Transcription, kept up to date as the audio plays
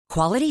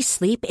Quality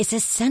sleep is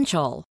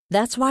essential.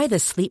 That's why the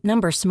Sleep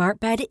Number Smart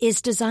Bed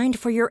is designed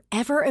for your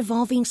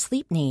ever-evolving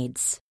sleep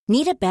needs.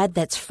 Need a bed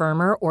that's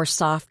firmer or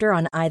softer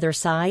on either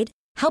side?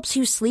 Helps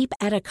you sleep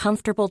at a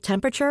comfortable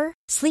temperature?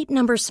 Sleep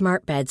Number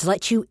Smart Beds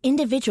let you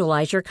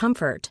individualize your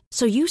comfort,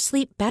 so you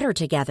sleep better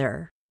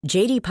together.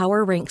 J.D.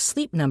 Power ranks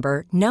Sleep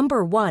Number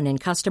number 1 in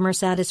customer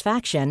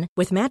satisfaction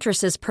with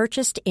mattresses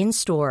purchased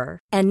in-store.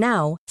 And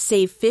now,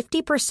 save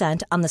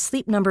 50% on the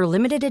Sleep Number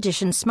Limited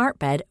Edition Smart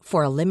Bed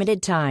for a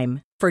limited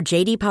time. For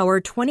J.D. Power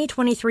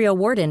 2023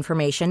 award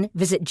information,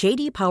 visit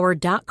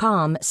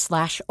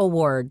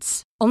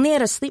jdpower.com/awards. Only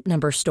at a Sleep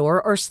Number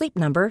store or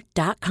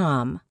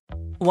sleepnumber.com.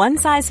 One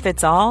size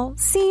fits all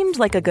seemed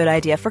like a good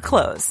idea for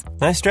clothes.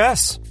 Nice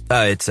dress.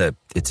 It's a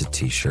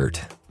t-shirt.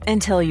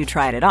 Until you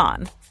tried it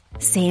on.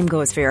 Same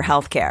goes for your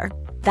healthcare.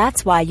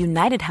 That's why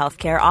United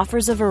Healthcare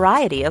offers a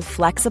variety of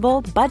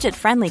flexible,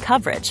 budget-friendly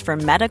coverage for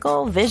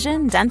medical,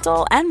 vision,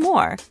 dental, and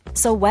more.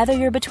 So whether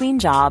you're between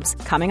jobs,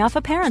 coming off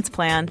a parent's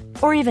plan,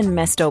 or even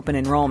missed open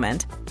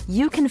enrollment,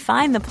 you can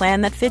find the plan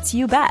that fits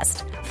you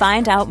best.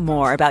 Find out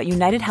more about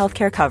United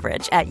Healthcare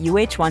coverage at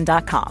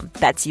uh1.com.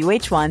 That's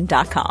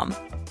uh1.com.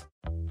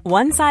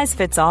 One size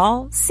fits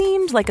all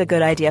seemed like a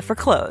good idea for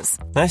clothes.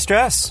 Nice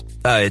dress.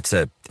 It's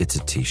a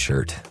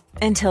t-shirt.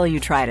 Until you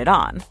tried it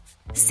on.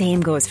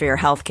 Same goes for your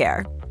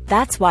healthcare.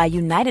 That's why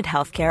United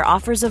Healthcare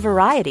offers a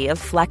variety of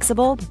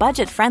flexible,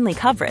 budget-friendly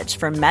coverage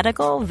for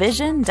medical,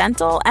 vision,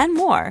 dental, and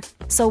more.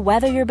 So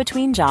whether you're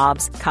between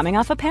jobs, coming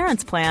off a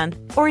parent's plan,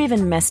 or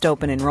even missed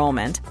open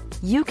enrollment,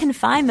 you can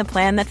find the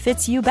plan that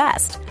fits you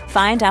best.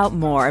 Find out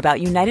more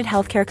about United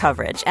Healthcare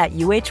coverage at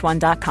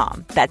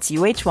uh1.com. That's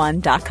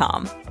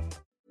uh1.com.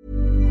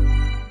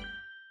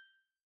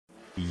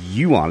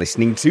 You are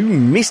listening to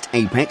Missed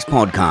Apex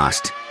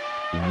Podcast.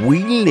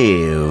 We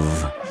live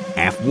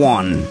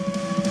F1.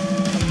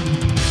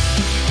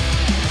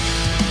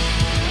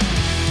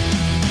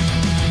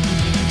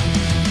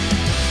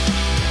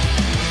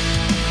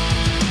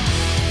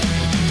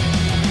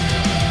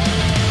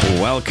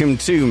 Welcome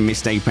to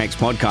Missed Apex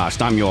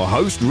Podcast. I'm your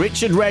host,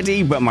 Richard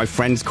Reddy, but my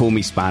friends call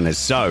me Spanners,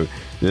 so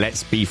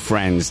let's be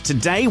friends.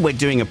 Today we're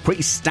doing a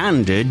pretty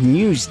standard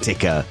news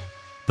ticker,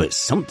 but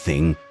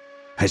something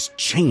has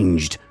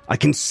changed. I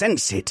can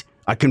sense it.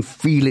 I can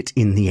feel it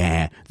in the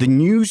air. The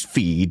news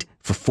feed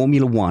for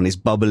Formula One is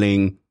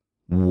bubbling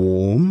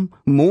warm,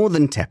 more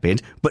than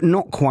tepid, but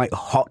not quite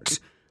hot.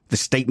 The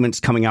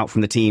statements coming out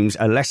from the teams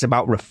are less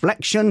about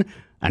reflection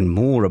and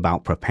more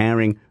about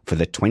preparing for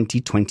the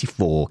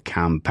 2024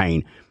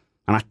 campaign.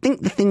 And I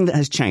think the thing that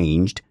has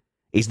changed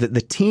is that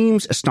the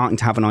teams are starting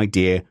to have an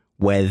idea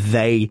where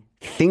they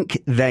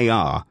think they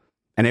are,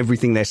 and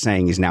everything they're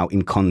saying is now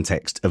in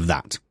context of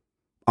that.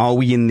 Are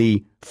we in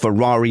the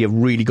Ferrari have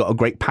really got a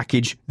great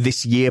package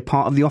this year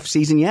part of the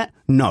off-season yet?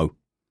 No,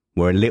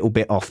 we're a little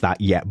bit off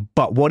that yet.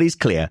 But what is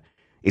clear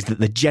is that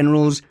the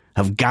generals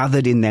have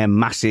gathered in their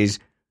masses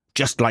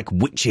just like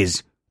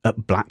witches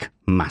at black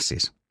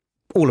masses.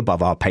 All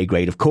above our pay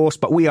grade, of course,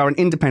 but we are an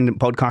independent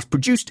podcast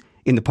produced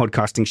in the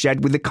podcasting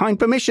shed with the kind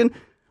permission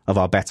of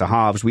our better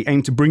halves. We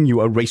aim to bring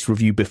you a race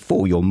review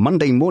before your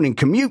Monday morning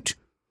commute.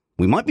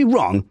 We might be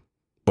wrong,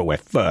 but we're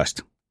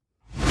first.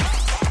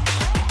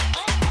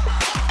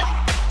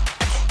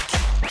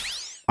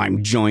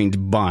 I'm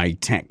joined by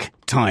tech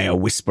tire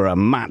whisperer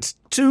Matt.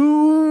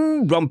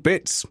 Two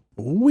rumpets.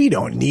 We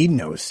don't need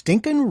no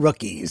stinking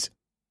rookies.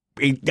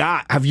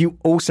 Have you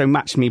also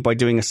matched me by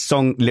doing a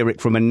song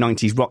lyric from a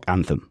 90s rock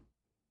anthem?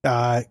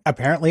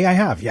 Apparently I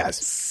have,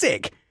 yes.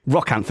 Sick.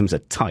 Rock anthems are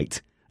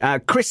tight.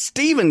 Chris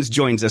Stevens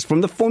joins us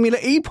from the Formula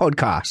E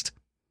podcast.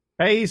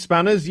 Hey,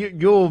 Spanners,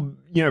 your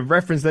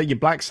reference there, your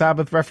Black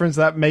Sabbath reference,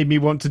 that made me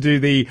want to do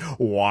the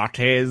 "What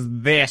is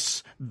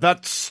this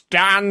that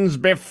stands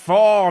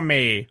before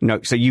me?"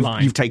 No, so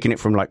you've taken it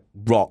from like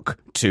rock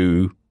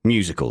to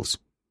musicals.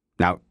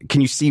 Now,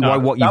 can you see why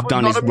what you've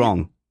done is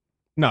wrong?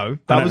 No,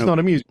 that was not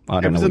a musical.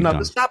 It was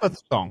another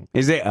Sabbath song.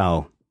 Is it?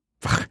 Oh,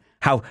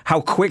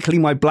 how quickly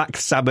my Black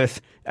Sabbath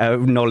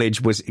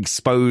knowledge was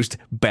exposed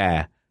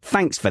bare.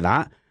 Thanks for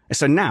that.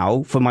 So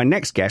now, for my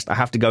next guest, I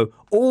have to go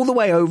all the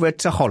way over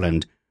to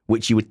Holland,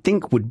 which you would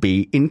think would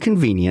be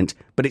inconvenient,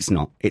 but it's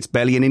not. It's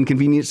barely an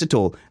inconvenience at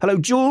all. Hello,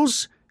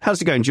 Jules.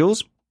 How's it going,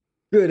 Jules?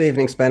 Good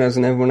evening, Spanners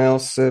and everyone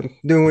else.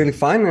 Doing really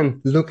fine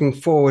and looking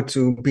forward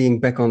to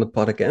being back on the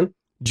pod again.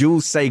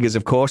 Jules Sagers,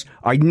 of course.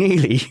 I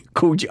nearly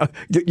called you,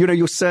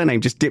 your surname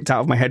just dipped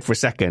out of my head for a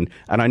second,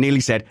 and I nearly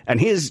said, and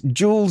here's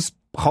Jules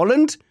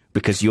Holland,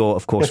 because you're,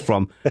 of course,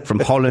 from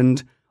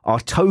Holland. Our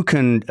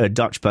token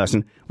Dutch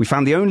person. We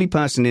found the only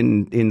person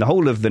in the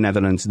whole of the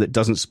Netherlands that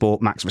doesn't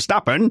sport Max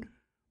Verstappen,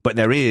 but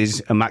there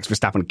is a Max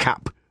Verstappen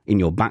cap in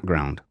your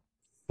background.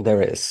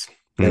 There is.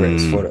 Why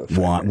is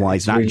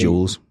that, really,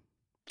 Jules?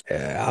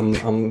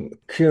 I'm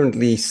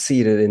currently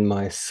seated in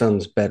my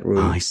son's bedroom.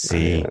 I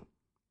see.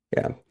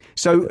 Yeah.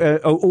 So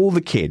all the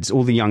kids,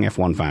 all the young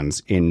F1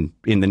 fans in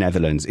the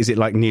Netherlands, is it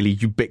like nearly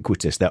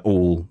ubiquitous? They're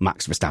all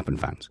Max Verstappen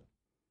fans?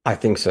 I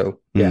think so.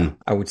 Yeah,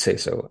 I would say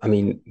so. I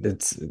mean,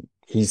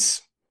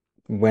 he's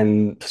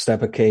when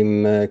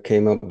Verstappen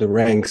came up the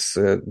ranks,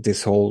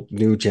 this whole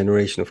new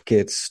generation of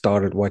kids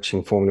started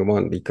watching Formula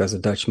One because a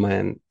Dutch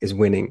man is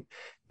winning,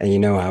 and you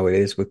know how it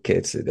is with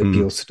kids; it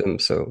appeals to them.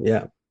 So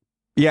yeah.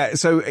 Yeah,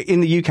 so in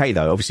the UK,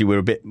 though, obviously we're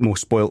a bit more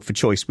spoilt for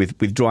choice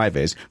with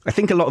drivers. I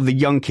think a lot of the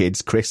young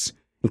kids, Chris,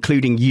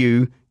 including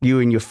you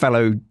and your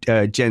fellow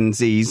Gen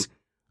Zs,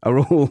 are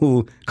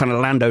all kind of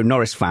Lando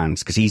Norris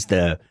fans because he's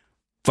the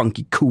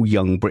funky, cool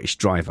young British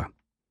driver.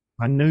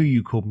 I know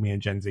you called me a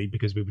Gen Z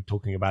because we were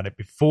talking about it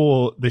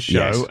before the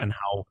show and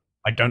how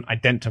I don't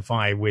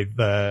identify with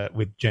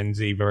Gen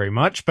Z very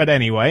much. But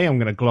anyway, I'm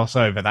going to gloss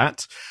over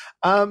that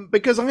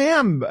because I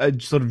am a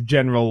sort of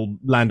general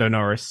Lando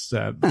Norris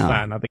fan.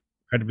 I think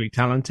incredibly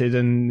talented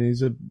and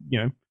is a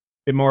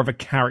bit more of a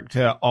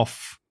character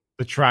off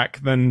the track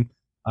than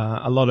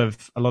a lot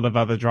of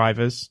other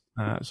drivers.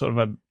 Sort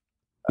of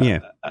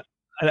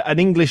an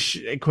English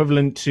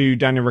equivalent to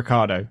Daniel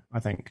Ricciardo, I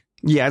think.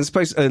 Yeah, I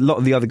suppose a lot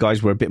of the other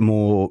guys were a bit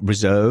more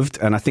reserved,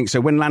 and I think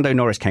so. When Lando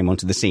Norris came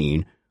onto the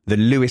scene, the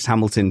Lewis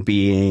Hamilton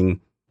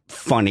being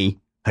funny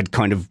had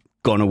kind of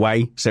gone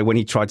away. So when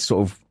he tried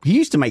to he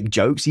used to make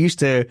jokes, he used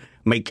to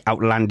make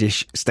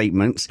outlandish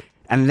statements.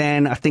 And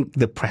then I think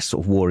the press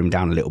sort of wore him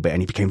down a little bit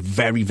and he became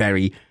very,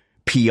 very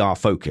PR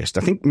focused.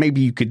 I think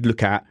maybe you could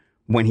look at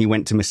when he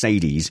went to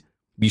Mercedes,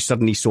 you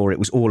suddenly saw it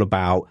was all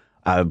about,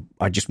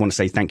 I just want to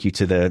say thank you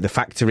to the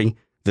factory.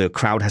 The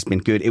crowd has been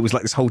good. It was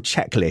like this whole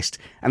checklist.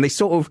 And they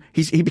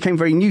he became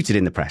very neutered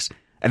in the press.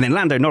 And then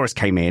Lando Norris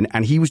came in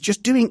and he was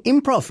just doing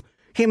improv.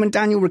 Him and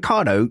Daniel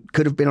Ricciardo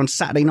could have been on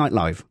Saturday Night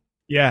Live.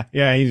 Yeah,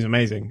 he's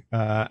amazing.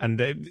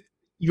 And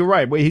you're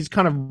right. Well, he's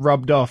kind of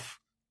rubbed off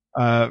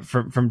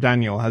from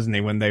Daniel, hasn't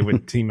he, when they were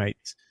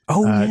teammates?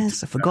 Oh,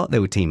 yes, I forgot they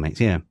were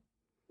teammates, yeah.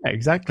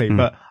 Exactly.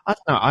 But I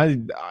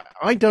don't know,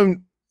 I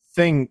don't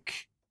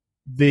think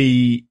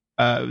the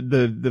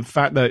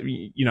fact that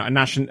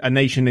a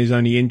nation is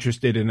only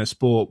interested in a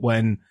sport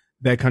when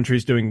their country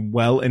is doing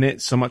well in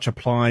it so much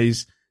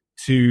applies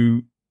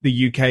to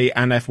the UK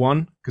and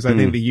F1, because I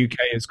think the UK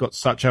has got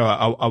such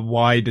a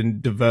wide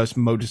and diverse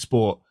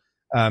motorsport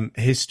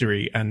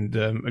history and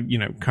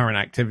current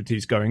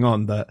activities going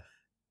on that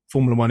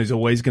Formula One is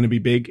always going to be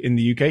big in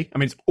the UK. I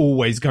mean, it's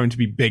always going to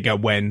be bigger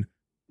when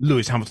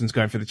Lewis Hamilton's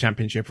going for the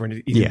championship or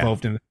he's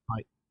involved in a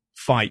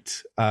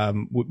fight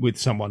with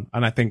someone.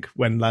 And I think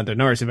when Lando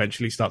Norris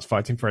eventually starts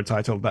fighting for a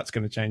title, that's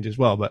going to change as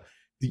well. But,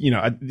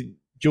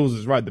 Jules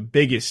is right. The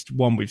biggest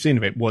one we've seen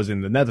of it was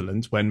in the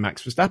Netherlands when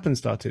Max Verstappen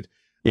started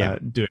doing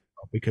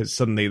it, because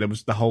suddenly there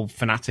was the whole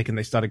fanatic and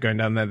they started going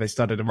down there. They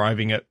started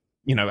arriving at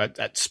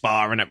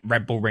Spa and at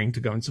Red Bull Ring to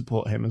go and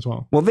support him as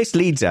well. Well, this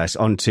leads us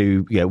on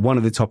to one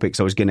of the topics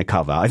I was going to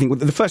cover. I think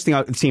the first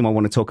team I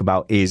want to talk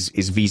about is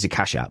Visa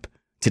Cash App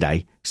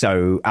today.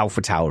 So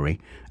AlphaTauri.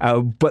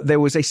 But there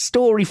was a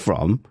story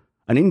from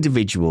an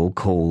individual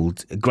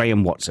called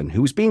Graham Watson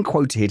who was being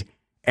quoted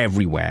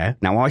everywhere.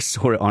 Now, I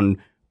saw it on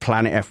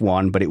Planet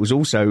F1, but it was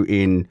also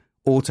in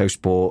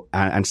Autosport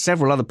and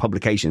several other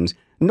publications.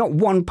 Not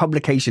one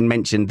publication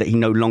mentioned that he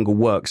no longer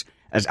works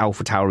as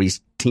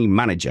AlphaTauri's team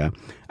manager.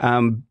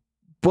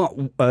 But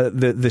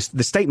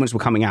the statements were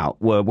coming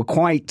out were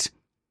quite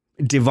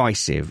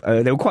divisive.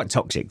 They were quite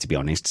toxic, to be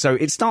honest. So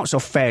it starts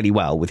off fairly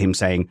well with him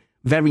saying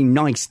very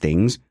nice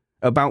things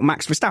about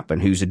Max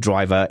Verstappen, who's a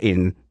driver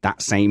in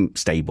that same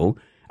stable.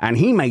 And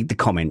he made the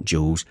comment,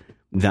 Jules,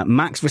 that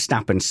Max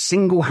Verstappen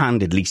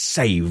single-handedly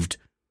saved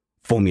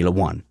Formula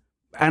One.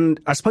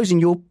 And I suppose in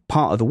your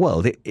part of the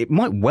world, it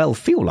might well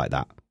feel like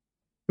that.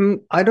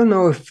 I don't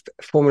know if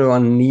Formula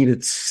One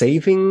needed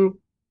saving,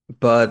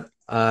 but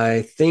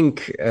I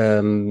think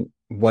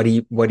what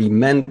he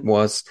meant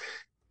was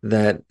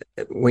that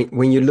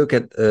when you look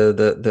at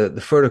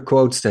the further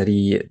quotes that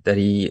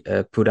he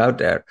put out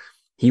there,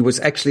 he was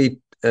actually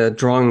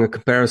drawing a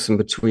comparison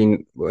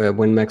between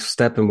when Max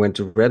Verstappen went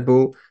to Red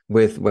Bull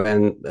with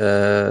when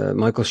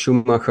Michael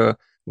Schumacher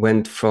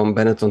went from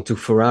Benetton to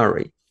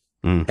Ferrari.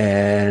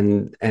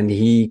 And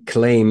he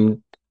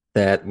claimed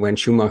that when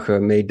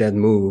Schumacher made that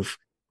move,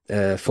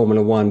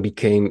 Formula One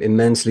became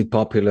immensely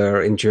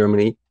popular in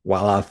Germany,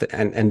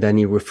 and then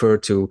he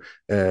referred to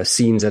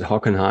scenes at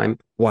Hockenheim,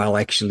 while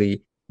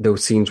actually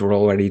those scenes were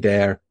already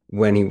there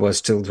when he was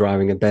still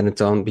driving a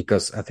Benetton,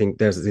 because I think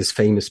there's this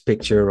famous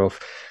picture of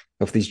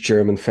these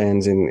German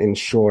fans in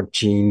short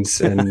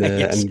jeans and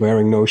yes. and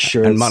wearing no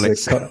shirts and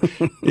mullets.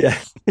 Yeah,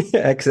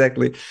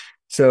 exactly.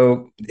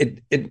 So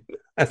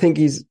I think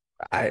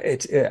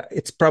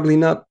it's probably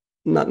not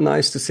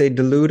nice to say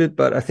deluded,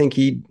 but I think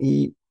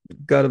he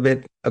got a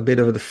bit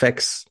of the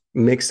facts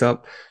mixed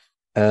up.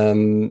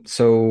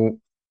 So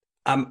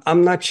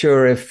I'm not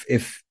sure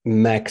if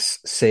Max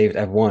saved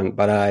F1,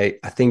 but I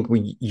think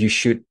you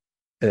should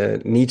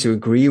need to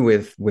agree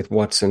with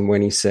Watson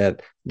when he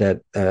said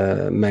that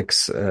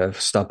Max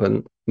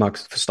Verstappen,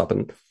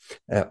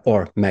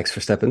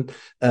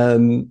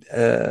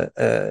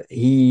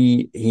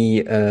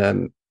 he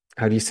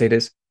how do you say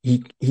this?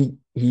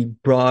 He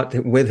brought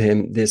with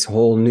him this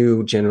whole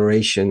new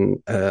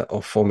generation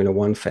of Formula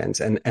One fans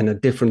and a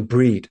different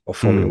breed of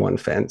Formula One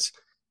fans.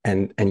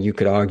 and you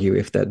could argue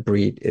if that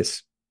breed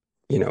is,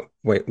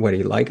 whether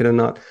you like it or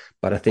not.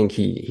 But I think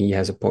he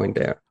has a point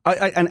there.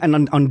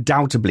 And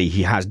undoubtedly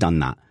he has done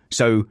that.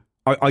 So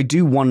I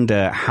do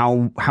wonder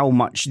how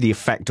much the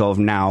effect of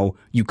now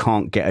you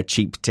can't get a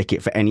cheap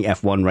ticket for any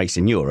F1 race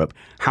in Europe,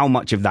 how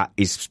much of that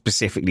is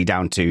specifically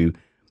down to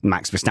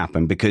Max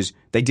Verstappen, because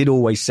they did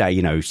always say,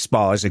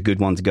 Spa's a good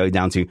one to go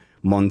down to,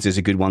 Monza's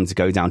a good one to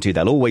go down to.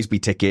 There'll always be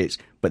tickets,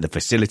 but the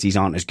facilities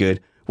aren't as good.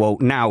 Well,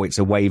 now it's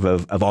a wave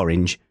of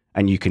orange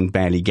and you can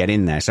barely get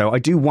in there. So I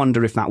do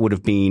wonder if that would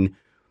have been,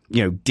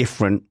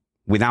 different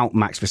without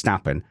Max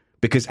Verstappen,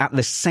 because at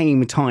the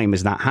same time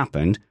as that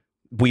happened,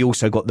 we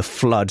also got the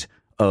flood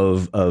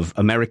of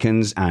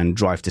Americans and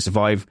Drive to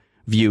Survive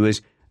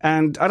viewers.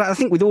 And I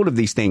think with all of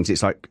these things,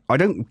 it's like, I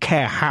don't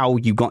care how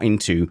you got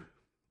into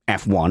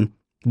F1,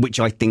 which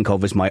I think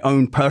of as my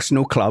own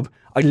personal club.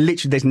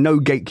 There's no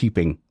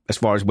gatekeeping as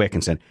far as we're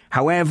concerned.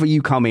 However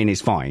you come in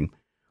is fine.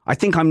 I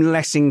think I'm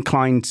less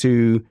inclined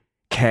to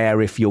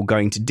care if you're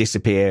going to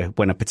disappear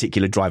when a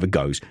particular driver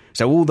goes.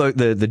 So although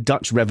the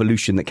Dutch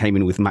revolution that came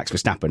in with Max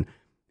Verstappen,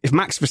 if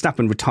Max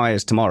Verstappen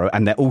retires tomorrow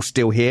and they're all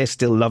still here,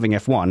 still loving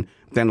F1,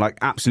 then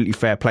absolutely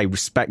fair play,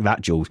 respect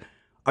that, Jules.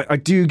 I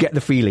do get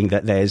the feeling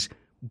that there's,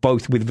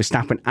 both with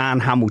Verstappen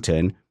and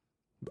Hamilton,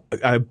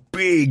 a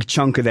big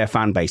chunk of their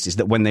fan base is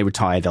that when they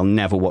retire, they'll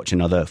never watch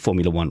another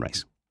Formula One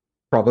race.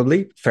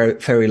 Probably, very,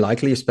 very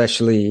likely,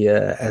 especially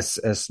as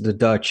the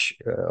Dutch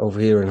over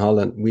here in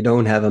Holland, we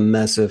don't have a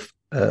massive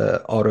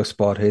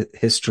autosport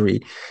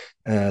history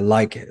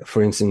like,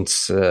 for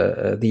instance,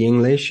 the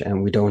English,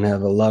 and we don't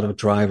have a lot of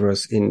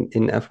drivers in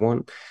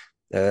F1.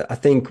 I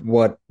think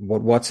what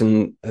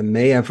Watson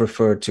may have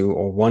referred to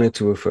or wanted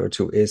to refer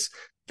to is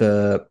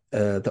the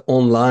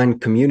online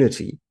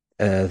community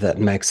that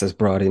Max has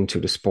brought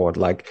into the sport.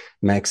 Like,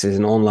 Max is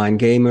an online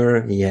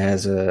gamer. He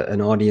has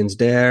an audience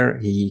there.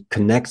 He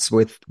connects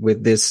with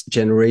this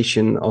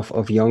generation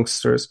of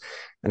youngsters.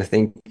 And I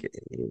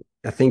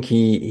think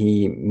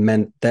he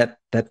meant that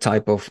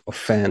type of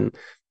fan,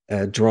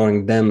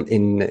 drawing them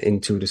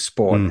into the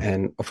sport.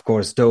 And of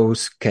course,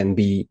 those can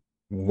be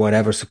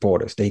whatever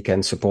supporters. They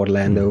can support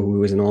Lando,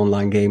 who is an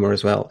online gamer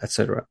as well,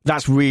 etc.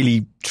 That's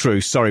really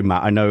true. Sorry,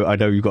 Matt. I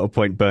know you've got a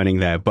point burning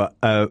there, but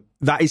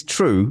that is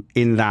true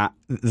in that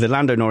the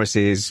Lando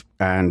Norrises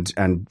and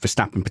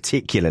Verstappen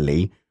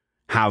particularly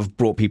have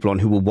brought people on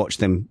who will watch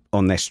them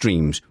on their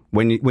streams.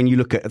 When you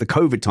look at the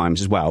COVID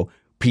times as well,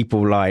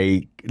 people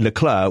like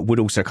Leclerc would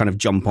also kind of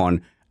jump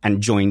on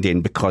and joined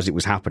in because it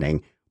was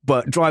happening.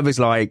 But drivers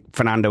like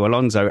Fernando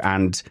Alonso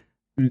and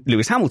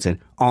Lewis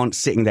Hamilton aren't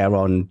sitting there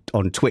on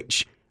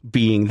Twitch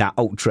being that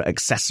ultra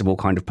accessible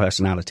kind of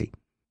personality.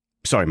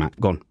 Sorry, Matt,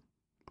 go on.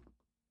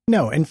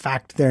 No, in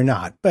fact, they're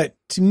not. But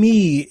to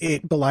me,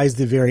 it belies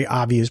the very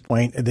obvious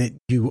point that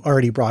you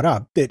already brought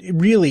up, that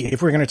really,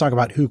 if we're going to talk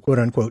about who, quote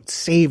unquote,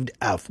 saved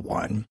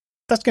F1,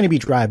 that's going to be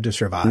Drive to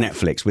Survive.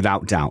 Netflix,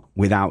 without doubt.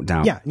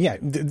 Yeah.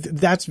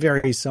 That's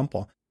very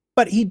simple.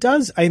 But he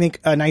does, I think,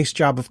 a nice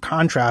job of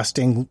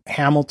contrasting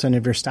Hamilton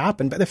and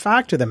Verstappen. But the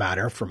fact of the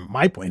matter, from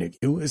my point of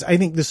view, is I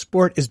think the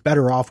sport is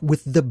better off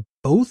with the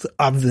both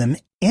of them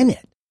in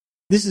it.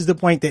 This is the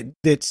point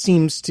that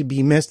seems to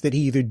be missed, that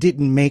he either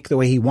didn't make the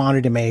way he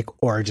wanted to make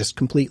or just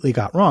completely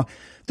got wrong.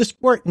 The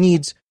sport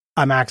needs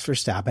a Max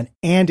Verstappen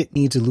and it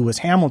needs a Lewis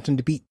Hamilton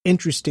to be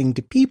interesting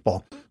to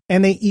people.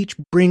 And they each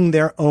bring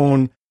their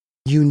own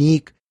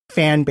unique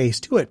fan base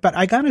to it. But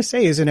I got to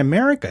say, as an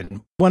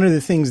American, one of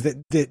the things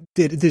that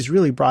this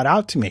really brought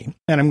out to me,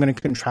 and I'm going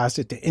to contrast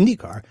it to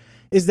IndyCar,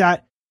 is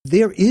that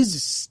there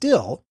is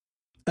still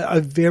a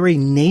very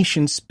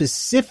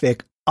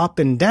nation-specific up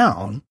and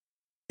down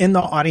in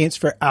the audience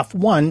for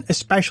F1,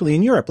 especially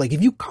in Europe. Like,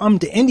 if you come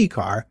to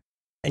IndyCar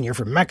and you're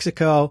from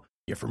Mexico,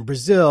 you're from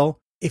Brazil,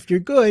 if you're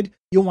good,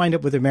 you'll wind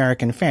up with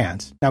American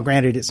fans. Now,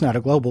 granted, it's not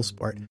a global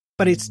sport,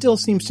 but it still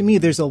seems to me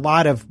there's a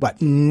lot of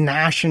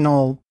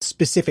national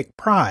specific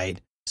pride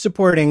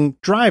supporting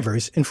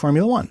drivers in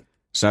Formula One.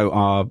 So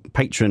our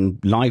patron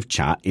live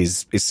chat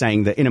is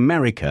saying that in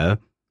America,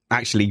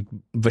 actually,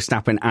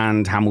 Verstappen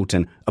and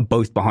Hamilton are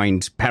both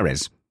behind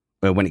Perez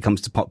when it comes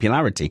to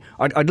popularity.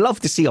 I'd love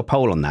to see a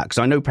poll on that, because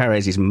I know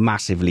Perez is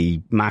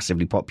massively,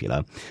 massively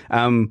popular.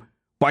 But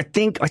I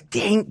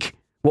think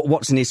what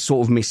Watson is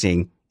sort of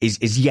missing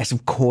is yes,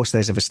 of course,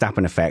 there's a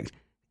Verstappen effect,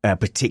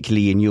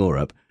 particularly in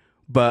Europe.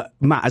 But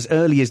Matt, as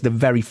early as the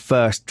very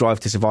first Drive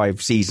to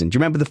Survive season, do you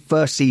remember the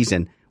first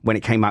season when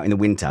it came out in the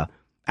winter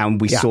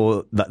and we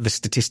saw the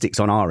statistics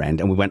on our end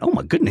and we went, oh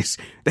my goodness,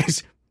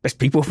 there's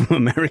people from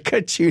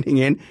America tuning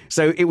in.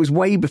 So it was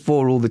way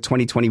before all the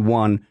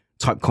 2021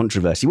 type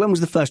controversy. When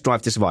was the first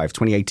Drive to Survive?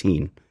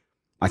 2018,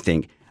 I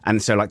think.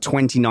 And so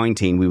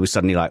 2019, we were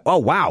suddenly like, oh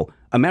wow,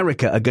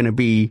 America are going to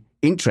be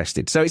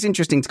interested. So it's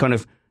interesting to kind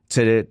of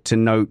to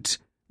note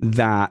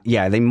that,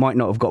 yeah, they might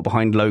not have got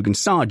behind Logan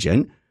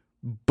Sargent,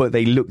 but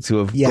they look to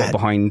have got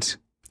behind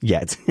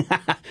yet.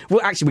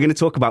 Well, actually, we're going to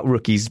talk about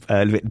rookies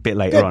a bit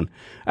later on.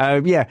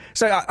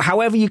 So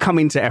however you come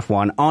into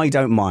F1, I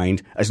don't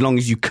mind, as long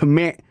as you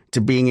commit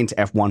to being into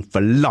F1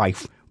 for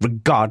life,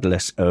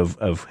 regardless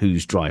of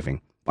who's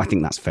driving. I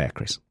think that's fair,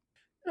 Chris.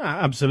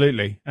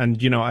 Absolutely.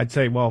 And, I'd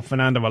say, well,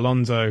 Fernando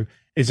Alonso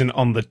isn't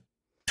on the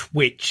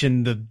Twitch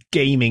and the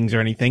gamings or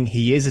anything.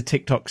 He is a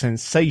TikTok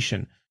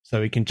sensation,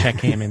 so we can check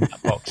him in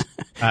that box.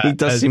 He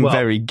does seem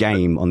very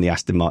game on the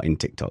Aston Martin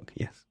TikTok,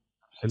 yes.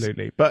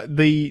 Absolutely. But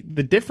the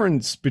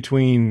difference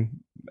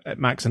between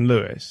Max and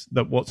Lewis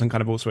that Watson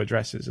kind of also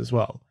addresses as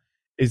well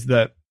is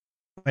that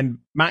when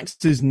Max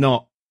is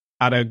not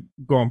at a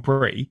Grand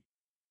Prix,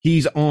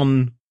 he's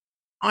on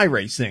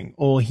iRacing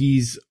or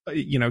he's,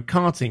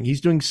 karting.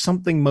 He's doing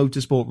something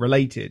motorsport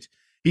related.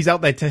 He's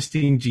out there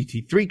testing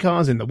GT3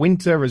 cars in the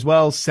winter as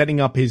well, setting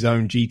up his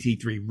own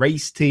GT3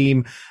 race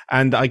team.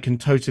 And I can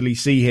totally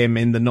see him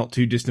in the not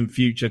too distant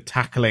future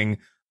tackling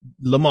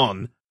Le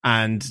Mans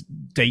and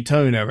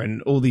Daytona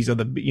and all these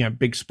other,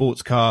 big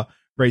sports car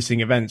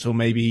racing events, or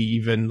maybe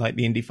even like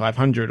the Indy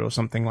 500 or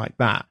something like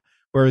that.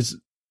 Whereas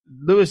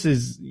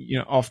Lewis's,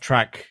 off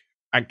track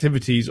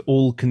activities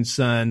all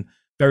concern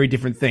very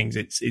different things.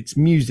 It's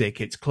music,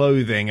 it's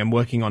clothing, and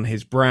working on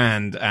his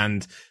brand.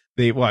 And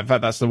in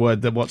fact, that's the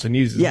word that Watson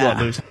uses. Yeah.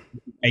 Lewis,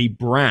 a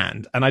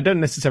brand. And I don't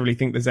necessarily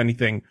think there's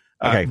anything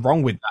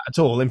wrong with that at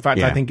all. In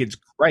fact, I think it's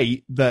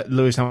great that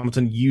Lewis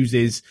Hamilton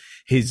uses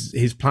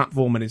his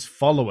platform and his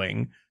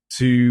following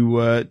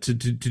to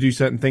do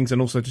certain things, and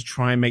also to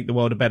try and make the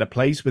world a better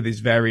place with his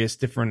various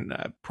different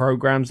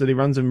programs that he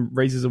runs and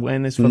raises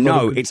awareness for.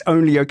 No, it's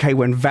only okay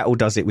when Vettel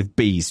does it with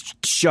bees.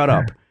 Shut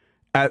up.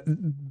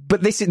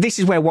 But this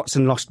is where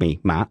Watson lost me,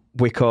 Matt,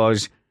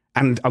 because,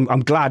 and I'm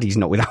glad he's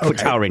not with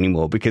AlphaTauri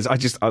anymore, because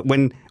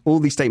when all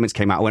these statements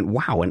came out, I went,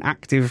 wow, an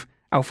active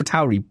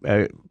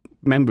AlphaTauri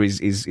member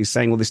is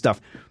saying all this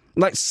stuff.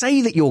 Like,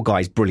 say that your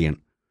guy's brilliant,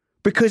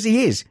 because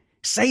he is.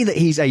 Say that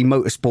he's a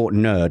motorsport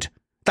nerd.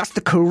 That's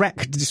the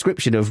correct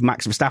description of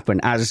Max Verstappen,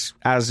 as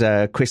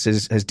Chris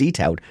has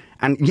detailed.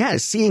 And yeah,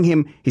 seeing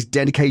him, his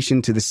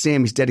dedication to the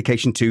sim, his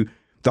dedication to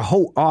the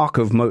whole arc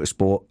of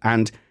motorsport,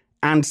 and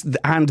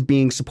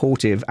being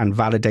supportive and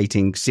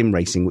validating sim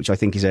racing, which I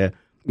think is a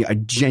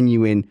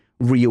genuine,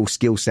 real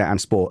skill set and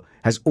sport,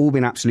 has all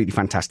been absolutely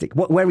fantastic.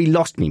 Where he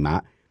lost me,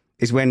 Matt,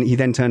 is when he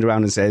then turned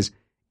around and says,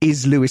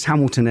 "Is Lewis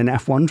Hamilton an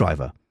F1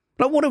 driver?"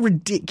 Like, what a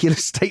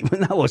ridiculous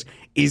statement that was.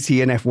 Is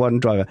he an F1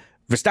 driver?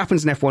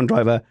 Verstappen's an F1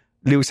 driver.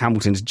 Lewis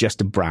Hamilton's just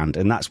a brand,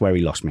 and that's where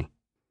he lost me.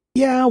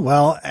 Yeah,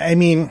 well, I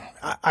mean,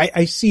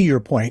 I see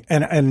your point,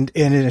 and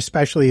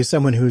especially as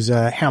someone who's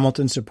a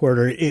Hamilton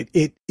supporter,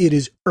 it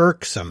is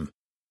irksome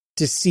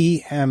to see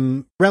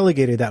him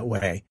relegated that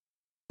way.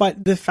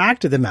 But the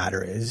fact of the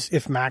matter is,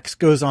 if Max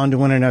goes on to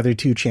win another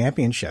 2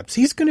 championships,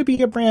 he's going to be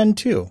a brand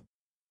too.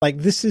 Like,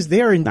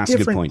 they're in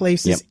different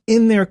places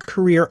in their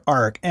career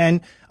arc,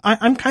 and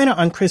I'm kind of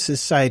on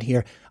Chris's side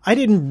here. I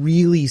didn't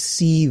really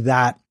see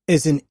that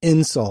as an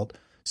insult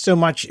so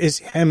much as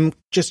him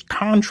just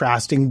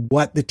contrasting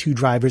what the 2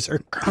 drivers are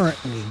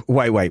currently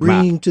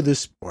bringing Matt, to the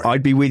sport.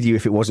 I'd be with you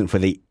if it wasn't for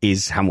the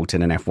 "is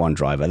Hamilton an F1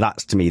 driver?"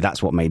 To me,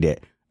 that's what made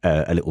it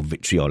a little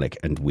vitriolic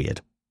and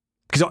weird.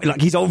 Because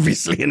he's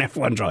obviously an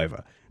F1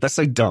 driver. That's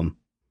so dumb.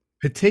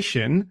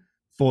 Petition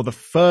for the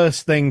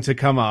first thing to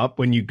come up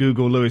when you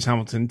Google Lewis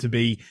Hamilton to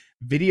be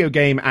video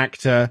game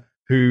actor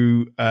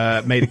who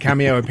made a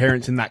cameo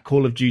appearance in that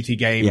Call of Duty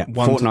game. Yeah,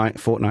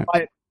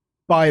 Fortnite.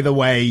 By the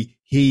way,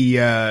 he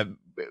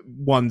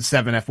won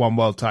 7 F1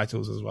 world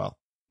titles as well.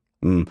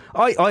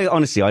 I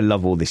honestly, I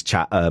love all this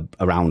chat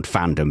around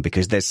fandom,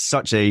 because there's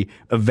such a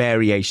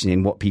variation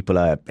in what people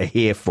are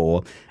here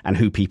for and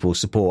who people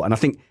support. And I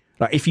think,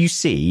 like, if you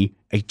see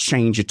a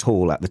change at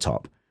all at the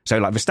top, so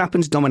like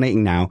Verstappen's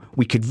dominating now,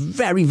 we could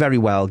very, very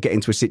well get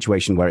into a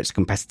situation where it's a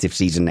competitive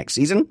season next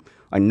season.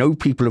 I know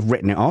people have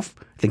written it off.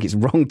 I think it's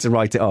wrong to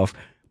write it off.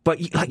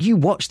 But like, you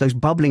watch those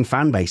bubbling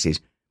fan bases,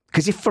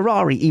 because if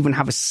Ferrari even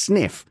have a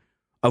sniff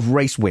of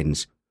race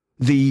wins,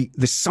 the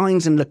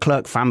Sainz and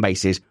Leclerc fan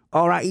bases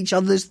are at each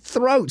other's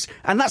throats.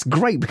 And that's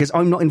great, because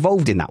I'm not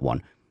involved in that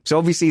one. So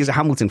obviously, as a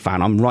Hamilton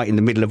fan, I'm right in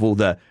the middle of all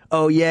the,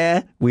 oh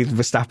yeah, with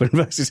Verstappen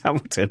versus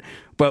Hamilton.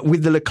 But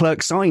with the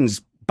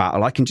Leclerc-Sainz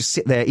battle, I can just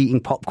sit there eating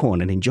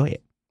popcorn and enjoy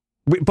it.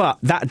 But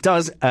that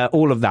does,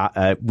 all of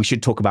that, we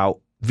should talk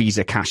about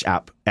Visa Cash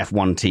App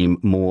F1 team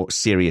more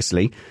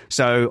seriously.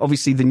 So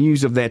obviously, the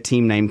news of their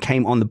team name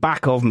came on the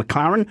back of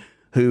McLaren,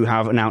 who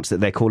have announced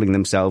that they're calling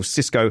themselves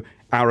Cisco,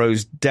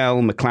 Arrows,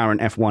 Dell, McLaren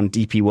F1,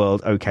 DP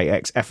World,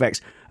 OKX,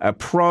 FX,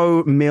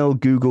 Pro, Mill,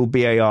 Google,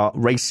 BAR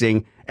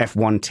Racing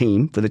F1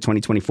 team for the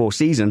 2024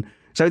 season.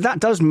 So that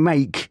does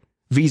make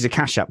Visa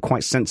Cash App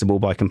quite sensible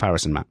by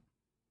comparison, Matt.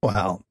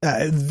 Well,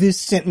 this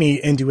sent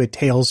me into a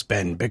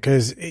tailspin,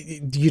 because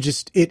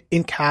it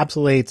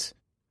encapsulates,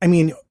 I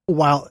mean,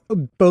 while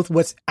both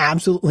what's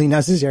absolutely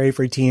necessary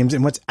for teams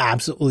and what's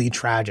absolutely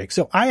tragic.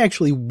 So I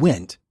actually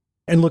went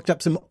and looked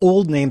up some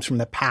old names from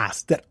the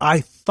past that I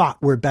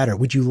thought were better.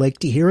 Would you like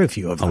to hear a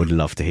few of them? I would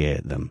love to hear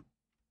them.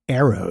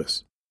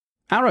 Arrows.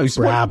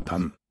 Grab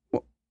them.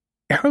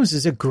 Arrows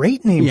is a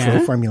great name for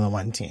a Formula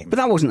One team. But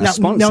that wasn't a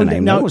sponsor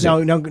name, was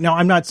it? No,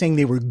 I'm not saying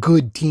they were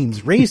good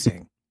teams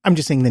racing. I'm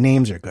just saying the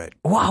names are good.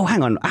 Wow,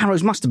 hang on.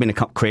 Arrows must have been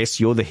Chris,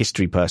 you're the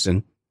history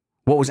person.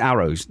 What was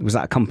Arrows? Was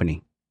that a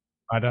company?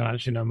 I don't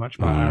actually know much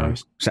about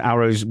Arrows. So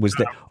Arrows was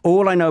that.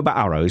 All I know about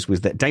Arrows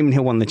was that Damon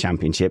Hill won the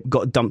championship,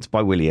 got dumped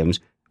by Williams,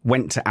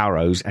 went to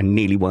Arrows, and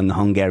nearly won the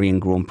Hungarian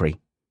Grand Prix.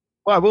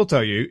 What I will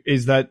tell you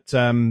is that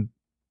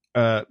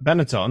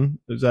Benetton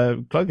is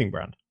a clothing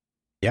brand.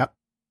 Yep.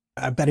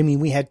 But I mean,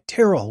 we had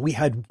Tyrrell, we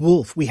had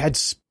Wolf, we had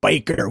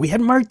Spiker, we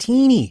had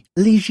Martini,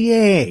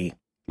 Ligier.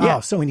 Yeah. Oh,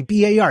 so many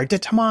BAR, De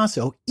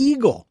Tomaso,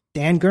 Eagle,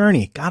 Dan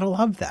Gurney. Gotta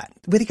love that.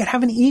 But they could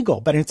have an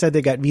Eagle, but instead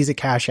they got Visa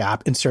Cash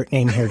App, insert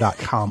name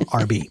here.com,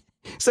 RB.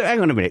 So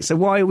hang on a minute. So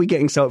why are we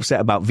getting so upset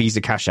about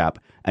Visa Cash App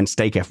and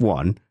Stake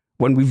F1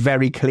 when we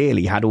very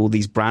clearly had all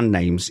these brand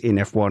names in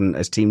F1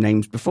 as team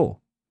names before?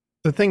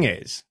 The thing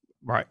is,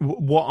 right,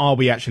 what are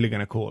we actually going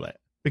to call it?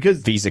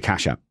 Because Visa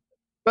Cash App.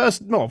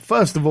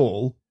 First of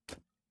all,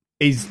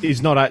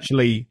 is not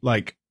actually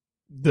like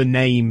the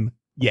name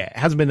yet. It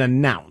hasn't been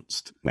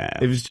announced. Well.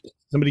 It was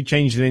somebody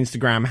changed an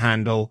Instagram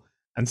handle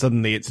and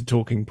suddenly it's a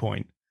talking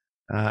point.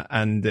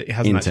 And it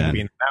hasn't actually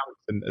been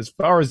announced. And as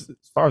far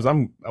as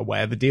I'm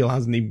aware, the deal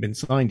hasn't even been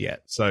signed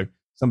yet. So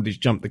somebody's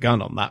jumped the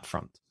gun on that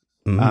front.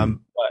 But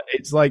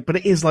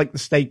it is like the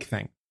Stake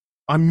thing.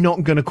 I'm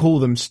not going to call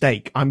them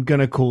Stake. I'm going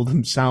to call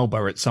them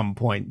Sauber at some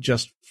point,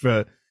 just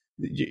for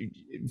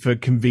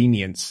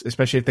convenience,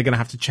 especially if they're going to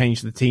have to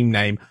change the team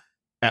name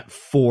at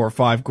 4 or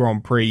 5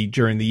 Grand Prix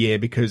during the year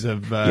because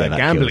of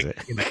gambling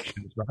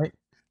connections, right?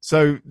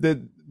 So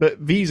but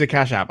Visa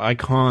Cash App, I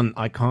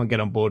can't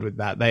get on board with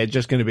that. They're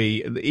just going to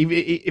be,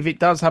 if it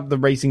does have the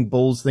Racing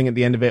Bulls thing at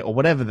the end of it or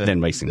whatever, then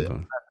Racing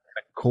Bulls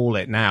call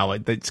it now.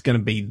 It's going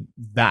to be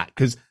that,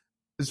 because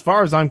as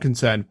far as I'm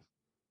concerned,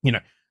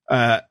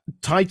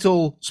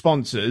 title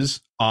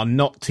sponsors are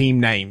not team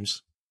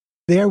names.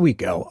 There we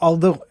go.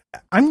 Although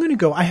I'm going to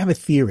go, I have a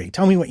theory.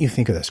 Tell me what you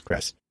think of this,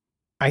 Chris.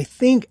 I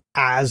think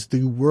as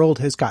the world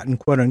has gotten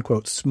quote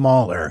unquote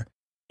smaller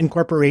and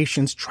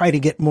corporations try to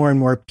get more and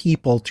more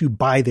people to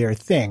buy their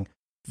thing,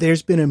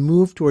 there's been a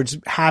move towards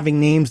having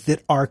names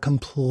that are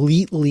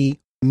completely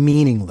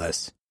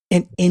meaningless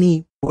in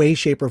any way,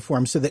 shape, or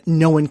form so that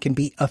no one can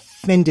be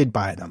offended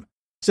by them.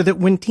 So that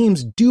when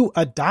teams do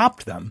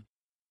adopt them,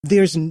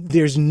 there's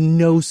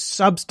no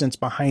substance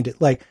behind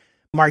it. Like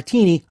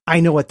Martini,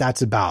 I know what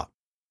that's about.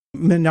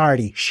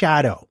 Minardi,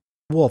 Shadow,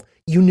 Wolf,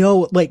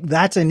 like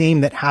that's a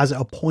name that has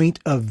a point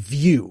of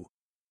view.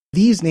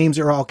 These names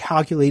are all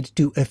calculated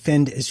to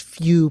offend as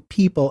few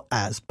people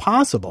as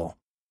possible.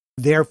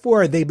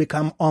 Therefore, they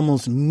become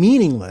almost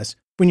meaningless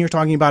when you're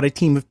talking about a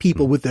team of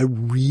people with a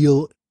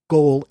real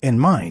goal in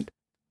mind.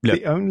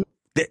 Look,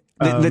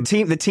 the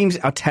teams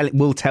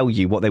will tell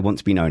you what they want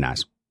to be known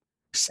as.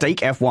 Stake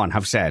F1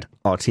 have said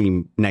our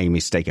team name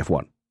is Stake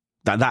F1.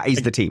 That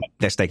is the team.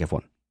 They're Stake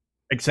F1.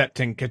 Except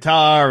in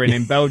Qatar and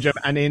in Belgium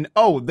and in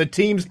the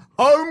team's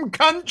home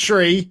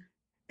country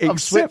of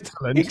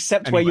Switzerland.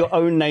 Except where your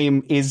own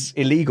name is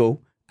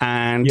illegal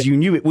and you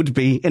knew it would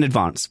be in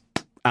advance.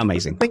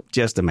 Amazing.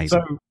 Just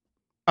amazing.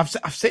 So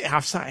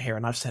I've sat here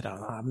and I've said,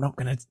 I'm not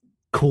going to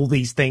call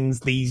these things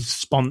these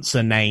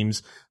sponsor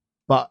names,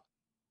 but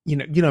you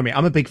know me,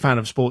 I'm a big fan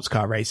of sports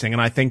car racing,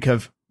 and I think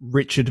of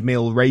Richard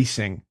Mille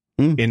Racing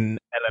in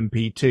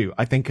LMP2.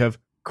 I think of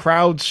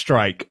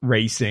CrowdStrike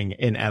Racing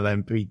in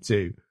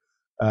LMP2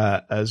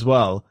 as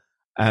well,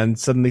 and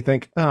suddenly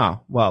think,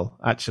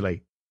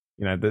 actually,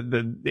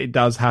 it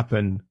does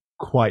happen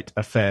quite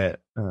a fair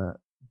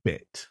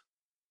bit.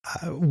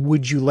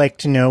 Would you like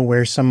to know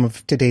where some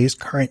of today's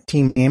current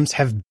team names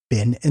have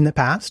been in the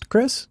past,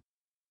 Chris?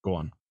 Go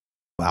on.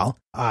 Well,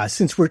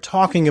 since we're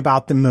talking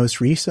about them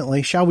most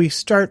recently, shall we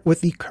start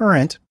with the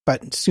current,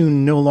 but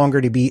soon no longer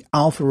to be,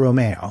 Alfa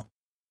Romeo?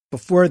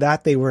 Before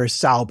that, they were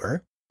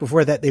Sauber.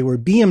 Before that, they were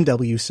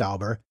BMW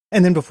Sauber.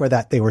 And then before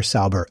that, they were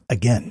Sauber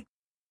again.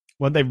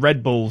 Weren't they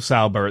Red Bull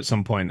Sauber at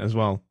some point as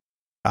well?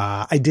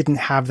 I didn't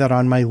have that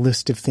on my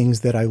list of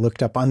things that I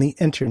looked up on the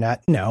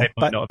internet. No,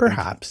 but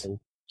perhaps.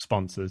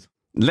 Sponsors.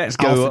 Let's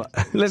go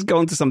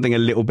on to something a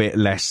little bit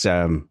less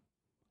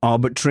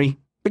arbitrary.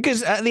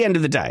 Because at the end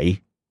of the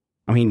day,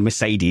 I mean,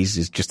 Mercedes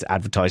is just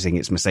advertising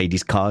its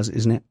Mercedes cars,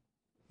 isn't it?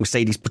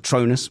 Mercedes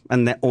Petronas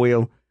and their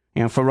oil.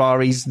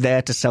 Ferrari's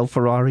there to sell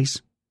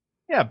Ferraris.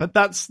 Yeah, but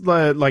that's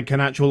like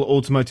an actual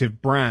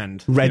automotive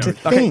brand.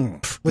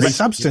 With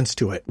substance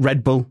to it.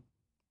 Red Bull.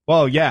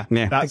 Well, yeah.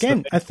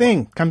 Again, a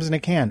thing comes in a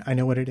can. I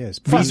know what it is.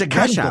 Visa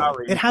Cash App.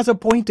 It has a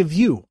point of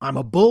view. I'm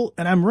a bull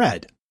and I'm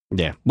red.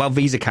 Yeah. Well,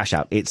 Visa Cash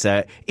App. It's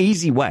an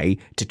easy way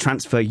to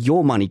transfer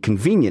your money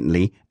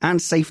conveniently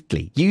and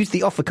safely. Use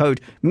the offer code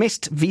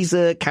MIST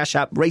Visa Cash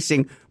App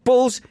Racing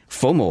Bulls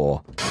for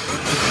more.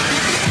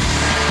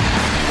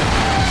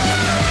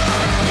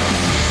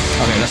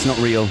 Okay, that's not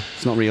real.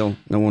 It's not real.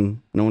 No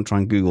one try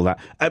and Google that.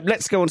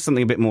 Let's go on to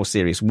something a bit more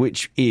serious,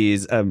 which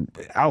is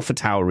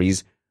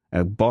AlphaTauri's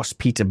boss,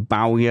 Peter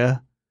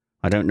Bowyer.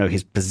 I don't know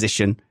his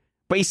position,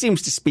 but he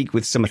seems to speak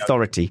with some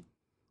authority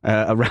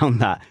around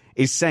that,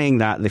 is saying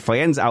that the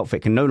Faenza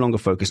outfit can no longer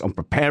focus on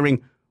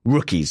preparing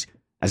rookies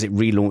as it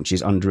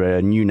relaunches under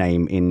a new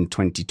name in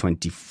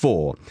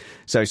 2024.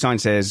 So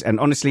Sainz says, and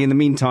honestly, in the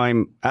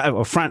meantime,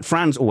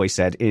 Franz always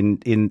said,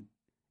 in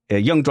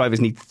young drivers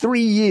need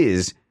 3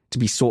 years to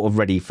be sort of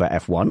ready for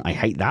F1. I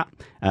hate that.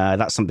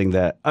 That's something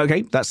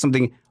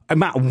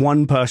Matt,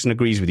 one person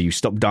agrees with you.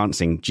 Stop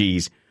dancing.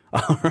 Jeez.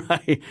 All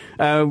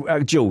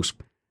right. Jules,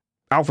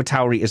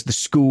 AlphaTauri is the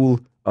school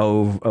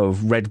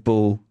of Red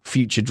Bull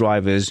future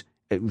drivers.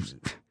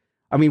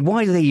 I mean,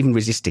 why are they even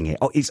resisting it?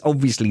 It's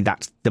obviously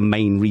that's the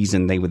main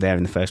reason they were there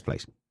in the first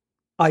place.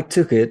 I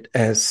took it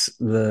as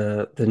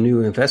the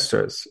new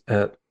investors.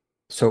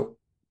 So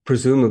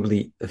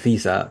presumably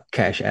Visa,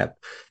 Cash App,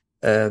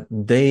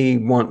 they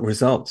want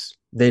results.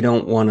 They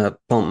don't want to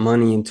pump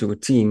money into a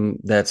team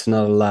that's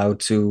not allowed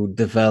to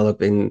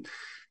develop in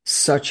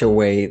such a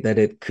way that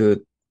it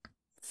could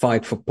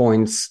fight for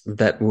points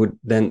that would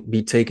then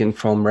be taken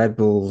from Red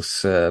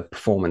Bull's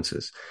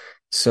performances.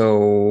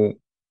 So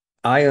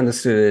I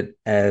understood it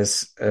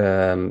as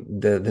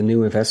the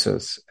new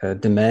investors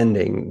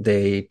demanding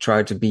they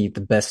try to be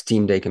the best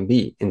team they can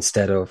be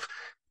instead of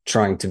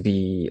trying to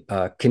be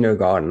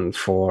kindergarten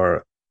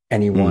for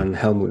anyone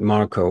Helmut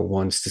Marko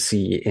wants to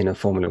see in a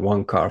Formula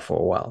One car for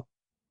a while.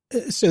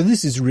 So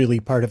this is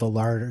really part of a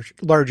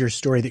larger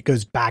story that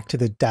goes back to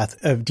the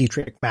death of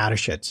Dietrich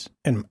Mateschitz,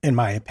 in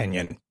my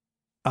opinion,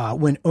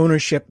 when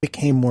ownership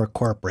became more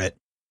corporate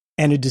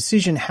and a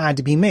decision had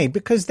to be made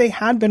because they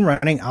had been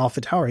running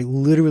AlphaTauri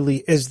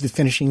literally as the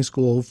finishing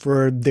school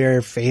for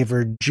their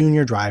favored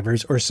junior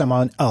drivers or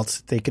someone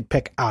else they could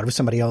pick out of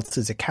somebody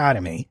else's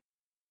academy.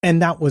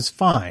 And that was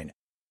fine.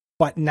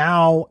 But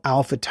now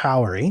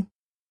AlphaTauri,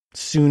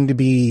 soon to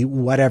be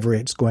whatever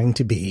it's going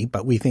to be,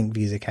 but we think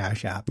Visa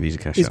Cash App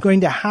is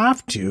going to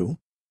have to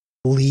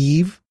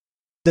leave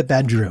the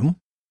bedroom,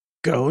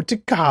 go to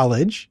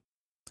college,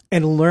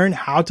 and learn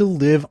how to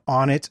live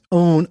on its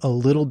own a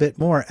little bit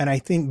more. And I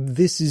think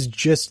this is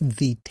just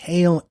the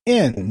tail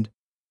end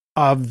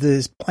of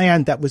this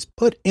plan that was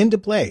put into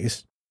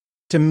place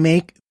to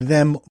make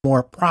them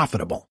more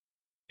profitable.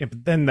 Yeah,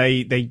 but then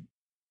they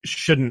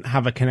shouldn't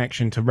have a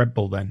connection to Red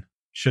Bull then,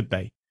 should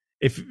they?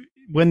 If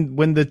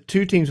when the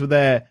two teams were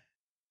there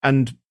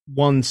and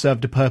one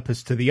served a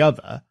purpose to the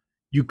other,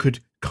 you could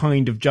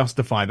kind of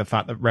justify the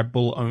fact that Red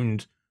Bull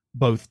owned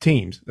both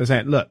teams. They're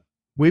saying, look,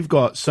 we've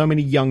got so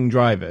many young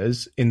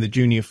drivers in the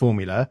junior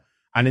formula,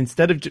 and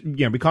instead of,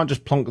 we can't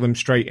just plonk them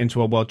straight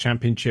into a world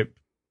championship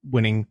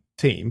winning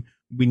team.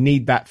 We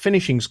need that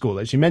finishing school,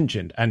 as you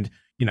mentioned. And,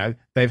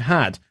 they've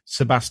had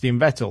Sebastian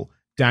Vettel,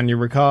 Daniel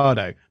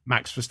Ricciardo,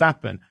 Max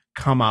Verstappen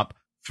come up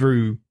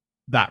through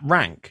that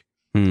rank.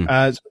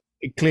 So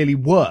it clearly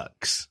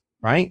works,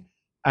 right?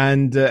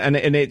 And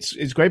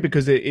it's great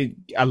because it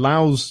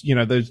allows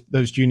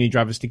those junior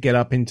drivers to get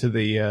up into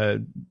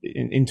the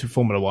into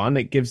Formula One.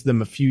 It gives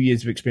them a few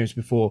years of experience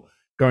before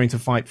going to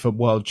fight for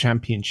world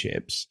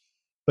championships.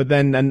 But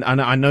then, and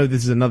I know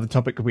this is another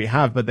topic we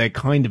have, but they're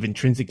kind of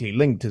intrinsically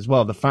linked as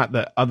well. The fact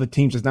that other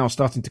teams are now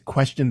starting to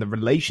question the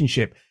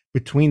relationship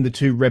between the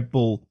two Red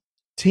Bull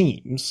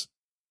teams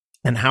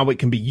and how it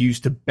can be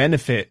used to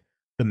benefit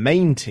the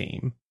main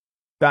team.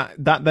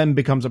 That then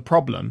becomes a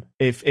problem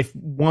if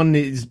one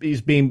is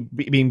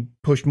being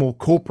pushed more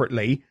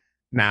corporately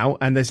now,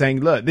 and they're saying,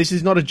 look, this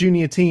is not a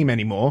junior team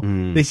anymore.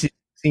 This is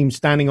a team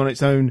standing on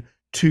its own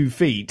 2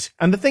 feet.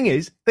 And the thing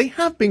is, they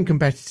have been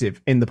competitive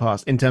in the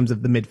past in terms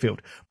of the midfield,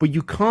 but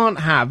you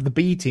can't have the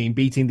B team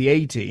beating the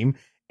A team.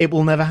 It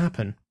will never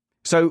happen.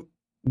 So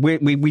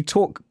we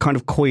talk kind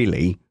of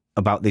coyly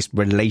about this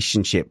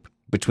relationship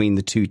between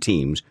the two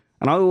teams,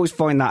 and I always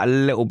find that a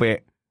little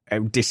bit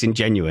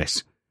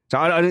disingenuous. So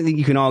I don't think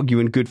you can argue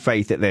in good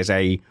faith that there's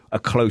a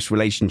close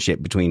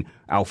relationship between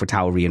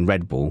AlphaTauri and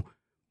Red Bull.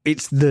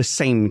 It's the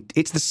same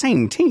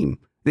team.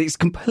 It's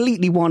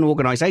completely one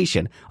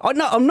organization. I'm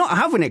not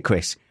having it,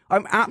 Chris.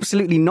 I'm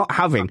absolutely not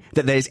having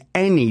that there's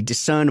any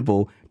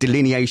discernible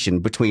delineation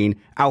between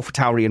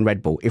AlphaTauri and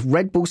Red Bull. If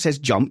Red Bull says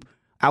jump,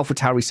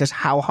 AlphaTauri says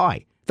how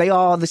high. They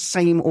are the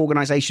same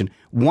organization.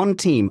 One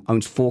team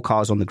owns 4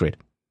 cars on the grid.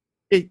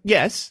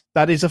 Yes,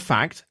 that is a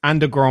fact,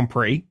 and a Grand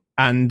Prix.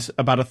 And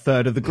about a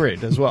third of the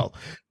grid as well.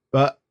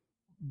 But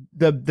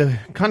the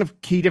kind of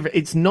key difference,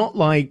 it's not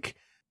like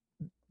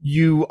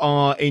you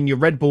are in your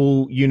Red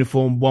Bull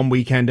uniform one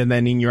weekend and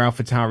then in your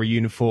AlphaTauri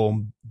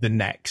uniform the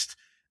next.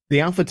 The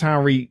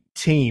AlphaTauri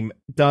team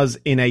does,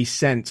 in a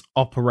sense,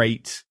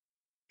 operate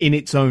in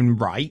its own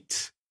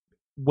right,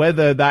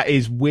 whether that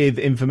is with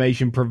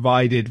information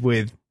provided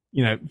with,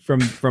 from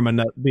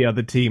the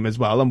other team as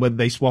well, and whether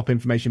they swap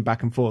information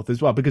back and forth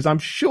as well. Because I'm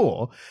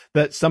sure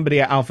that somebody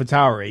at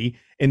AlphaTauri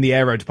in the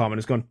aero department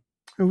has gone,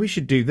 oh, we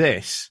should do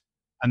this.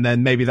 And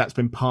then maybe that's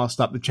been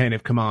passed up the chain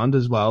of command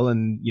as well.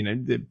 And,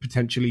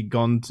 potentially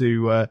gone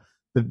to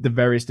the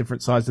various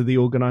different sides of the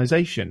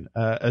organization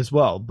as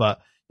well.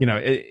 But,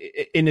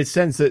 in a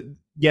sense that,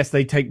 yes,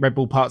 they take Red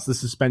Bull parts, the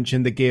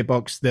suspension, the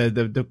gearbox,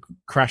 the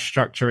crash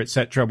structure,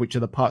 etc., which are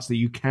the parts that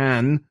you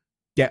can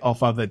get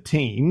off other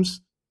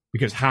teams.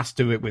 Because Haas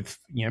do it with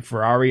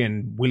Ferrari,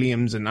 and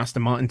Williams and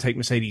Aston Martin take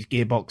Mercedes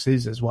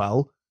gearboxes as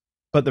well.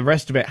 But the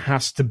rest of it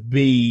has to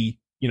be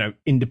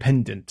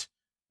independent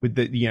with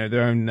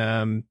their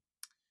own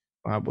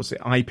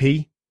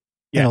IP,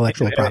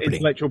 intellectual property.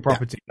 Intellectual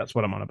property. Yeah. That's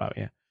what I'm on about.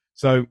 Yeah.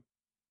 So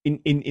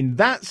in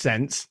that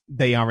sense,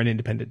 they are an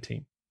independent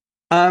team.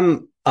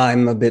 I'm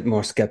a bit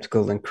more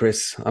skeptical than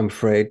Chris, I'm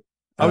afraid.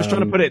 I was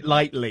trying to put it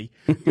lightly.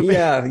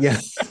 Yeah.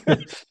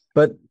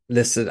 But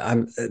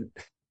listen,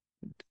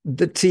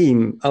 the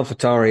team,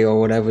 AlphaTauri or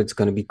whatever it's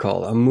going to be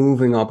called, are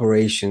moving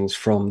operations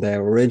from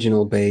their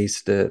original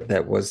base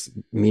that was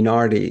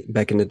Minardi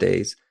back in the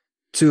days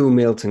to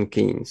Milton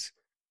Keynes.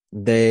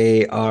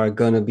 They are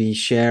going to be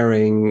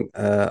sharing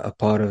a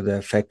part of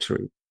their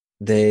factory.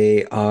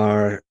 They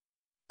are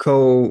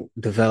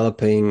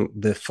co-developing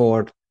the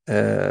Ford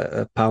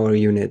power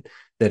unit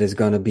that is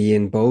going to be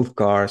in both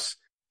cars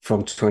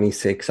from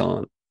 26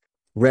 on.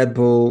 Red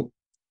Bull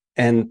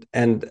and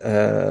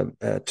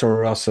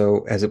Toro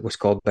Rosso, as it was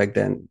called back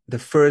then, the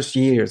first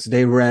years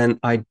they ran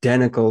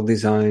identical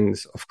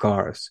designs of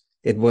cars.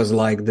 It was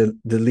like the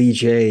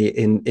Ligier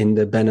in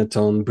the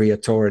Benetton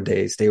Briatore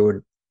days. They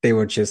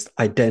were just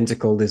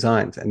identical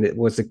designs, and it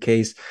was the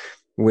case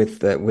with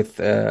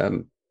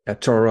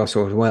Toro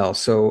Rosso as well.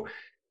 So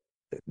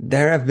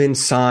there have been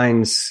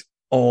signs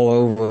all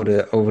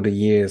over the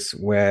years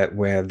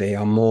where they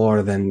are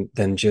more than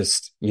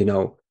just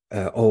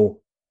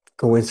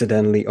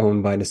coincidentally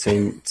owned by the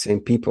same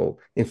people.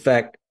 In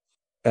fact,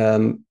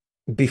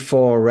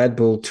 before Red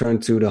Bull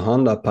turned to the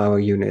Honda power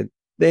unit,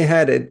 they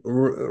had it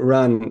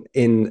run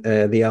in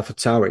the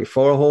AlphaTauri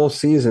for a whole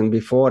season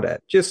before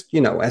that, just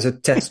as a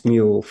test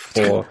mule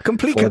for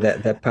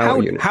that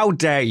power unit. How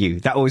dare you?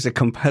 That was a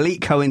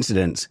complete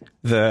coincidence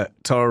that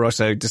Toro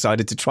Rosso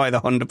decided to try the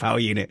Honda power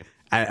unit,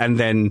 and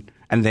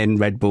then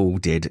Red Bull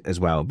did as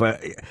well.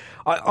 But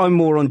I'm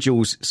more on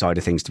Jules' side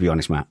of things, to be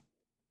honest, Matt.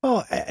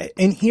 Oh,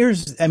 and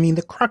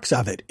the crux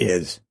of it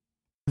is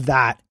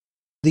that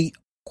the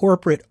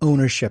corporate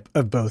ownership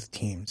of both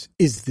teams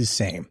is the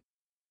same.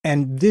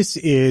 And this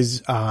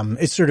is,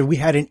 we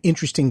had an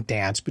interesting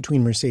dance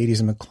between Mercedes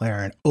and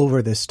McLaren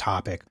over this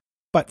topic.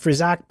 But for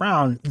Zach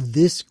Brown,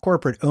 this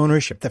corporate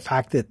ownership, the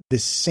fact that the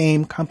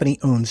same company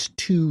owns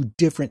two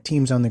different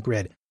teams on the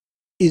grid,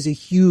 is a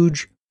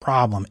huge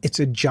problem. It's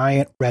a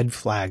giant red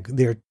flag.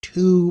 There are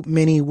too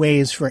many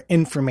ways for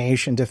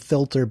information to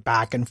filter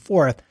back and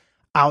forth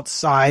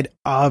outside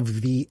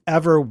of the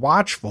ever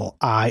watchful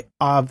eye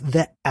of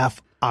the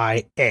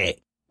FIA.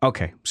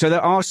 Okay, so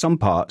there are some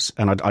parts,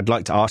 and I'd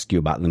like to ask you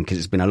about them because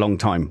it's been a long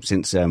time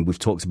since we've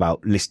talked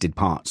about listed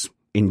parts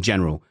in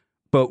general.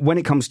 But when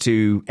it comes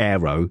to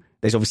aero,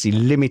 there's obviously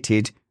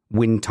limited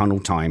wind tunnel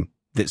time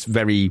that's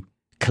very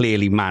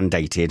clearly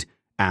mandated,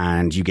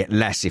 and you get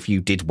less if you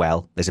did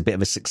well. There's a bit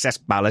of a success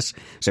ballast.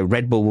 So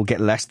Red Bull will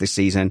get less this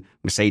season,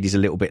 Mercedes a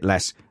little bit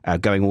less,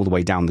 going all the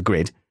way down the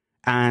grid.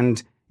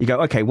 And you go,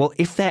 okay, well,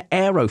 if their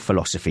aero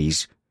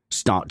philosophies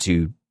start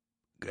to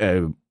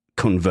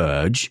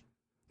converge,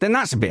 then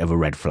that's a bit of a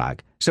red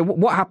flag. So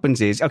what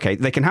happens is, okay,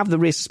 they can have the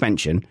rear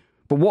suspension,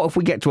 but what if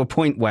we get to a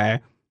point where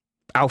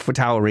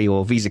AlphaTauri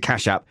or Visa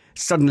Cash App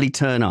suddenly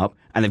turn up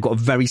and they've got a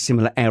very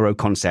similar aero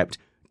concept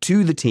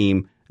to the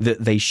team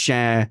that they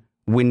share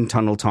wind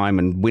tunnel time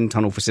and wind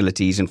tunnel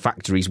facilities and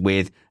factories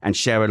with and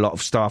share a lot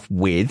of stuff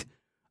with?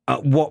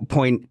 At what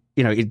point,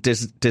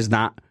 does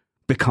that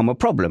become a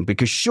problem?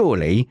 Because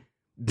surely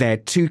they're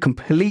two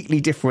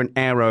completely different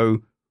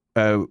aero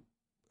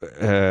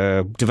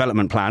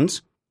development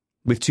plans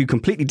with two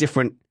completely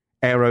different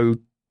aero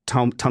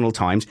tunnel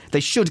times.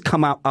 They should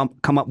come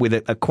up with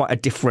a quite a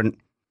different,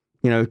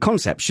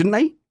 concept, shouldn't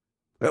they?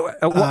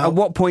 At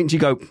what point do you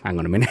go, hang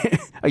on a minute,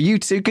 are you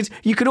two? Because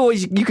you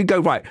could go,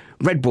 right,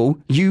 Red Bull,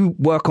 you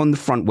work on the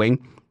front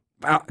wing,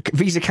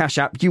 Visa Cash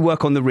App, you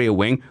work on the rear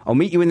wing. I'll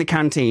meet you in the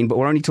canteen, but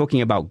we're only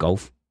talking about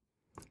golf.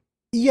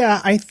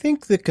 Yeah, I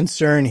think the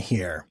concern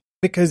here,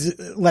 because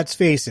let's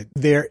face it,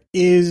 there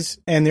is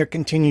and there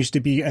continues to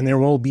be and there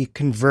will be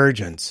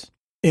convergence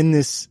in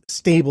this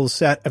stable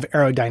set of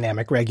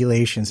aerodynamic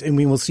regulations. And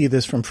we will see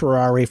this from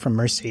Ferrari, from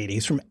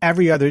Mercedes, from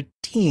every other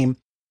team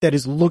that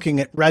is looking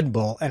at Red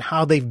Bull and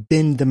how they've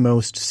been the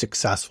most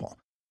successful.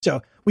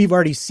 So we've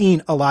already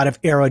seen a lot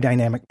of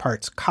aerodynamic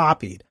parts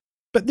copied,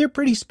 but they're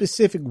pretty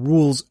specific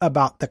rules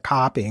about the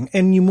copying.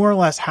 And you more or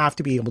less have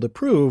to be able to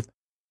prove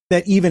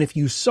that even if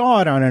you saw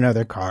it on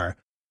another car,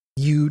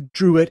 you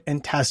drew it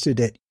and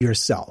tested it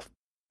yourself.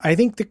 I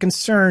think the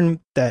concern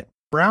that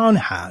Brown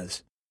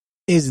has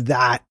is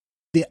that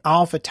the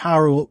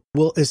AlphaTauri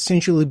will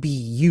essentially be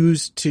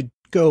used to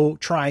go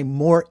try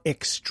more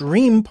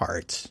extreme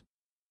parts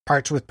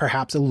with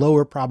perhaps a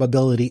lower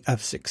probability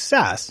of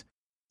success,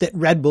 that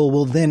Red Bull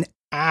will then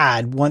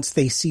add once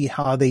they see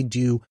how they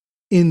do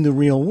in the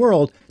real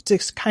world to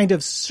kind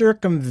of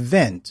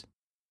circumvent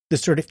the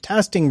sort of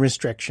testing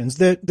restrictions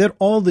that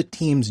all the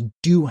teams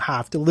do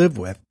have to live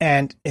with.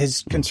 And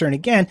his concern,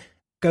 again,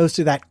 goes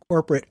to that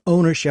corporate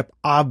ownership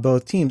of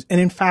both teams. And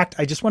in fact,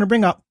 I just want to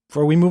bring up,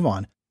 before we move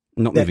on,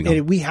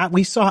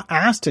 we saw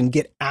Aston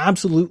get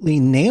absolutely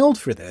nailed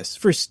for this,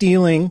 for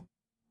stealing,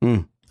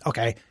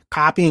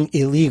 copying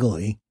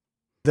illegally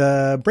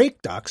the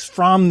brake ducts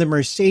from the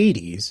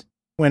Mercedes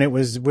when it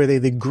was, were they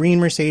the green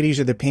Mercedes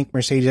or the pink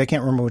Mercedes? I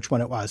can't remember which one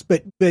it was,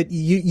 but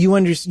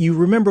you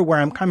remember where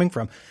I'm coming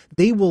from.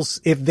 They will,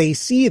 if they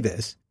see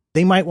this,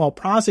 they might well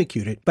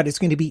prosecute it, but it's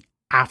going to be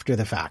after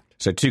the fact.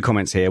 So 2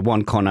 comments here.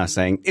 One, Connor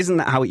saying, isn't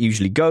that how it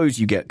usually goes?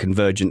 You get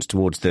convergence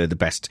towards the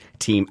best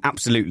team.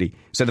 Absolutely.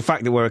 So the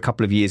fact that we're a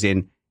couple of years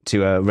in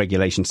to a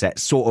regulation set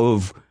sort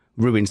of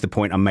ruins the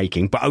point I'm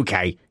making. But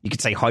okay, you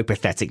could say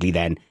hypothetically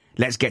then,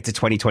 let's get to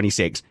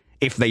 2026.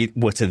 If they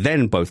were to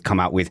then both come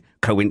out with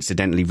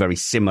coincidentally very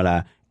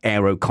similar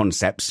aero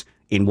concepts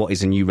in what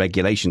is a new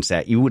regulation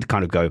set, you would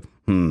kind of go,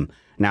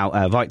 Now,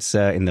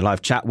 Weitz in the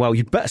live chat, well,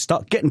 you'd better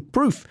start getting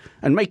proof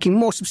and making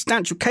more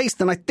substantial case,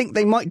 then I think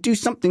they might do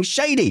something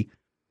shady.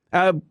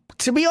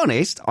 To be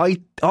honest, I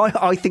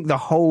think the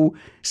whole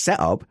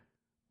setup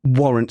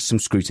warrants some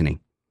scrutiny.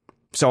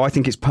 So I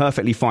think it's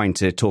perfectly fine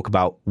to talk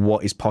about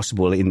what is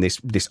possible in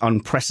this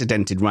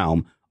unprecedented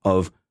realm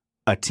of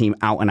a team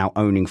out and out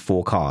owning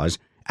 4 cars.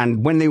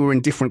 And when they were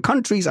in different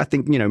countries, I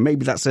think,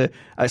 maybe that's a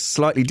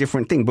slightly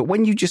different thing. But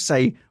when you just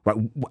say, right,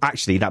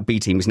 actually, that B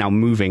team is now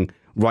moving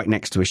right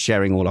next to us,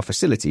 sharing all our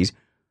facilities,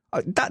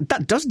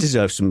 that does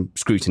deserve some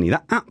scrutiny.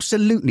 That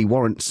absolutely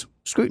warrants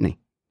scrutiny.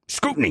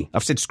 Scrutiny.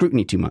 I've said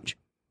scrutiny too much.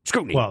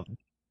 Scrutiny. Well,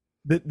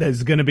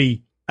 there's going to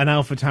be an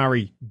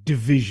AlphaTauri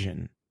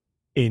division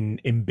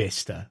in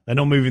Bicester. They're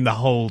not moving the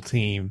whole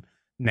team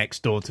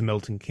next door to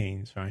Milton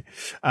Keynes, right?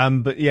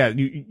 But yeah,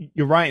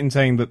 you're right in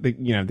saying that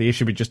the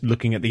issue with just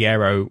looking at the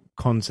aero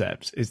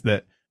concepts is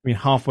that,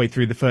 halfway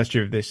through the first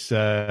year of this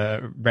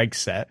reg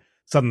set,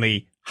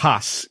 suddenly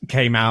Haas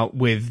came out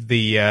with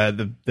the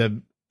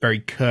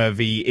very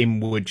curvy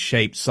inward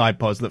shaped side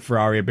pods that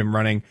Ferrari have been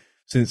running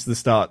since the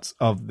start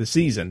of the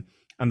season.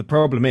 And the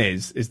problem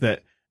is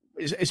that,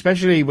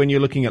 especially when you're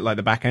looking at like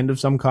the back end of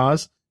some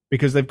cars,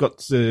 because they've got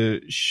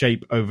to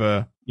shape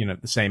over, the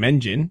same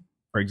engine,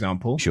 for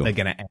example, sure, they're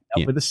going to end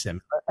up with a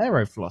similar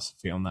aero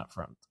philosophy on that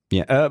front.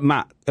 Yeah,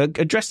 Matt,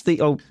 address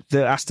the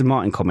Aston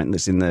Martin comment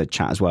that's in the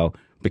chat as well,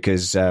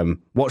 because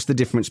what's the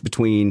difference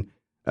between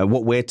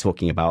what we're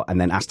talking about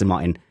and then Aston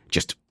Martin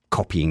just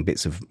copying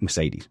bits of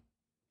Mercedes?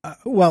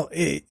 Well,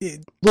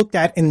 it looked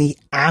at in the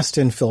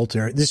Aston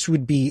filter, this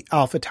would be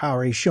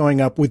AlphaTauri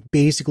showing up with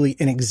basically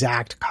an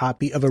exact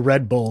copy of a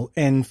Red Bull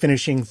and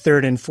finishing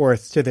 3rd and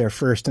 4th to their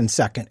 1st and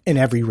 2nd in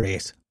every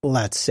race,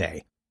 let's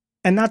say.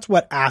 And that's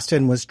what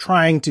Aston was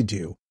trying to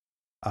do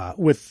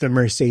with the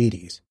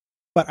Mercedes.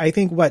 But I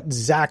think what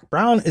Zach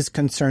Brown is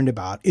concerned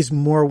about is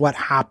more what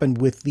happened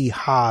with the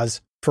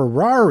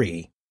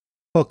Haas-Ferrari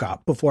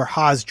hookup before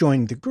Haas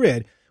joined the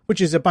grid,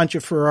 which is a bunch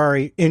of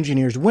Ferrari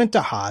engineers went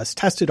to Haas,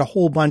 tested a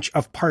whole bunch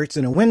of parts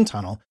in a wind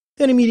tunnel,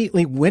 then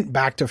immediately went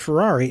back to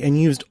Ferrari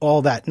and used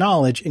all that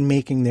knowledge in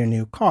making their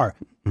new car.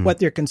 What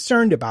they're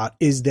concerned about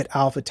is that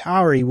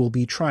AlphaTauri will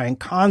be trying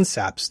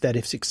concepts that,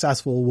 if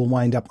successful, will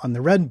wind up on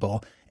the Red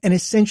Bull and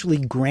essentially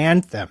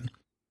grant them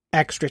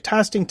extra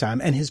testing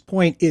time. And his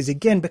point is,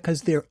 again,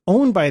 because they're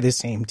owned by the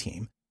same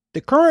team,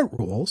 the current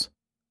rules,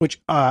 which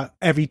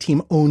every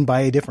team owned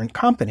by a different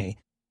company,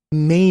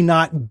 may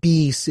not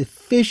be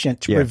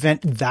sufficient to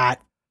prevent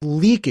that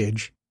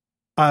leakage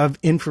of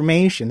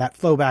information, that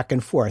flow back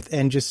and forth.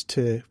 And just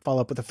to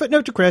follow up with a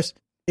footnote to Chris,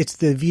 it's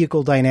the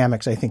vehicle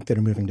dynamics, I think, that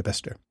are moving to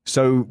Bicester.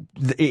 So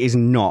it is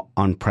not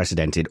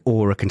unprecedented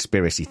or a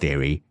conspiracy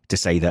theory to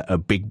say that a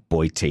big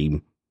boy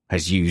team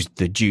has used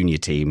the junior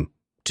team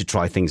to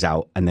try things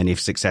out, and then if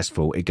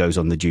successful, it goes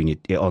on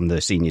the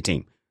senior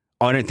team.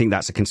 I don't think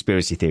that's a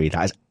conspiracy theory. That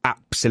has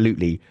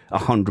absolutely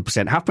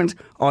 100% happened.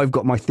 I've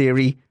got my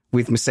theory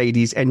with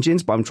Mercedes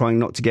engines, but I'm trying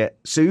not to get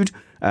sued.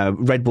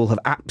 Red Bull have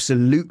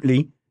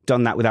absolutely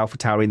done that with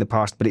AlphaTauri in the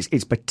past, but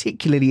it's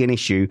particularly an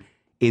issue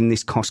in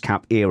this cost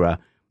cap era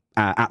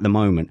at the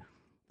moment.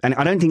 And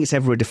I don't think it's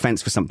ever a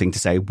defense for something to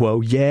say,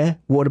 well, yeah,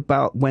 what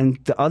about when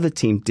the other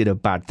team did a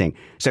bad thing?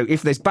 So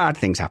if there's bad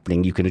things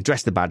happening, you can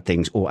address the bad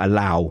things or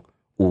allow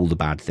all the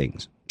bad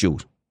things.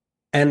 Jules?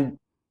 And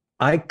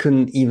I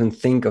couldn't even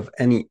think of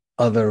any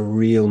other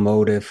real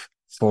motive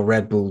for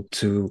Red Bull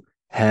to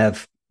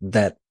have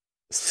that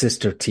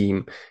sister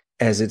team,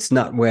 as it's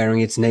not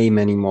wearing its name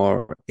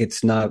anymore.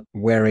 It's not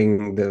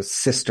wearing the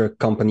sister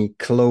company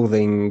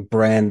clothing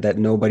brand that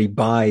nobody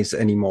buys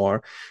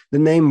anymore. The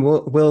name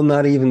will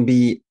not even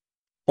be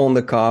on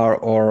the car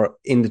or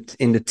in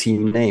the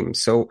team name.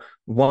 So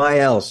why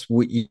else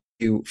would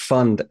you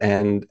fund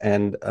and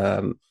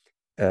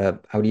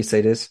how do you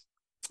say this?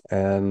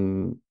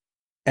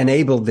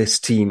 Enable this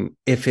team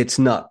if it's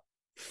not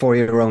for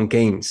your own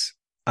gains?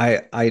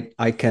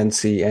 I can't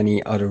see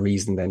any other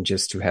reason than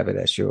just to have it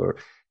as your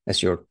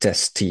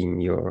test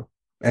team,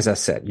 as I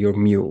said, your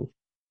mule.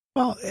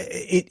 Well,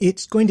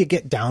 it's going to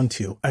get down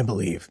to, I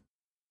believe,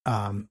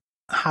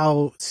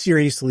 how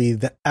seriously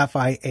the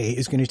FIA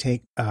is going to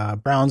take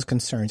Brown's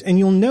concerns. And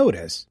you'll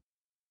notice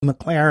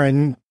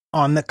McLaren,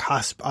 on the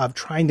cusp of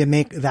trying to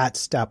make that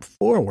step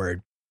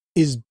forward,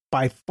 is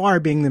by far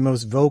being the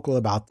most vocal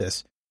about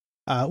this.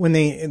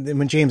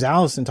 When James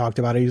Allison talked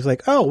about it, he was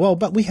like, oh, well,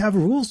 but we have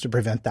rules to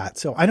prevent that.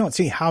 So I don't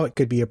see how it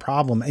could be a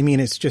problem. I mean,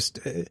 it's just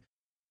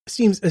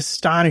seems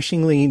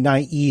astonishingly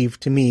naive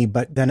to me,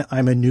 but then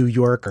I'm a New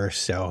Yorker.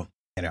 So,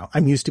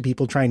 I'm used to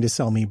people trying to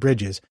sell me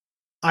bridges.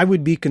 I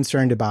would be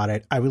concerned about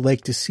it. I would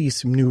like to see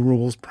some new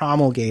rules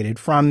promulgated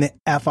from the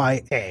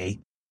FIA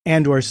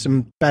and or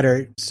some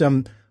better,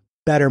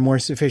 more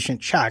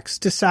sufficient checks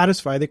to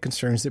satisfy the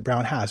concerns that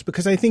Brown has,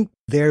 because I think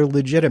they're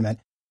legitimate.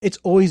 It's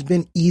always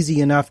been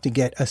easy enough to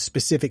get a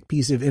specific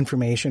piece of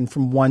information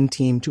from one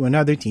team to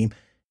another team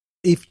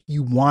if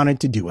you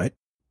wanted to do it.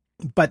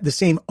 But the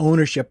same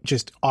ownership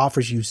just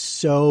offers you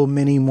so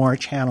many more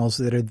channels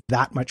that are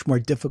that much more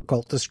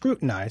difficult to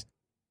scrutinize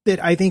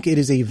that I think it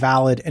is a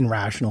valid and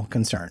rational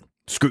concern.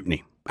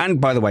 Scrutiny. And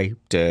by the way,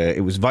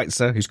 it was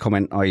Weitzer whose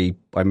comment I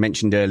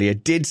mentioned earlier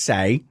did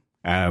say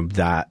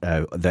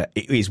that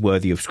it is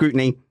worthy of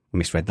scrutiny. I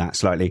misread that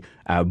slightly.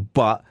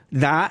 But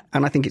that,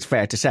 and I think it's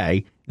fair to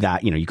say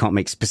that, you can't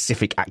make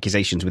specific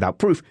accusations without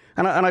proof.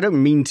 And I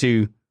don't mean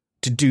to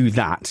do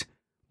that,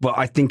 but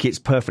I think it's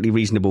perfectly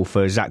reasonable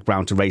for Zach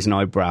Brown to raise an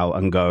eyebrow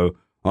and go,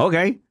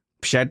 okay,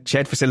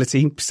 shared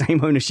facility,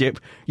 same ownership.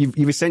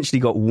 You've essentially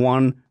got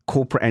one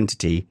corporate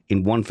entity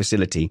in one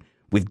facility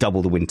with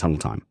double the wind tunnel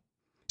time.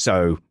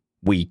 So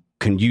we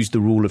can use the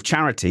rule of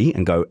charity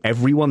and go,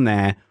 everyone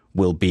there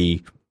will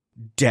be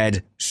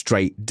dead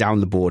straight down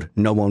the board.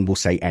 No one will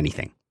say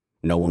anything.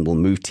 No one will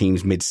move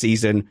teams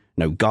mid-season.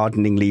 No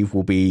gardening leave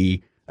will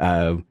be,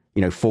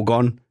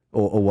 foregone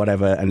or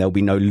whatever. And there'll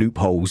be no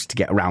loopholes to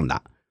get around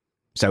that.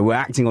 So we're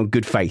acting on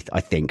good faith,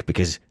 I think,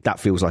 because that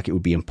feels like it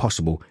would be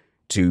impossible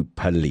to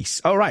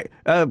police. All right,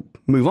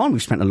 move on.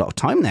 We've spent a lot of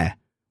time there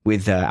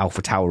with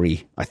Alpha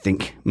Tauri, I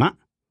think, Matt.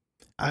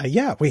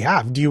 Yeah, we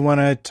have. Do you want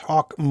to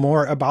talk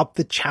more about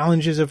the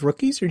challenges of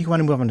rookies, or do you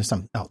want to move on to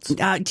something else? Do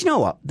you know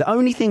what? The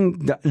only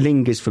thing that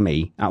lingers for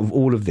me out of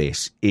all of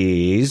this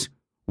is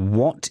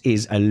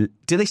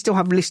do they still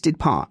have listed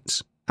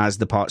parts as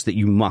the parts that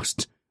you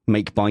must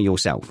make by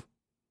yourself?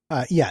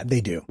 Yeah,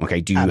 they do. Okay,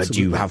 do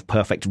you have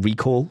perfect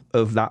recall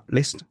of that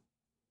list?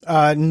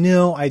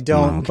 No, I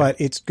don't, okay.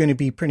 But it's going to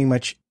be pretty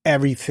much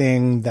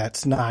everything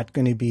that's not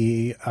going to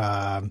be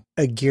a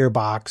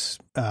gearbox,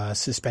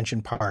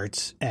 suspension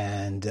parts,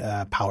 and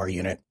power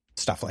unit,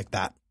 stuff like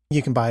that.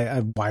 You can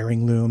buy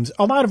wiring looms.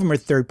 A lot of them are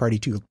third-party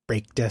too,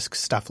 brake discs,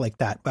 stuff like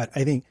that. But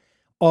I think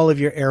all of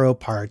your aero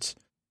parts,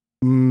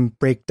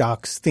 brake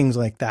ducts, things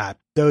like that,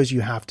 those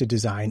you have to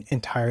design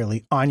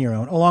entirely on your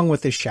own, along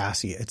with the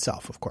chassis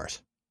itself, of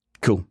course.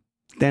 Cool.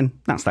 Then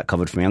that's that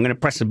covered for me. I'm going to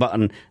press a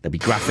button. There'll be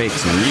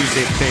graphics and a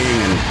music thing,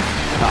 and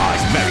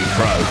it's very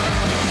pro.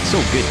 It's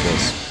all good,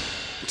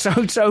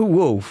 this. So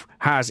Wolff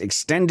has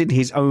extended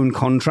his own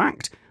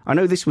contract. I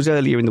know this was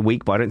earlier in the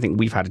week, but I don't think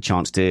we've had a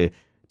chance to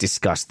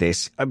discuss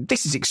this.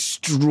 This is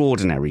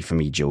extraordinary for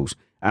me, Jules.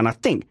 And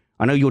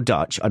I know you're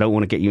Dutch. I don't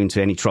want to get you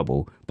into any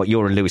trouble, but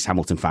you're a Lewis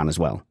Hamilton fan as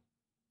well.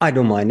 I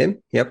don't mind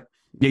him. Yep.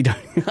 You don't?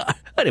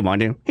 I don't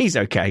mind him. He's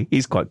okay.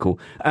 He's quite cool.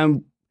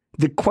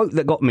 The quote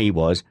that got me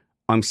was,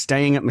 I'm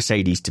staying at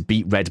Mercedes to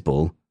beat Red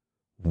Bull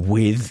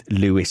with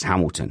Lewis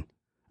Hamilton.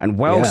 And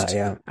whilst,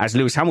 as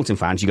Lewis Hamilton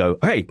fans, you go,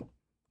 hey,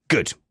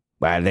 good.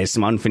 Well, there's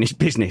some unfinished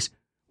business.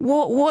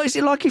 What is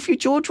it like if you're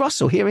George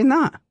Russell hearing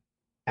that?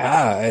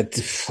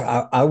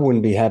 I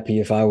wouldn't be happy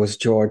if I was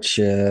George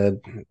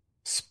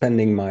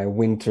spending my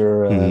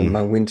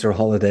winter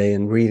holiday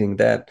and reading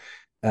that.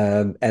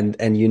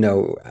 And you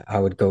know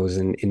how it goes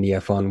in the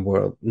F1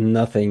 world.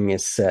 Nothing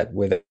is said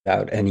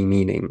without any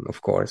meaning,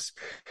 of course.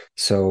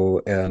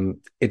 So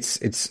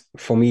it's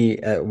for me,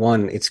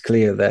 it's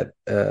clear that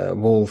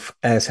Wolff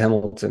as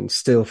Hamilton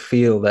still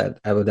feel that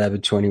Abu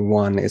Dhabi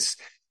 21 is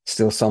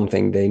still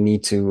something they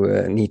need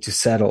to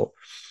settle,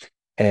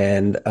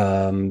 and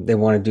they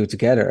want to do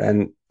together.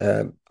 And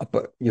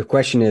but your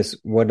question is,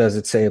 what does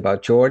it say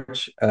about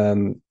George?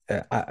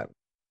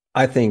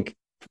 I think,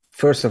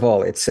 first of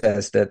all, it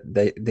says that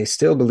they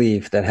still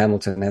believe that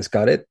Hamilton has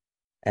got it,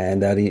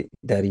 and that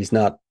he's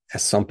not,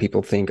 as some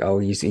people think,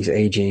 he's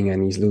aging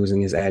and he's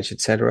losing his edge,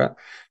 etc.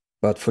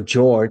 But for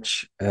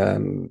George,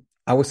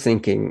 I was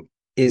thinking,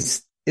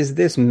 is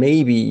this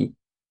maybe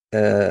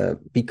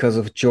because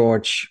of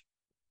George?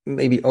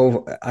 Maybe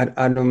over.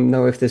 I don't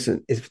know if this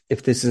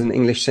is an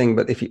English thing,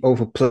 but if you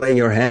overplay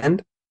your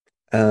hand,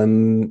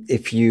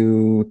 if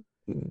you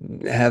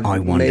have, I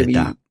wondered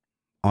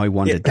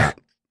that.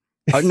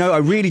 No, I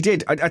really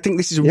did. I think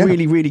this is a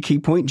really, really key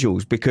point,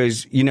 Jules,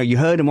 because, you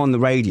heard him on the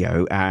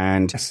radio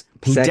and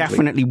he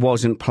definitely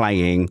wasn't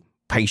playing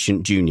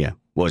patient junior,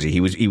 was he?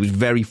 He was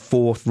very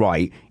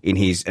forthright in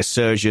his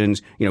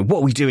assertions. What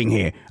are we doing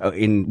here?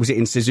 Was it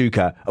in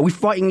Suzuka? Are we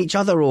fighting each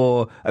other,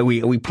 or are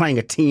we playing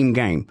a team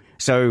game?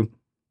 So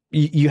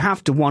you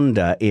have to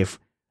wonder if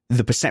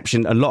the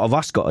perception a lot of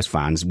us got as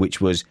fans, which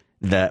was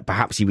that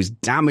perhaps he was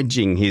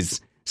damaging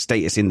his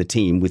status in the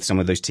team with some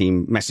of those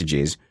team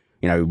messages.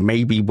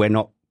 Maybe we're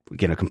not,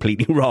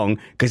 completely wrong,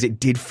 because it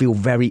did feel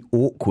very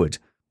awkward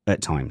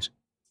at times.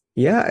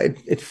 Yeah,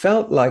 it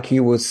felt like he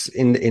was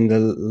in the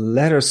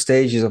latter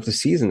stages of the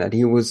season, that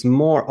he was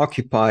more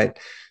occupied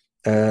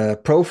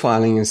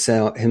profiling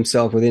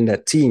himself within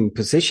that team,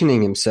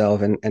 positioning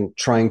himself and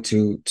trying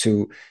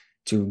to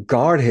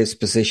guard his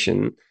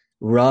position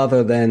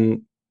rather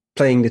than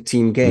playing the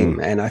team game.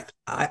 And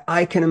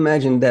I can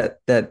imagine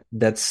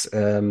that's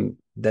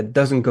that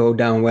doesn't go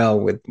down well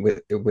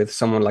with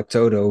someone like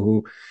Toto,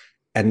 who,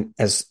 and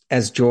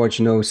as George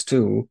knows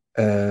too,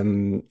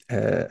 Toto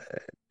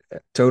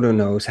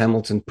knows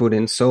Hamilton put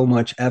in so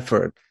much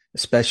effort,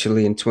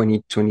 especially in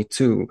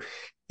 2022,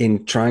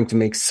 in trying to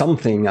make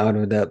something out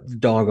of that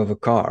dog of a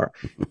car.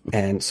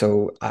 And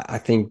so I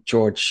think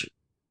George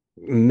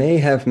may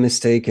have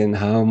mistaken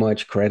how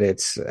much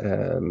credits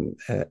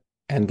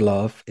and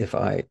love, if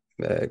I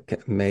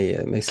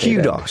may say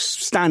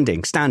kudos,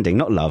 that. standing,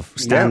 not love,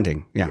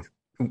 standing. Yeah.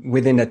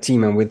 Within that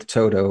team and with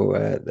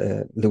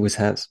Toto, Lewis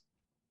has.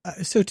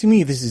 So to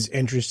me, this is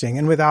interesting.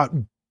 And without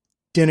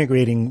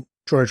denigrating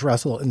George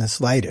Russell in the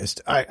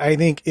slightest, I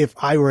think if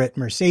I were at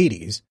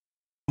Mercedes,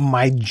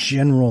 my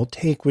general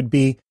take would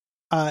be,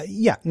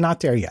 not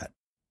there yet.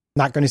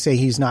 Not going to say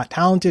he's not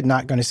talented,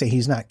 not going to say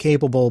he's not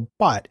capable,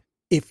 but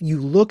if you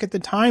look at the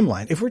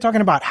timeline, if we're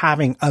talking about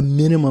having a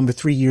minimum of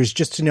 3 years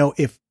just to know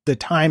if the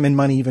time and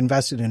money you've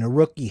invested in a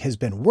rookie has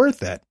been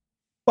worth it,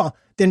 well,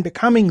 then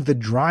becoming the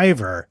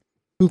driver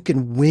who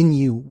can win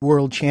you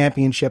world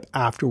championship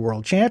after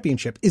world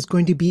championship is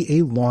going to be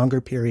a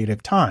longer period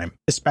of time,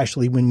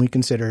 especially when we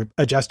consider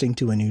adjusting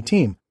to a new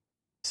team.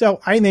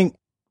 So I think,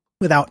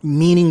 without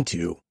meaning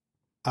to,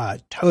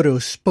 Toto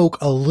spoke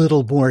a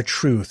little more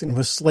truth and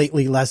was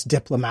slightly less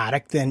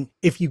diplomatic than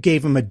if you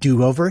gave him a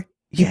do-over.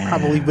 He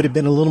probably would have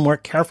been a little more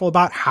careful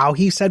about how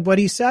he said what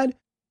he said.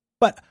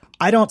 But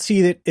I don't see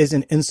it as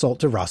an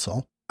insult to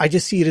Russell. I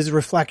just see it as a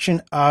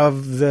reflection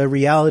of the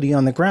reality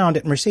on the ground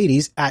at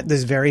Mercedes at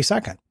this very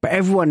second. But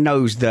everyone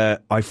knows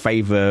that I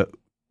favour,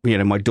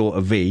 my daughter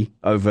V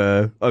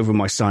over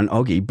my son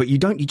Oggy. But you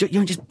don't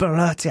just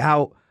blurt it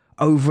out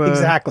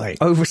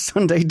over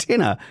Sunday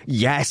dinner.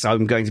 Yes,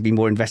 I'm going to be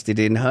more invested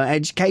in her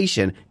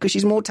education because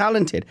she's more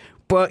talented.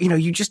 But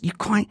you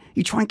try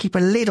and keep a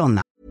lid on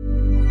that.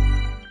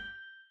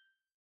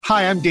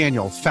 Hi, I'm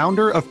Daniel,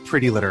 founder of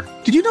Pretty Litter.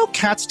 Did you know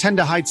cats tend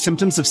to hide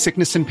symptoms of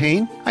sickness and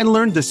pain? I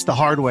learned this the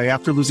hard way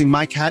after losing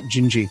my cat,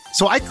 Gingy.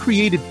 So I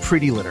created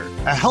Pretty Litter,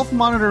 a health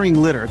monitoring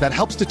litter that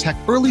helps detect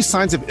early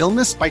signs of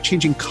illness by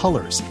changing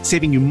colors,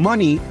 saving you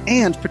money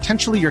and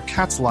potentially your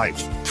cat's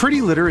life.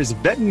 Pretty Litter is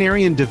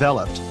veterinarian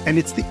developed, and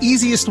it's the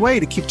easiest way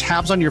to keep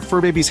tabs on your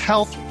fur baby's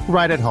health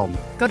right at home.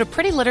 Go to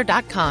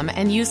prettylitter.com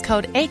and use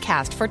code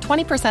ACAST for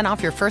 20%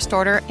 off your first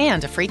order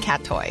and a free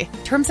cat toy.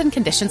 Terms and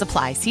conditions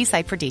apply. See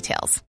site for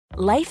details.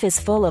 Life is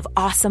full of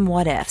awesome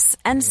what-ifs,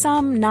 and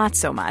some not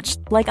so much,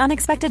 like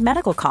unexpected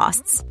medical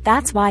costs.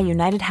 That's why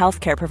United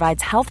Healthcare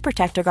provides Health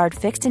Protector Guard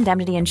fixed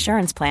indemnity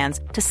insurance plans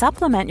to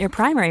supplement your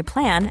primary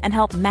plan and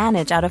help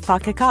manage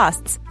out-of-pocket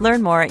costs.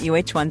 Learn more at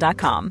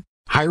uh1.com.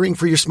 Hiring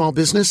for your small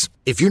business?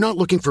 If you're not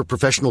looking for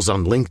professionals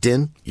on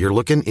LinkedIn, you're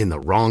looking in the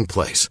wrong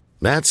place.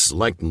 That's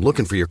like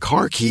looking for your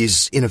car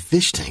keys in a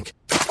fish tank.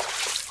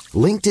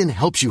 LinkedIn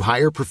helps you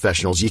hire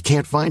professionals you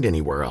can't find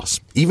anywhere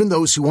else, even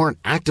those who aren't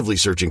actively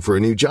searching for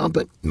a new job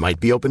but might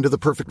be open to the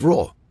perfect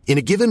role. In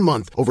a given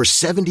month, over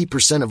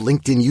 70% of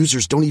LinkedIn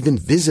users don't even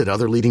visit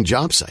other leading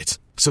job sites.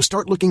 So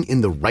start looking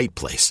in the right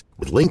place.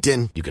 With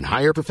LinkedIn, you can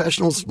hire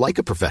professionals like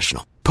a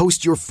professional.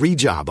 Post your free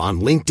job on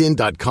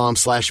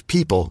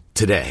linkedin.com/people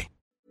today.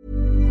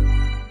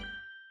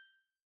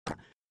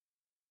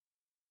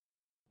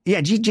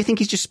 Yeah, do you think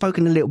he's just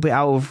spoken a little bit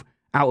out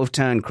of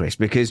turn, Chris?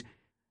 Because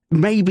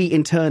maybe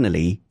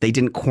internally they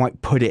didn't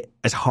quite put it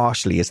as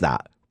harshly as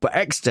that, but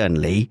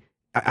externally,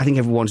 I think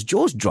everyone's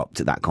jaws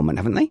dropped at that comment,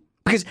 haven't they?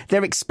 Because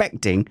they're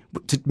expecting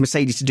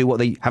Mercedes to do what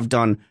they have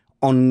done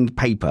on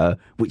paper,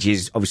 which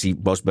is obviously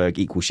Rosberg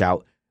equal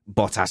shout,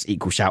 Bottas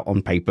equal shout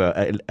on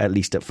paper, at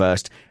least at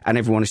first, and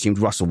everyone assumed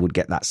Russell would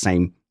get that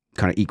same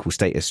kind of equal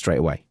status straight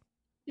away.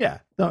 Yeah,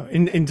 no,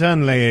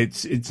 internally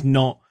it's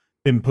not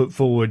been put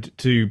forward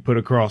to put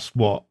across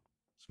what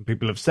some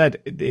people have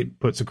said it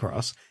puts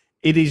across.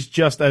 It is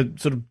just a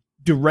sort of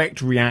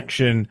direct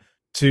reaction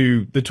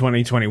to the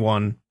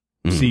 2021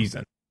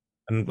 season.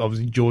 And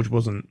obviously George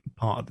wasn't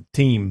part of the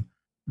team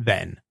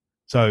then.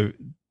 So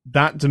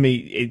that to me,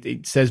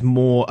 it says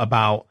more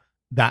about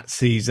that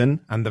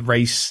season and the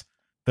race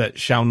that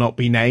shall not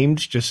be named,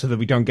 just so that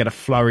we don't get a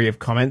flurry of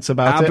comments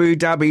about Abu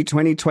Dhabi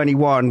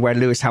 2021, where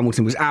Lewis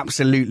Hamilton was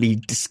absolutely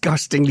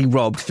disgustingly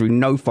robbed through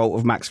no fault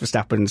of Max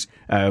Verstappen's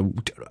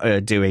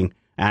doing.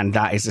 And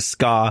that is a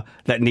scar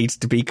that needs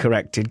to be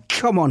corrected.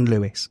 Come on,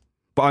 Lewis.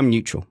 But I'm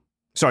neutral.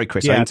 Sorry,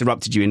 Chris, I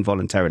interrupted you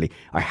involuntarily.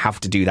 I have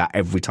to do that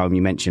every time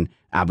you mention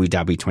Abu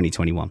Dhabi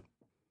 2021.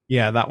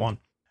 Yeah, that one.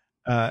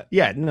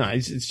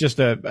 It's just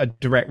a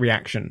direct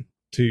reaction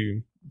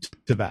to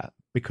that,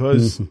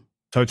 because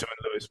Toto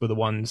and Lewis were the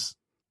ones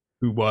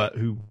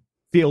who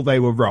feel they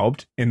were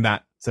robbed in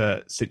that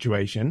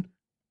situation.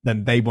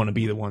 Then they want to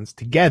be the ones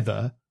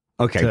together.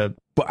 Okay,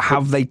 but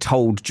have they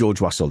told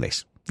George Russell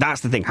this?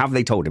 That's the thing. Have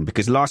they told him?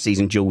 Because last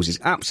season, Jules is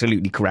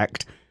absolutely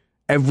correct.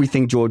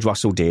 Everything George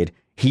Russell did,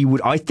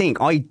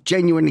 I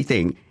genuinely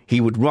think he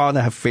would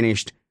rather have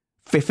finished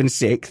 5th and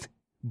 6th,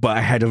 but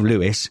ahead of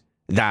Lewis,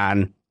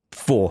 than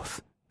 4th.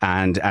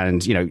 And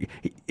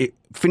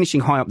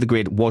finishing high up the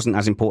grid wasn't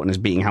as important as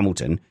beating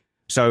Hamilton.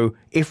 So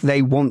if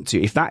they want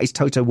to, if that is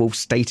Toto Wolff's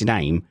stated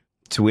aim,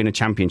 to win a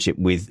championship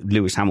with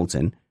Lewis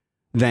Hamilton,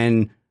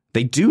 then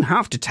they do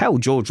have to tell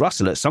George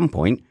Russell at some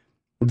point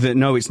that,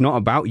 no, it's not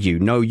about you.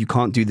 No, you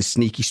can't do the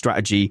sneaky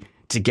strategy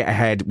to get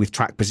ahead with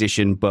track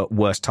position, but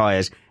worse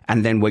tyres.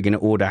 And then we're going to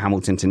order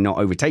Hamilton to not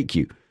overtake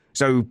you.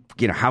 So,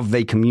 have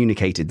they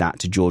communicated that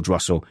to George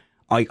Russell?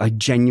 I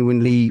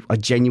genuinely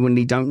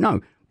don't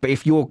know. But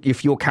if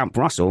you're Camp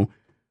Russell,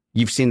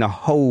 you've seen the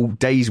whole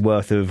day's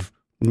worth of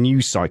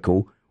news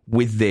cycle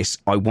with this,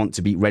 I want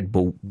to beat Red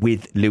Bull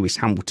with Lewis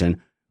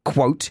Hamilton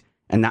quote,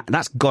 and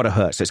that's got to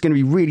hurt. So it's going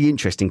to be really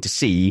interesting to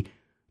see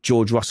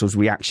George Russell's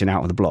reaction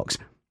out of the blocks.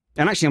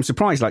 And actually, I'm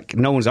surprised,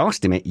 no one's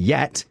asked him it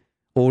yet.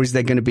 Or is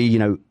there going to be,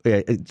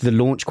 the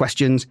launch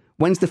questions?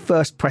 When's the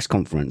first press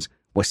conference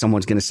where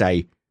someone's going to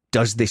say,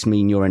 does this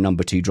mean you're a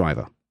number 2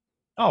 driver?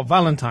 Oh,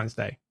 Valentine's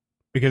Day.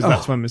 Because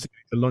that's when Mercedes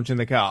are launching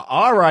the car.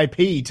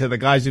 R.I.P. to the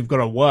guys who've got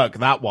to work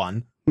that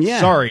one. Yeah.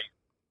 Sorry,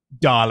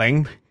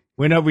 darling.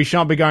 We know we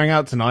shan't be going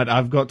out tonight.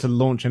 I've got to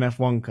launch an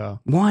F1 car.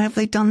 Why have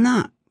they done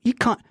that? You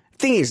can't.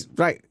 Thing is,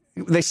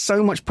 there's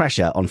so much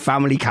pressure on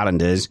family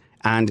calendars,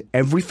 and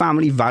every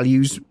family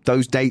values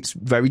those dates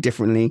very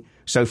differently.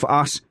 So for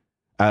us,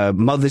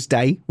 Mother's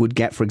Day would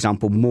get, for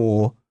example,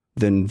 more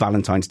than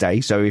Valentine's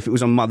Day. So if it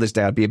was on Mother's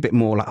Day, I'd be a bit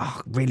more like,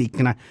 oh, really?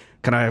 Can I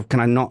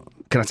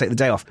take the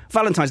day off?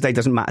 Valentine's Day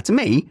doesn't matter to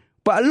me,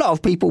 but a lot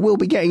of people will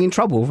be getting in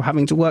trouble for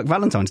having to work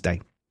Valentine's Day.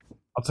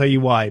 I'll tell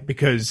you why.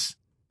 Because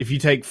if you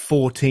take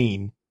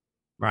 14,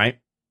 right,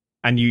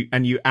 and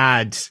you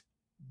add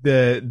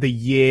the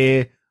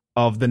year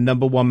of the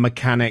number 1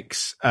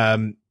 mechanic's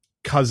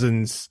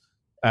cousin's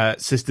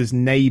sister's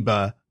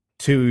neighbor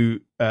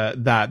to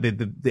that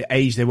the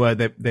age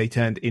they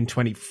turned in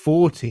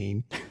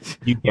 2014,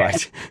 you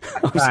get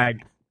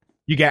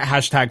you get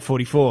hashtag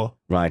 44.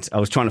 Right. I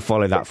was trying to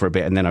follow that for a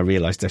bit, and then I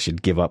realized I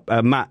should give up.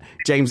 Matt,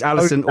 James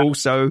Allison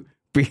also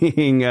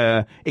being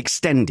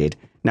extended.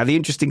 Now, the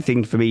interesting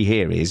thing for me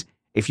here is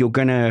if you're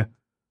going to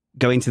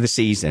go into the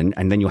season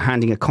and then you're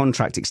handing a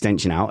contract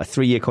extension out, a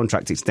 3-year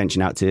contract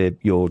extension out to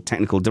your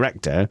technical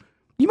director,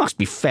 you must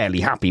be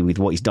fairly happy with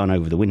what he's done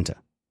over the winter.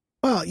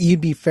 Well,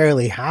 you'd be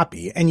fairly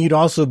happy. And you'd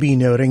also be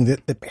noting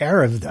that the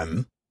pair of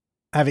them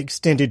have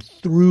extended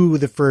through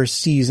the first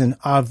season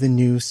of the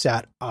new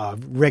set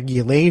of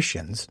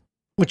regulations,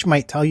 which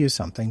might tell you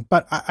something.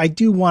 But I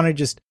do want to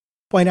just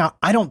point out,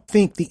 I don't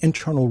think the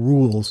internal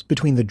rules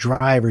between the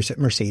drivers at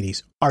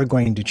Mercedes are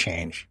going to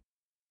change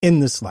in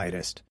the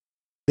slightest.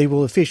 They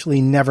will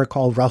officially never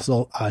call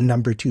Russell a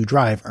number 2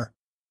 driver.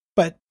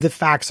 But the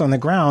facts on the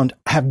ground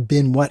have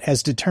been what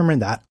has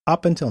determined that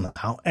up until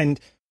now. And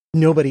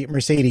nobody at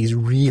Mercedes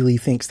really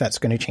thinks that's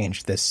going to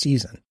change this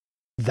season.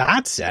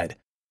 That said,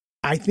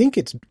 I think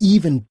it's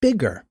even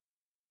bigger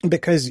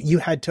because you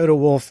had Toto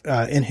Wolff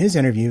in his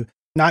interview,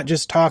 not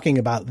just talking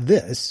about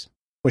this,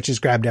 which has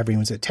grabbed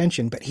everyone's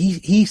attention, but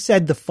he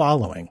said the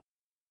following.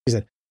 He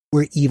said,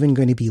 we're even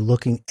going to be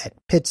looking at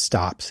pit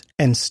stops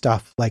and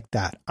stuff like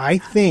that. I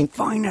think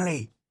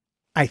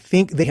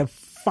they have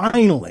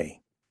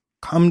finally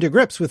come to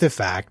grips with the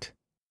fact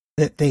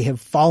that they have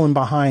fallen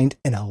behind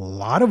in a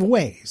lot of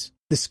ways.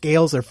 The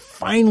scales are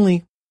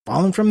finally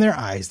fallen from their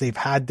eyes. They've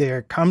had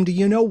their come to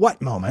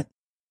you-know-what moment,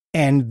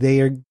 and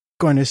they are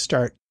going to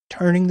start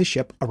turning the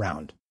ship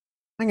around.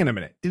 Hang on a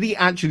minute. Did he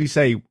actually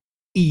say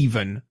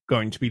even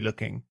going to be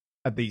looking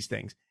at these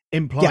things,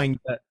 implying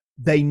that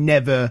they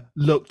never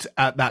looked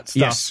at that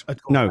stuff at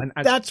all? No, and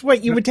that's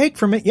what you would take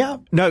from it. Yeah.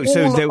 No,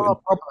 so our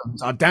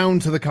problems are down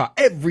to the car.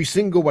 Every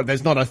single one.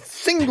 There's not a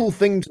single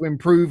thing to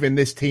improve in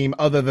this team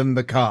other than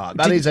the car.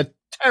 That is a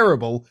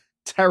terrible,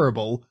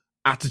 terrible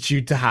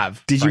attitude to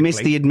have. Did frankly. You miss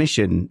the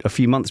admission a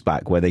few months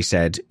back where they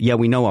said, yeah,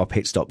 we know our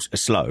pit stops are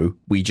slow.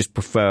 We just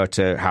prefer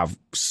to have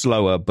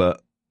slower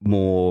but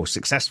more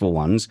successful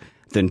ones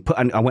than put.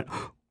 And I went,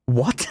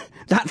 what?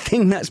 That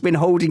thing that's been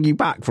holding you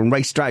back from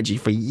race strategy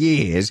for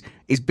years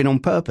has been on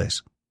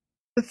purpose.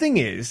 The thing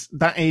is,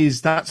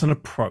 that's an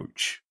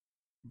approach,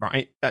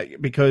 right?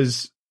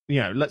 Because,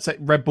 let's say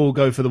Red Bull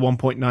go for the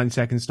 1.9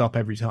 second stop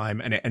every time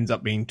and it ends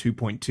up being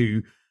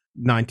 2.2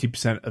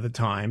 90% of the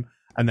time.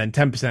 And then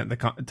 10% of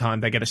the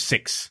time they get a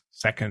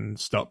 6-second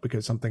stop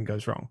because something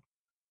goes wrong.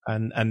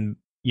 And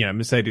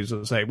Mercedes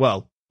will say,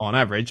 well, on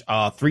average,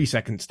 our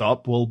 3-second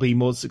stop will be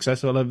more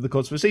successful over the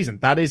course of a season.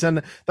 That's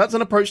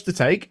an approach to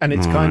take, and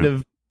it's kind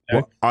of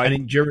an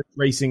endurance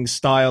racing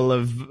style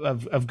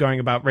of going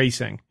about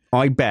racing.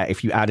 I bet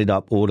if you added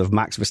up all of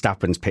Max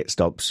Verstappen's pit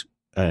stops,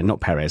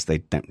 not Perez, they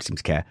don't seem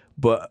to care,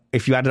 but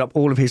if you added up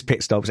all of his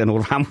pit stops and all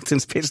of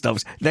Hamilton's pit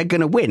stops, they're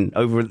going to win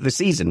over the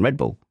season, Red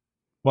Bull.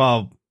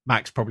 Well,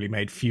 Max probably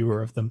made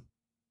fewer of them.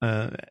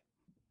 No,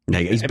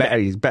 he's better.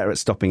 He's better at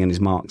stopping in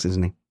his marks,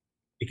 isn't he?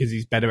 Because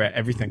he's better at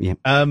everything. Yeah.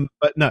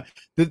 But no,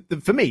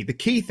 for me, the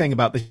key thing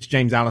about this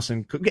James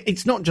Allison,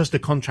 it's not just a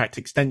contract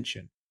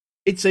extension.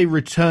 It's a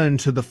return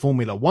to the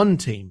Formula One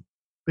team.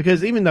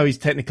 Because even though he's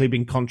technically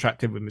been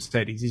contracted with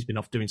Mercedes, he's been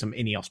off doing some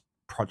Ineos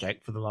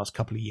project for the last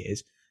couple of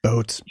years.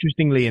 Boats.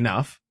 Interestingly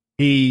enough,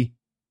 he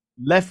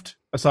left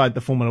aside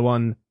the Formula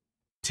One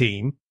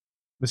team.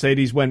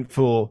 Mercedes went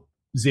for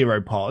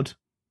zero pod.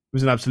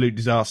 was an absolute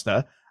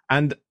disaster.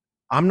 And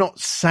I'm not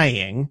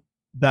saying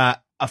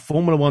that a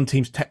Formula One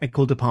team's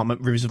technical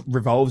department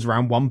revolves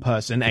around one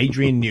person.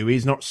 Adrian Newey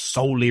is not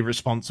solely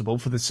responsible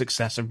for the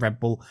success of Red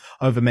Bull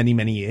over many,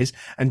 many years.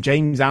 And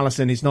James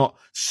Allison is not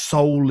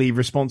solely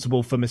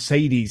responsible for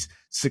Mercedes'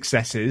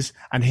 successes.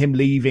 And him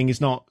leaving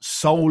is not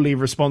solely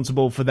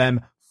responsible for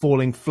them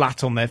falling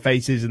flat on their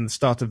faces in the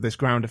start of this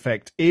ground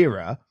effect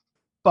era.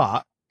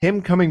 But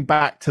him coming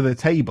back to the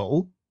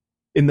table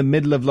in the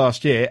middle of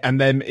last year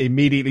and then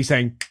immediately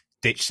saying,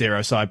 ditch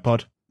zero side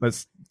pod.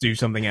 Let's do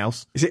something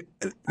else. This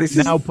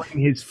is now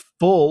putting his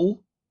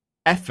full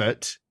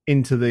effort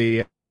into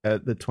the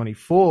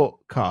 24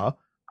 car.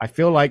 I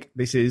feel like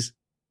this is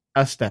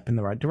a step in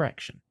the right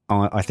direction.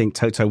 I think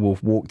Toto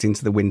Wolff walked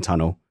into the wind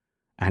tunnel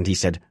and he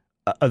said,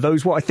 are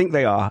those what I think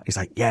they are? He's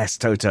like, yes,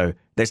 Toto,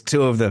 there's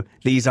two of them.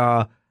 These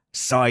are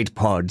side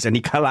pods. And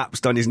he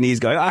collapsed on his knees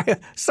going,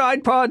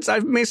 side pods,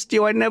 I've missed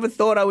you. I never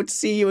thought I would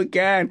see you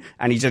again.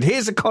 And he said,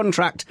 here's a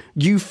contract.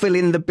 You fill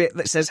in the bit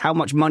that says how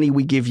much money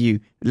we give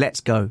you. Let's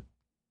go.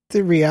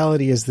 The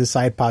reality is the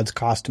side pods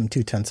cost him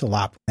 2/10 a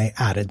lap when they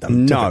added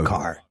them to the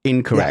car.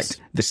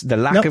 Incorrect. Yes. The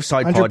lack of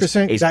side pods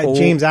is all...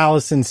 James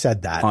Allison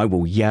said that. I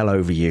will yell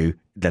over you.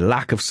 The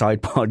lack of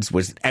side pods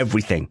was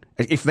everything.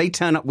 If they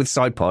turn up with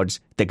side pods,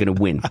 they're going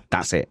to win.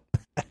 That's it.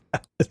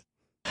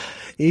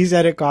 He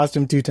said it cost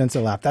him 2/10 a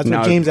lap. That's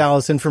what James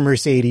Allison from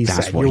Mercedes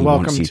said. You're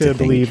welcome to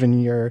believe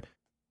in your...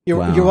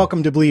 You're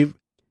welcome to believe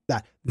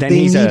that then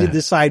they needed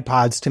the side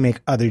pods to make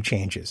other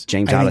changes.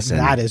 James Allison,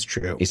 that is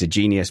true. Is a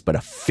genius, but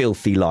a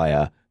filthy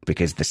liar,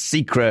 because the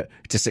secret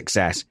to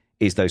success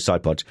is those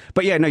side pods.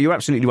 But yeah, no, you're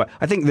absolutely right.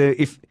 I think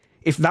that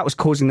if that was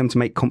causing them to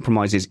make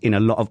compromises in a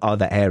lot of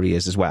other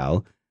areas as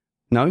well.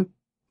 No,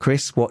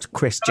 Chris, what's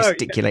Chris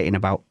gesticulating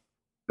about?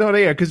 No,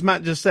 yeah, because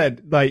Matt just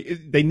said like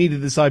they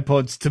needed the side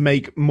pods to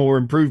make more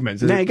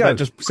improvements. There you go.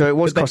 So it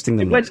was costing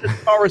them. It went as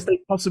far as they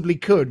possibly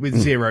could with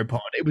zero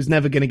pod. It was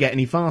never going to get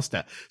any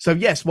faster. So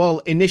yes, while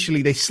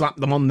initially they slapped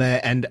them on there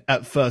and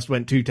at first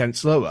went 2/10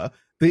 slower,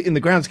 in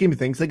the grand scheme of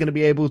things, they're going to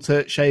be able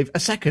to shave a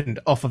second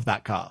off of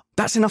that car.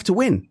 That's enough to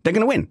win. They're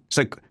going to win.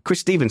 So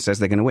Chris Stevens says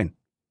they're going to win.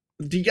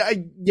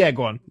 Yeah,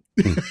 go on.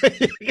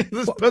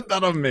 Just put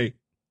that on me.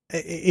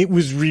 It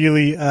was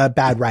really a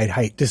bad ride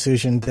height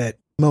decision that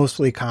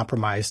mostly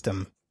compromised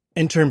them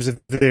in terms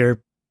of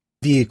their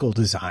vehicle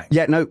design.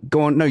 Yeah, no,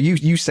 go on. No,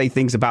 you say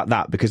things about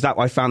that, because that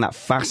I found that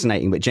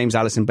fascinating. But James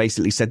Allison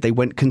basically said they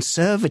went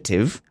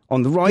conservative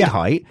on the ride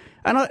height.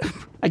 And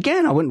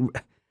I went,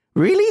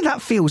 really?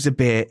 That feels a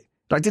bit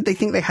like, did they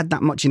think they had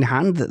that much in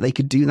hand that they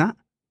could do that?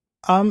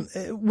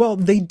 Well,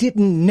 they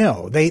didn't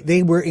know.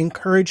 They were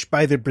encouraged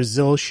by the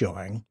Brazil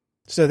showing.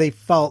 So they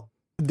felt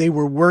they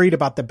were worried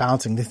about the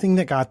bouncing. The thing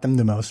that got them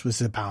the most was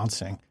the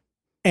bouncing.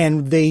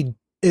 And they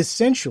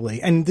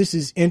essentially, and this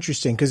is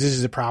interesting because this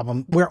is a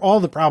problem where all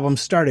the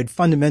problems started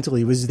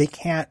fundamentally was they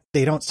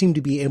don't seem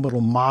to be able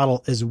to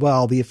model as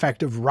well the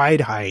effect of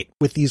ride height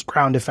with these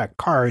ground effect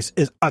cars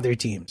as other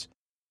teams.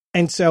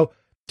 And so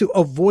to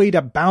avoid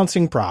a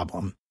bouncing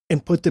problem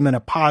and put them in a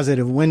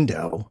positive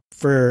window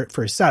for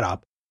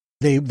setup,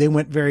 they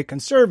went very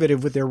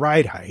conservative with their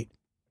ride height.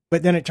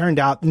 But then it turned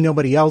out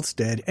nobody else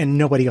did, and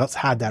nobody else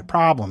had that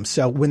problem.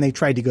 So when they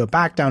tried to go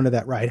back down to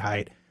that ride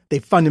height, they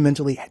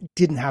fundamentally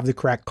didn't have the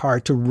correct car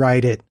to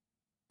ride it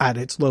at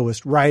its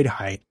lowest ride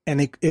height.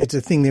 And it's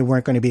a thing they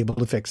weren't going to be able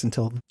to fix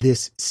until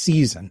this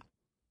season.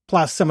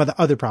 Plus some of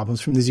the other problems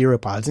from the zero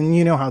pods. And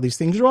you know how these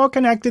things are all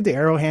connected. The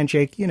aero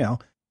handshake,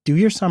 do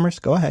your summers.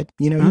 Go ahead.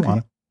 You want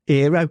them.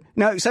 Aero.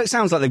 No, so it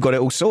sounds like they've got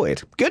it all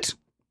sorted. Good.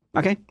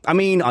 Okay. I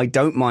mean, I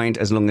don't mind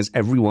as long as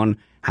everyone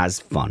has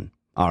fun.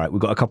 All right,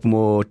 we've got a couple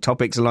more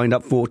topics lined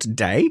up for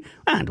today,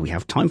 and we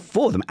have time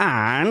for them.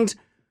 And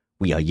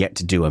we are yet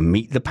to do a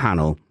Meet the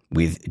Panel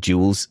with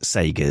Jules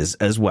Sagers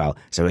as well.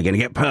 So we're going to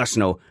get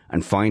personal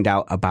and find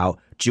out about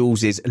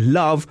Jules's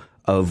love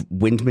of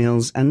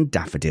windmills and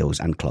daffodils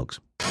and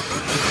clogs.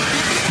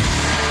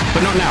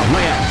 But not now,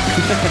 not yet.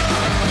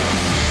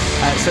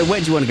 So where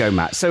do you want to go,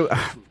 Matt? So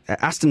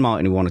Aston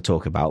Martin we want to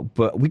talk about,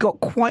 but we got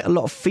quite a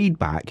lot of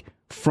feedback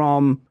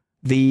from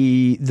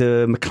the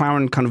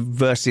McLaren kind of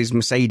versus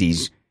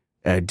Mercedes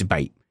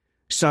debate.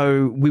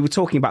 So we were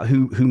talking about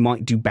who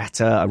might do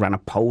better. I ran a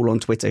poll on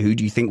Twitter. Who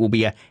do you think will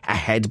be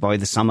ahead by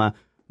the summer,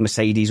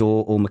 Mercedes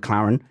or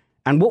McLaren?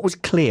 And what was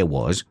clear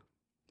was,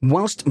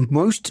 whilst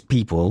most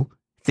people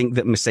think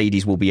that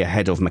Mercedes will be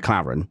ahead of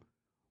McLaren,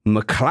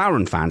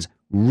 McLaren fans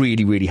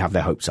really, really have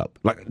their hopes up,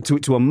 like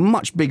to a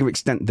much bigger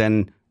extent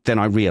than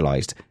I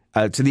realised.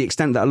 To the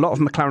extent that a lot of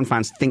McLaren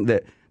fans think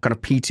that kind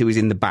of P2 is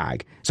in the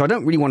bag. So I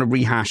don't really want to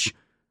rehash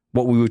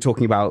what we were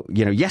talking about,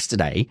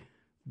 yesterday,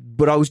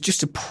 but I was just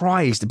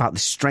surprised about the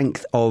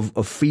strength of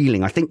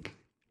feeling. I think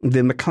the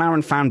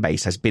McLaren fan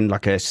base has been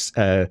like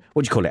a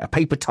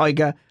paper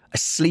tiger, a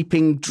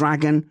sleeping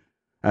dragon,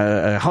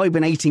 a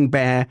hibernating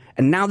bear,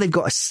 and now they've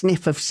got a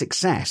sniff of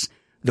success.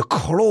 The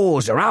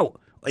claws are out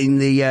in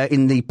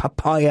the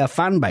papaya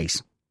fan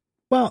base.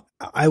 Well,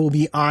 I will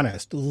be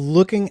honest,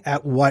 looking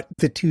at what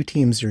the two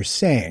teams are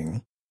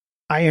saying,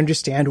 I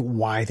understand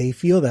why they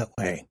feel that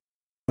way.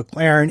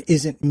 McLaren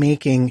isn't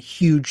making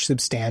huge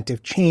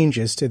substantive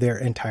changes to their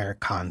entire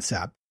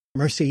concept.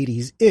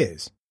 Mercedes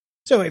is.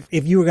 So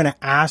if you were going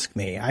to ask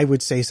me, I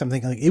would say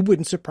something like, it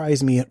wouldn't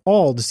surprise me at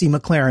all to see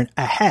McLaren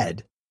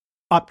ahead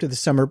up to the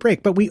summer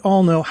break. But we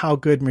all know how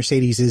good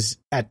Mercedes is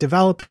at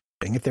developing.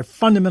 If their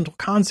fundamental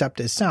concept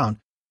is sound,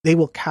 they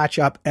will catch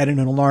up at an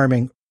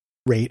alarming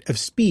rate of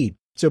speed.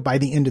 So by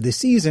the end of the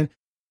season,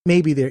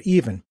 maybe they're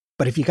even.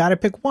 But if you got to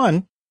pick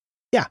one,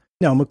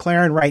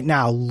 McLaren right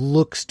now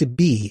looks to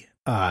be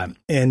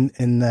in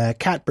the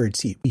catbird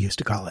seat, we used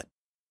to call it.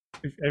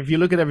 If you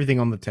look at everything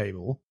on the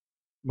table,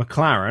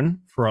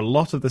 McLaren, for a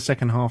lot of the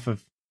second half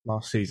of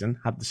last season,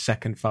 had the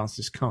second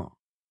fastest car.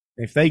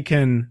 If they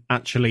can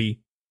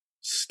actually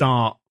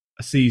start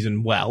a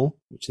season well,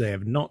 which they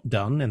have not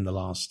done in the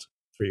last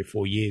 3 or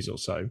 4 years or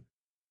so,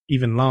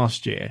 even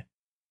last year,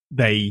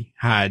 they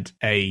had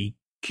a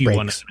Q1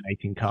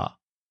 eliminating car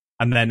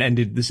and then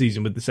ended the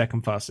season with the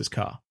second fastest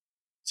car.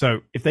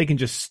 So if they can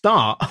just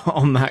start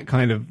on that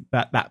kind of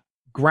that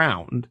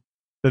ground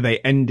that they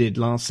ended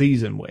last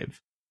season with,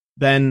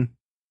 then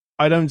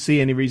I don't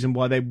see any reason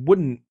why they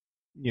wouldn't,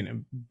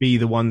 be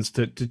the ones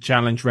to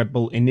challenge Red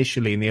Bull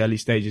initially in the early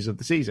stages of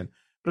the season.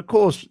 But of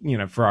course,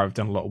 Ferrari have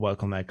done a lot of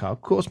work on their car.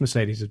 Of course,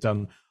 Mercedes have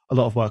done a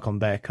lot of work on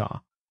their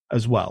car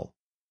as well.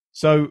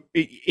 So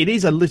it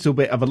is a little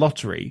bit of a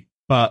lottery,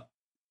 but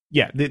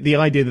yeah, the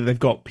idea that they've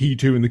got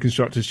P2 in the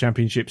Constructors'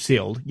 Championship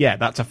sealed, yeah,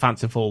 that's a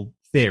fanciful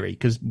theory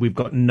because we've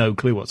got no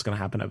clue what's going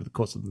to happen over the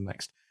course of the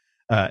next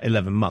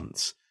 11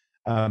 months.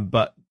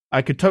 But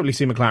I could totally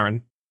see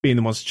McLaren being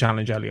the ones to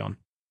challenge early on.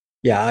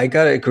 Yeah, I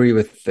gotta agree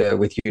with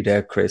you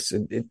there, Chris.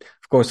 It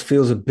of course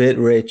feels a bit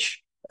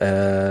rich,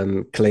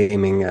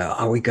 claiming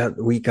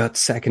we got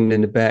second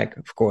in the back.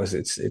 Of course,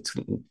 it's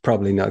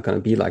probably not going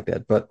to be like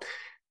that. But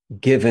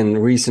given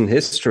recent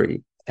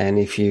history, and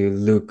if you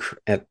look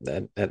at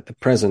the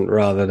present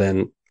rather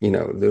than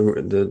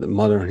the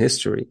modern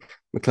history,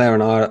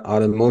 McLaren are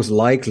the most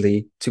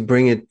likely to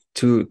bring it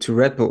to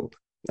Red Bull.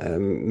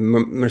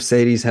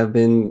 Mercedes have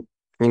been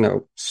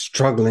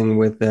struggling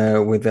with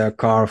their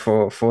car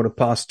for the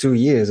past 2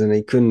 years, and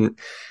they couldn't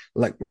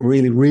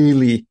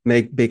really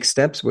make big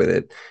steps with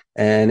it.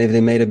 And if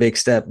they made a big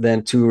step,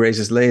 then 2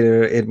 races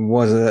later, it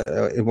was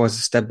a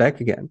step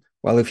back again.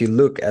 Well, if you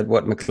look at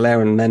what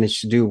McLaren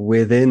managed to do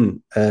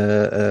within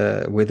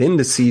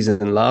the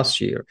season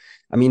last year,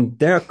 I mean,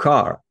 their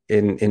car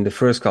in the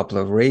first couple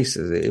of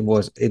races, it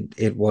was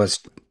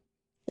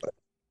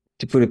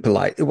to put it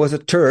polite, it was a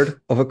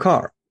third of a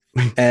car,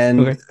 and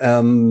okay.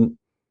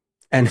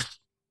 And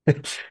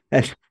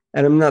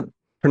I'm not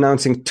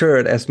pronouncing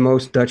third as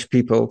most Dutch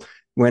people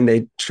when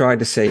they try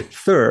to say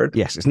third.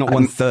 Yes, it's not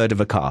 1/3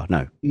 of a car.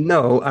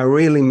 No, I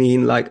really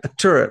mean like a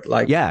turret.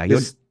 Like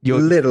you're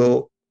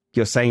little.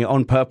 You're saying it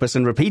on purpose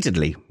and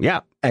repeatedly. Yeah,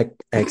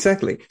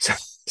 exactly.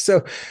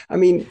 So I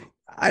mean,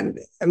 and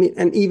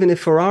even if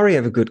Ferrari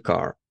have a good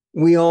car,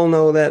 we all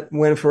know that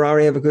when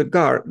Ferrari have a good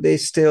car, they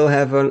still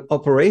have an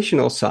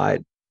operational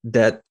side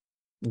that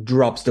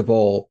drops the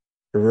ball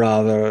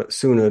rather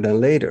sooner than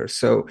later.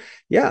 So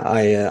yeah,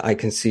 I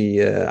can see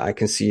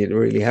it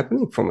really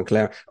happening for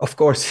McLaren. Of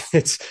course,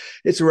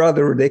 it's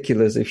rather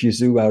ridiculous if you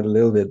zoom out a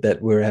little bit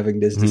that we're having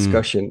this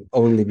discussion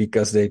only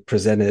because they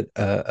presented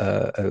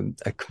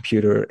a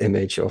computer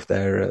image of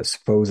their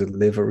supposed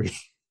livery.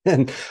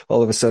 And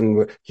all of a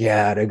sudden,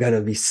 they're going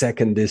to be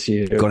second this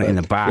year. Got it in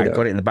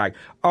the bag.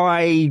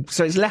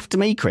 So it's left to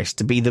me, Chris,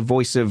 to be the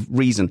voice of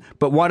reason.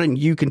 But why don't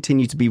you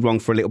continue to be wrong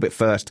for a little bit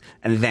first,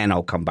 and then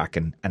I'll come back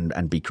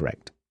and be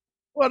correct.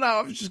 Well, no,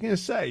 I was just going to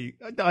say,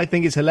 I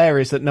think it's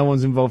hilarious that no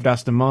one's involved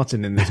Aston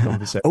Martin in this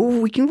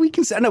conversation. We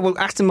can say, no, well,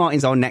 Aston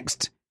Martin's our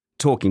next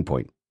talking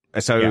point.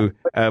 So,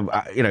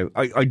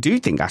 I do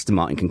think Aston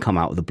Martin can come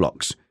out of the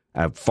blocks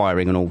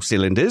firing on all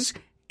cylinders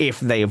if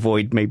they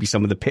avoid maybe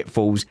some of the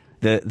pitfalls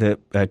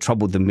that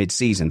troubled them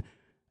mid-season.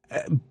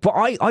 But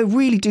I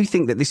really do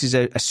think that this is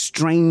a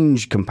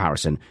strange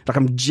comparison. Like,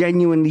 I'm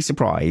genuinely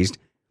surprised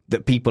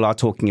that people are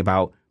talking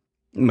about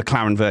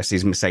McLaren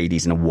versus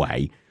Mercedes in a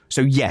way. So,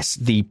 yes,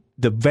 the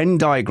Venn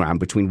diagram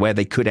between where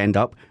they could end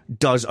up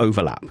does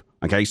overlap.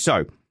 Okay,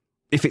 so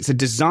if it's a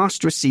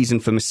disastrous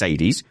season for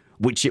Mercedes,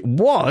 which it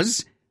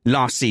was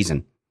last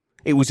season,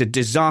 it was a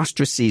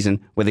disastrous season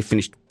where they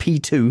finished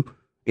P2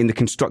 in the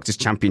Constructors'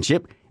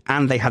 Championship,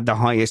 and they had the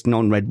highest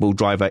non-Red Bull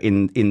driver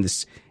in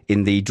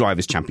the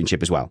Drivers'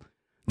 Championship as well.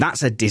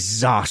 That's a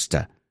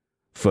disaster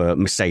for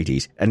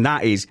Mercedes. And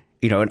that is,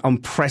 an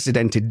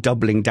unprecedented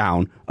doubling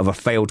down of a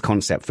failed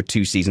concept for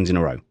 2 seasons in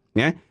a row.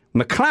 Yeah?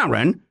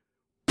 McLaren,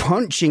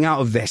 punching out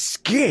of their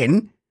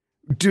skin,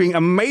 doing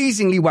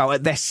amazingly well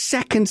at their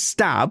second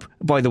stab,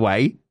 by the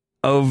way,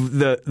 of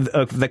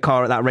the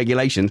car at that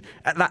regulation.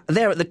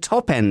 They're at the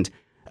top end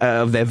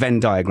of their Venn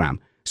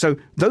diagram. So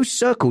those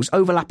circles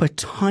overlap a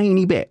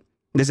tiny bit.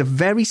 There's a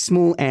very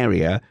small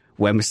area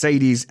where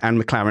Mercedes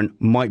and McLaren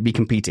might be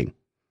competing.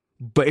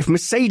 But if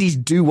Mercedes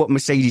do what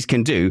Mercedes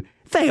can do,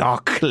 they are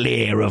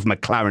clear of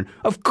McLaren.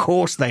 Of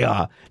course they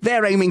are.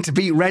 They're aiming to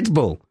beat Red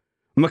Bull.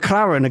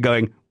 McLaren are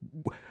going,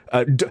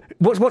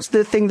 What's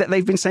the thing that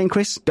they've been saying,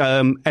 Chris?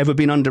 Ever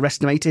been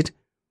underestimated?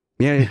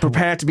 Yeah,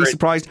 prepare to be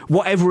surprised.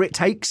 Whatever it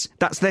takes.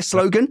 That's their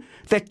slogan.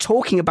 They're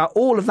talking about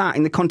all of that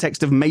in the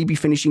context of maybe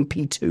finishing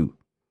P2.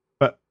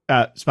 But,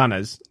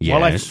 Spanners, yes.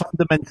 While I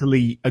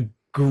fundamentally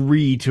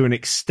agree to an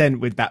extent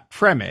with that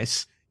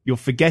premise, you're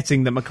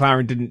forgetting that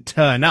McLaren didn't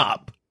turn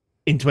up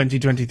in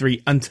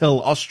 2023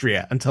 until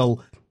Austria,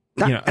 until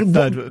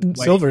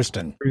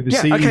Silverstone through the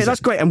season. Okay,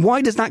 that's great. And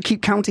why does that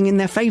keep counting in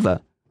their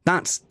favour?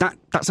 That's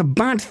a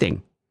bad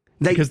thing.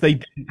 Because they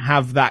didn't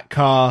have that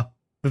car,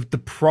 the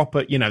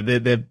proper,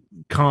 the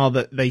car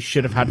that they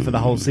should have had for the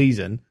whole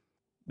season.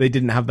 They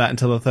didn't have that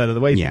until a third of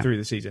the way through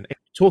the season. If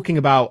you're talking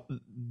about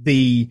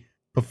the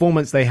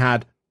performance they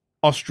had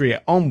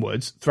Austria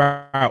onwards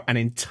throughout an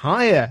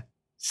entire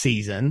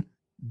season,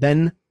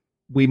 then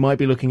we might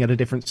be looking at a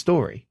different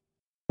story.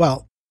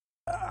 Well,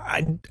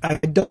 I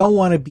don't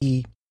want to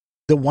be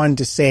the one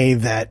to say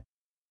that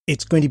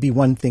it's going to be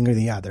one thing or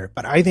the other,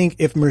 but I think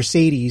if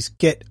Mercedes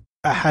get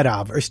ahead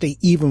of or stay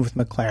even with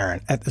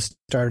McLaren at the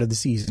start of the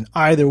season,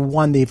 either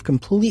one, they've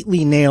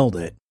completely nailed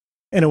it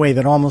in a way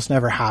that almost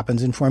never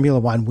happens in Formula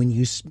One when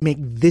you make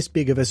this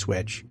big of a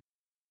switch,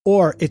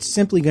 or it's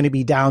simply going to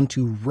be down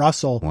to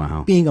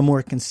Russell being a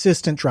more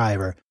consistent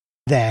driver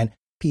than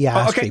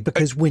Piastri.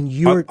 Because when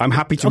you're... I'm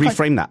happy to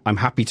reframe that. I'm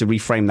happy to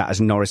reframe that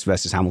as Norris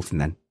versus Hamilton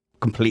then.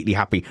 Completely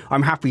happy.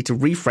 I'm happy to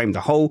reframe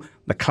the whole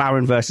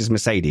McLaren versus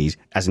Mercedes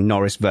as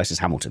Norris versus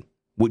Hamilton.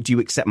 Would you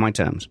accept my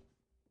terms?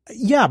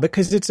 Yeah,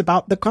 because it's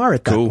about the car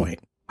at that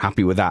point.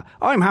 Happy with that.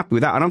 I'm happy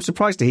with that. And I'm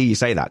surprised to hear you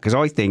say that, because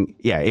I think,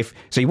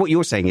 so what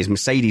you're saying is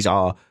Mercedes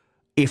are,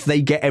 if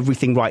they get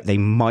everything right, they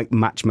might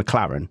match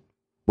McLaren.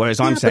 Whereas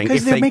I'm saying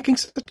if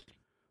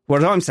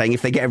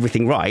they get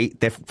everything right,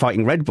 they're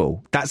fighting Red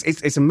Bull.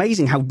 It's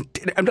amazing how,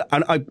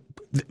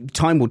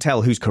 time will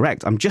tell who's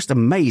correct. I'm just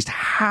amazed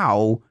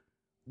how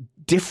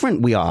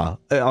different we are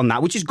on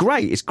that, which is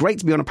great. It's great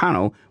to be on a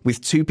panel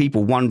with two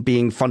people, one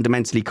being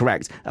fundamentally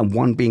correct and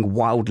one being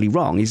wildly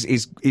wrong.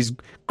 Is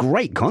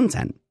great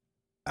content.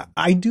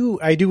 I do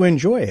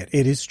enjoy it.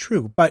 It is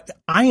true. But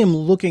I am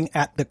looking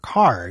at the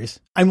cars.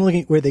 I'm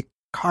looking at where the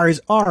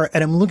cars are,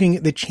 and I'm looking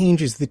at the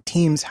changes the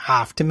teams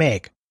have to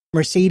make.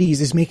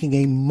 Mercedes is making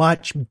a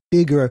much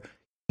bigger,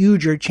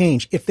 huger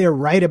change. If they're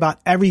right about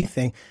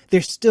everything,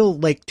 they're still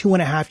like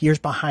 2.5 years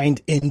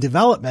behind in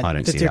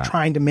development that they're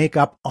trying to make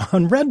up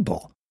on Red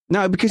Bull.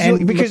 No, because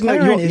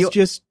you're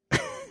just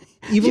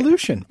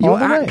evolution.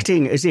 You're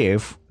acting as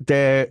if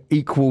they're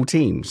equal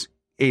teams.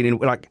 In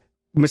like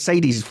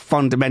Mercedes is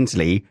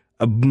fundamentally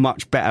a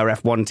much better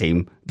F1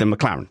 team than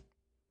McLaren.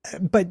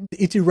 But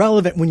it's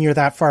irrelevant when you're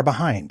that far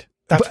behind.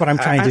 That's what I'm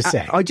trying to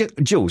say.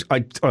 Jules,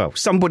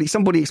 somebody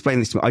explain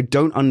this to me. I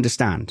don't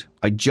understand.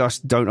 I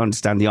just don't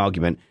understand the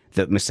argument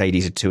that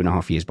Mercedes are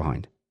 2.5 years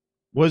behind.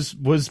 Was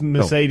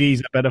Mercedes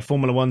a better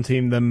Formula One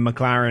team than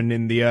McLaren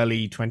in the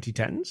early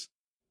 2010s?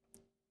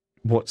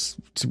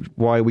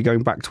 Why are we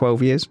going back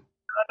 12 years?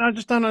 I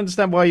just don't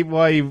understand why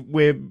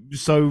we're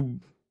so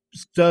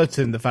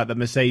certain the fact that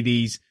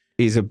Mercedes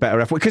is a better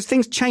F1, because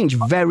things change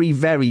very,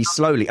 very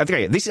slowly.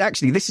 Okay, this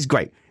is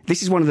great.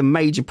 This is one of the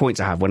major points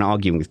I have when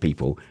arguing with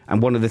people,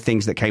 and one of the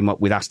things that came up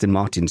with Aston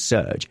Martin's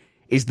surge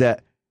is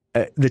that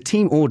the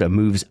team order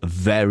moves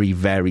very,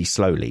 very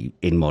slowly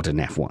in modern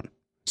F1.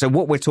 So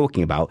what we're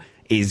talking about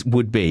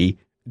would be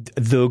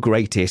the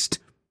greatest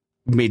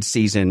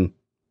mid-season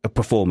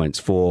performance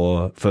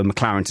for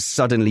McLaren to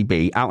suddenly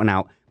be out and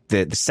out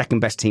the second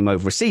best team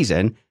over a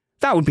season.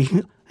 That would be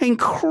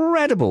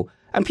incredible.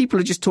 And people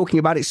are just talking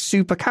about it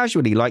super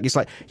casually. Like, it's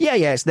like,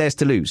 it's theirs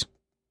to lose.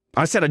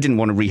 I said I didn't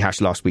want to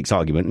rehash last week's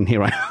argument, and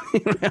here I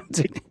am.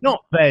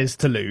 Not theirs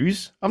to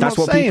lose. That's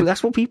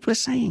what people are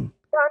saying.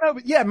 No,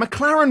 but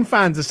McLaren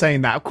fans are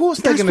saying that. Of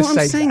course they're going to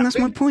say that. That's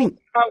my point.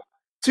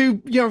 Two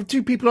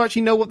people who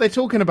actually know what they're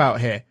talking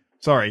about here.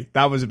 Sorry,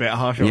 that was a bit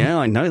harsh. Yeah,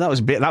 I know. That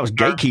was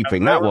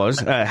gatekeeping. That was.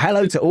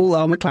 Hello to all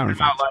our McLaren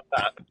fans. Like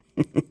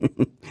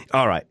that.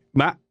 All right,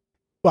 Matt.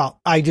 Well,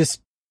 I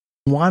just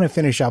want to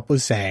finish up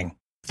with saying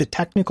the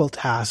technical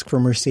task for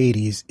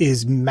Mercedes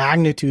is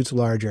magnitudes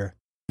larger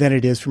than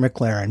it is for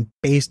McLaren,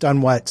 based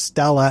on what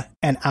Stella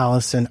and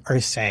Allison are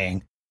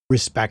saying,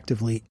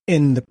 respectively,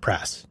 in the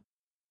press.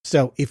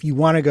 So if you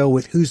want to go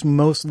with who's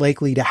most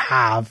likely to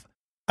have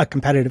a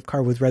competitive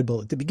car with Red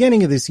Bull at the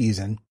beginning of the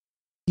season,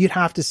 you'd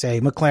have to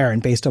say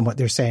McLaren based on what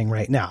they're saying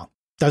right now.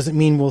 Doesn't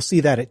mean we'll see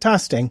that at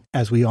testing,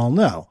 as we all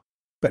know.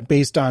 But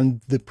based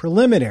on the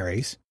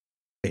preliminaries,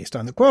 based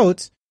on the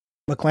quotes,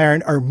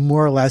 McLaren are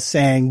more or less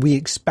saying we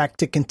expect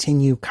to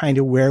continue kind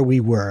of where we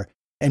were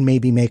and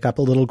maybe make up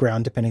a little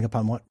ground depending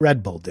upon what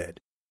Red Bull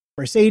did.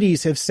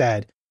 Mercedes have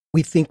said,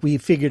 we think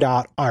we've figured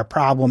out our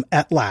problem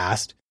at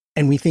last,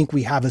 and we think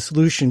we have a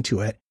solution to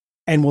it,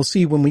 and we'll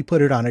see when we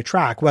put it on a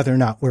track whether or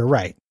not we're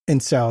right.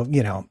 And so,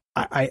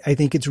 I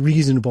think it's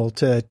reasonable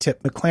to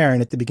tip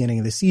McLaren at the beginning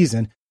of the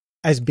season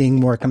as being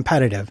more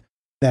competitive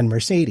than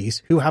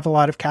Mercedes, who have a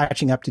lot of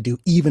catching up to do,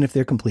 even if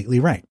they're completely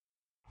right.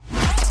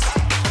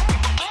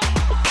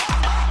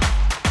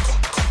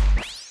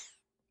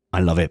 I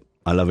love it.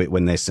 I love it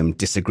when there's some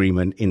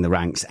disagreement in the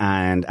ranks,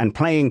 and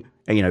playing,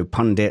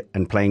 pundit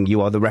and playing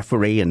you are the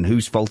referee and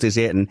whose fault is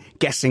it and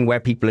guessing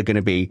where people are going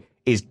to be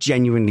is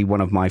genuinely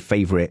one of my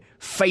favorite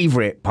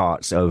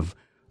parts of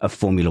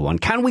Formula One.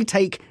 Can we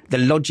take the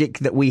logic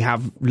that we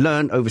have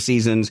learned over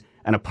seasons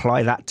and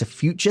apply that to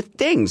future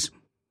things?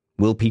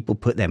 Will people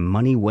put their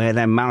money where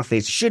their mouth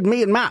is? Should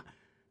me and Matt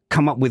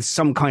come up with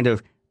some kind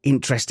of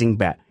interesting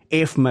bet?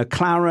 If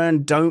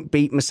McLaren don't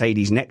beat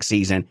Mercedes next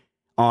season,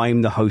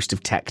 I'm the host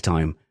of Tech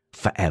Time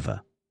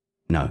forever.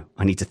 No,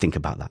 I need to think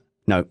about that.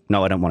 No,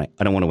 I don't want it.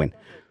 I don't want to win.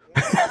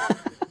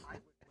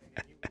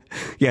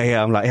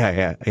 Yeah. I'm like,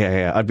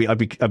 yeah. I'd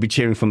be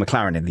cheering for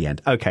McLaren in the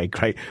end. Okay,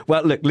 great.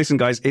 Well, look, listen,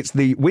 guys, it's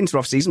the winter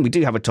off season. We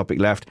do have a topic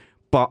left,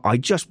 but I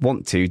just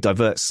want to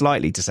divert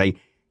slightly to say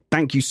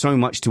thank you so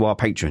much to our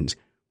patrons.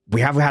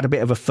 We have had a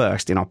bit of a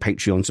first in our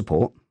Patreon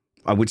support.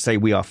 I would say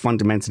we are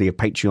fundamentally a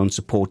Patreon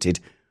supported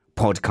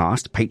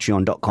podcast,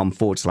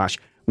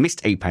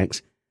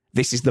 patreon.com/MissedApex.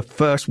 This is the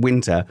first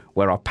winter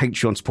where our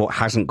Patreon support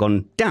hasn't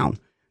gone down.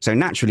 So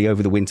naturally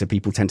over the winter,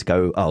 people tend to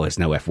go, oh, there's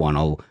no F1.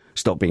 I'll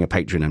stop being a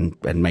patron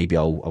and maybe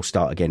I'll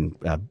start again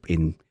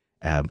in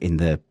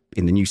the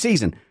new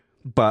season.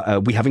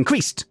 But we have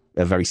increased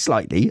very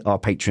slightly our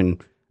patron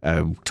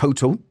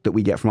total that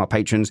we get from our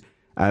patrons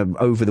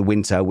over the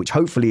winter, which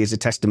hopefully is a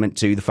testament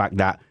to the fact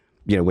that,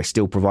 we're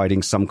still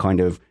providing some kind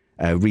of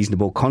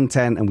reasonable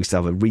content and we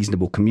still have a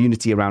reasonable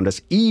community around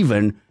us,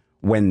 even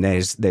when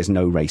there's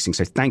no racing.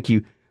 So thank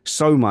you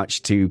so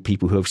much to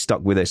people who have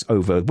stuck with us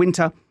over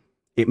winter.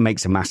 It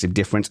makes a massive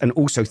difference. And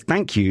also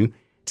thank you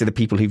to the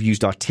people who've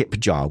used our tip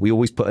jar. We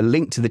always put a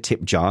link to the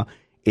tip jar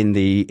in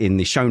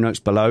the show notes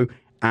below.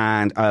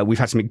 And we've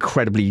had some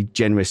incredibly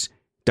generous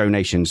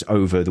donations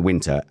over the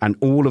winter. And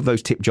all of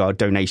those tip jar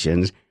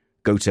donations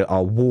go to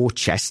our war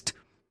chest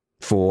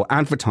for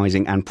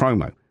advertising and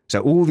promo. So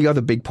all the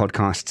other big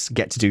podcasts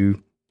get to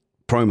do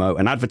promo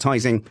and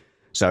advertising.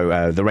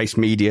 So the Race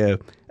Media,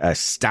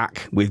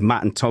 Stack with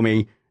Matt and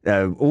Tommy,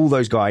 all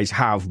those guys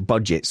have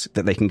budgets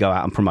that they can go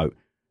out and promote.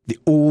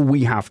 All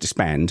we have to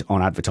spend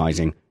on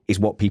advertising is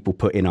what people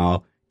put in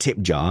our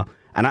tip jar.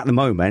 And at the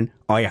moment,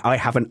 I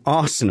have an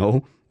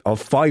arsenal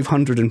of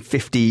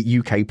 550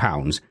 UK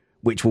pounds,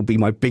 which will be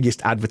my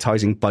biggest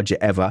advertising budget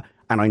ever.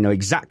 And I know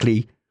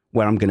exactly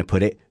where I'm going to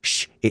put it.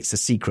 Shh, it's a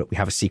secret. We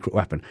have a secret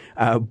weapon.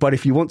 But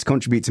if you want to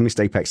contribute to Missed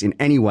Apex in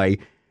any way,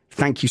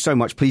 thank you so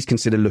much. Please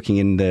consider looking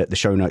in the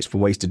show notes for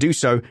ways to do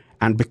so.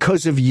 And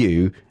because of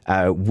you,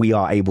 we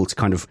are able to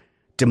kind of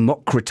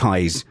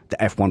democratize the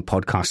F1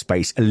 podcast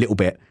space a little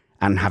bit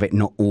and have it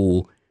not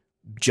all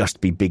just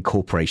be big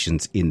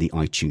corporations in the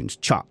iTunes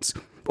charts.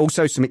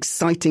 Also, some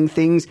exciting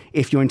things.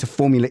 If you're into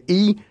Formula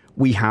E,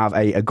 we have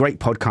a great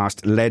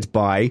podcast led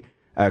by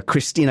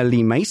Christina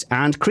Lee Mace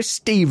and Chris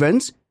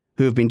Stevens,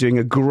 who have been doing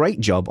a great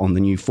job on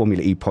the new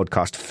Formula E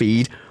podcast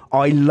feed.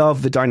 I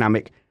love the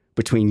dynamic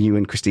between you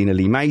and Christina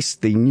Lee Mace.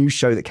 The new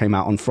show that came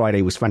out on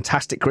Friday was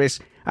fantastic, Chris.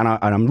 And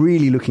I'm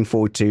really looking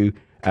forward to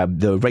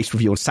the race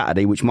review on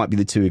Saturday, which might be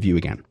the two of you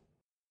again.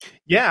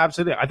 Yeah,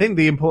 absolutely. I think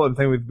the important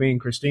thing with me and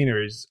Christina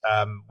is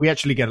we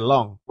actually get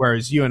along,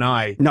 whereas you and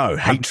I... No,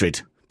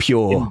 hatred.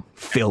 Pure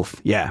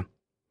filth. Yeah.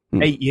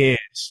 8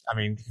 years. I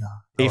mean...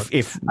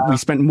 If we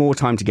spent more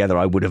time together,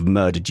 I would have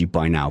murdered you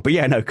by now. But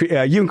yeah, no,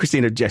 you and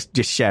Christina just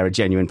share a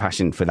genuine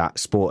passion for that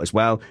sport as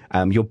well.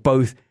 You're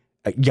both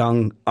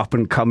young,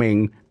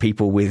 up-and-coming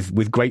people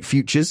with great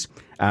futures.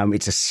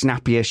 It's a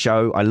snappier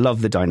show. I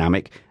love the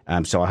dynamic.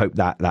 So I hope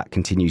that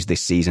continues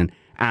this season.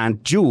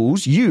 And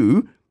Jules,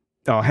 you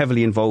are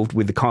heavily involved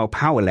with the Kyle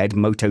Power-led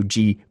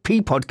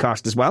MotoGP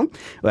podcast as well,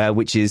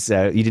 which is,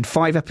 you did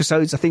 5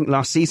 episodes, I think,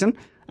 last season.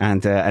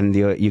 And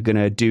you're going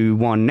to do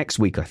one next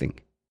week, I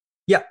think.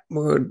 Yeah,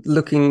 we're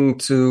looking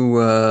to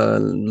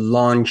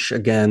launch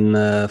again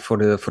for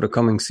the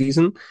coming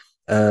season.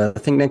 I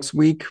think next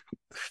week,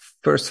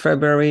 1st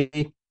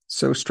February,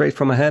 so straight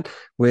from ahead,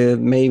 with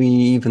maybe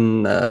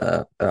even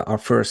our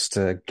first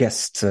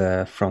guest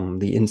from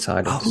the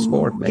inside of the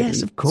sport. Maybe.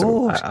 Yes, of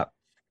course. So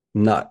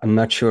I'm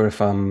not sure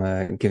if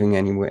I'm giving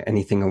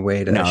anything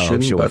away that I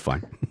shouldn't. I'm sure we're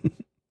fine.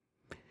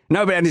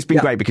 No, but and it's been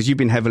great because you've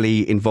been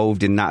heavily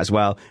involved in that as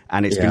well.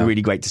 And it's been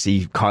really great to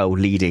see Kyle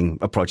leading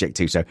a project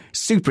too. So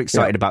super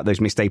excited about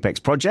those Missed Apex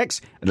projects.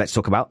 And let's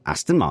talk about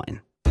Aston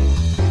Martin.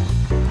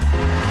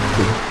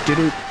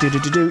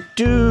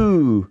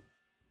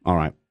 All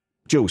right.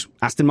 Jules,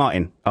 Aston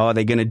Martin, are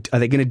they going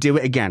to do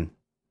it again?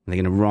 Are they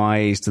going to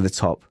rise to the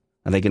top?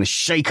 Are they going to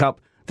shake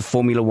up the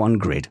Formula One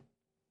grid?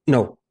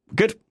 No.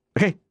 Good.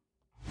 Okay.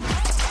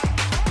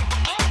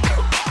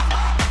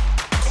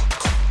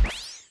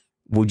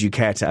 Would you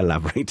care to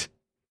elaborate?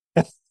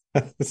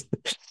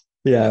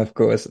 Yeah, of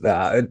course.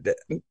 I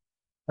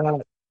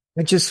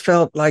just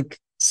felt like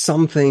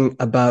something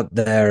about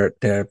their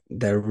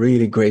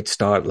really great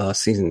start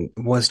last season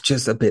was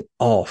just a bit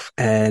off,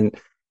 and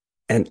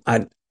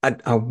I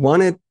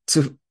wanted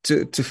to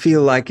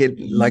feel like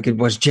it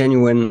was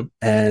genuine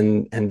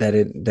and that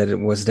it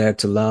was there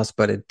to last,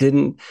 but it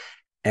didn't.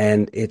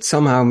 And it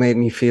somehow made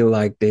me feel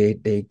like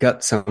they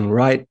got some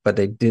right, but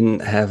they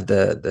didn't have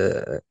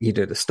the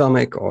either the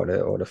stomach or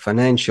the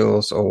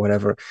financials or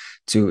whatever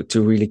to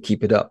really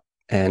keep it up.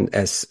 And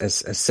as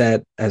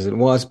sad as it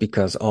was,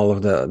 because all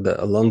of the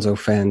Alonso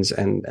fans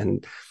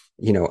and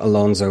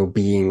Alonso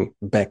being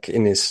back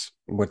in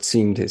what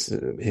seemed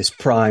his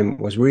prime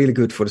was really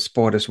good for the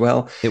sport as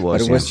well.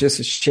 But it was just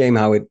a shame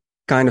how it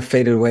kind of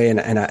faded away,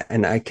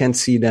 and I can't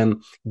see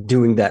them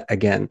doing that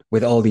again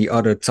with all the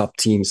other top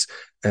teams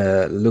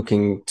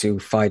looking to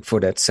fight for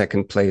that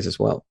second place as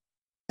well.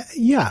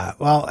 Yeah,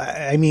 well,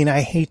 I mean,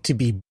 I hate to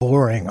be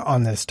boring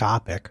on this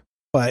topic,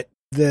 but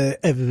the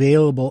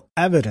available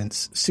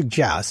evidence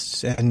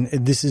suggests, and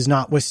this is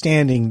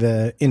notwithstanding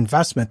the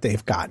investment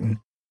they've gotten,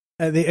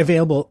 the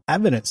available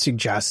evidence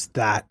suggests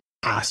that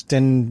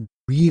Aston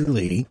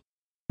really,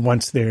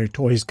 once their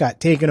toys got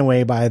taken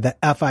away by the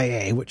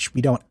FIA, which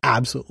we don't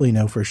absolutely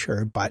know for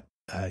sure, but,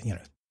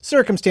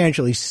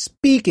 circumstantially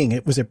speaking,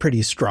 it was a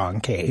pretty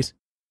strong case.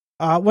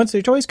 Once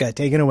their toys got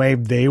taken away,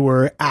 they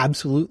were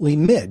absolutely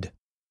mid,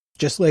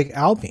 just like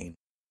Alpine.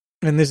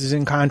 And this is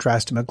in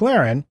contrast to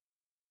McLaren,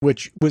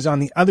 which was on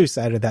the other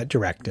side of that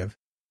directive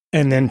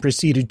and then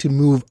proceeded to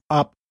move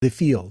up the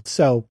field.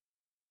 So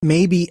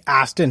maybe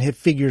Aston have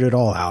figured it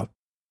all out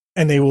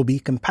and they will be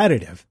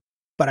competitive.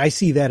 But I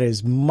see that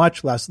as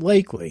much less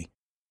likely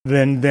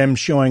than them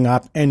showing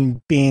up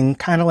and being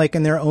kind of like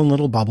in their own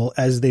little bubble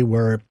as they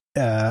were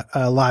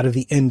a lot of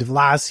the end of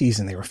last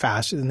season. They were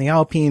faster than the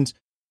Alpines,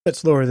 but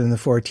slower than the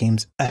four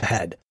teams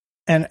ahead.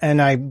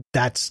 And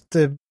that's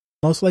the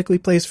most likely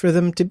place for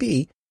them to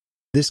be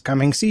this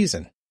coming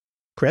season.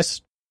 Chris?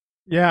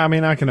 Yeah, I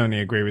mean, I can only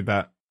agree with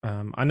that.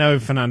 I know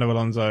Fernando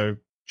Alonso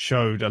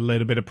showed a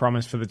little bit of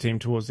promise for the team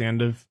towards the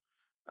end of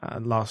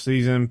last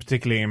season,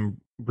 particularly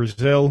in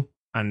Brazil.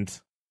 And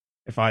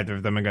if either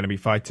of them are going to be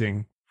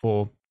fighting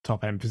for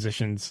top-end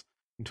positions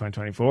in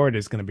 2024, it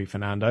is going to be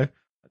Fernando.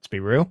 Let's be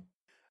real.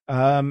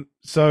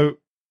 So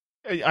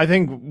I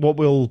think what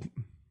we'll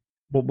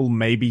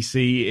maybe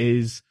see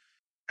is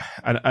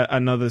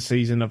another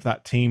season of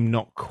that team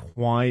not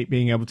quite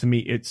being able to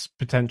meet its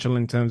potential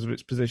in terms of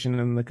its position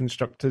in the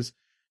Constructors'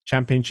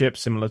 Championship,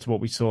 similar to what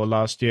we saw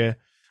last year.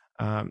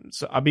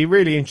 So I'd be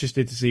really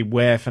interested to see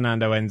where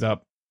Fernando ends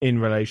up in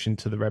relation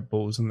to the Red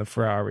Bulls and the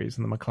Ferraris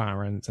and the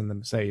McLarens and the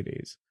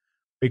Mercedes,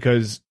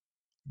 because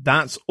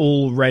that's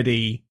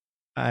already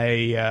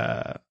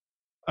a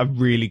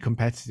really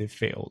competitive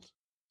field.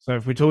 So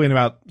if we're talking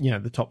about,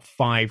 the top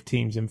 5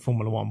 teams in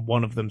Formula One,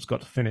 one of them's got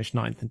to finish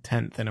 9th and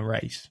 10th in a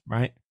race,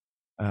 right?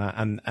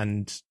 And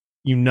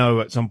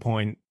at some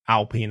point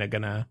Alpine are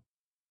going to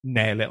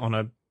nail it on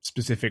a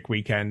specific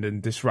weekend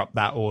and disrupt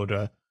that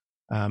order,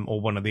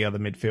 or one of the other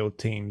midfield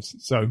teams.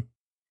 So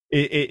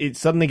it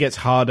suddenly gets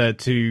harder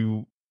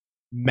to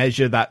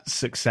measure that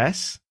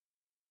success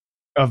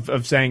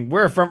of saying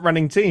we're a front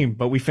running team,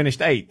 but we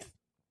finished 8th.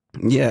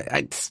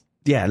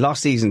 Yeah,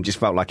 last season just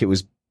felt like it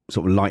was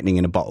sort of lightning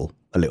in a bottle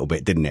a little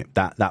bit, didn't it?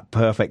 That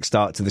perfect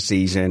start to the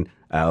season,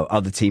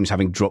 other teams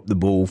having dropped the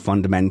ball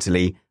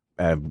fundamentally,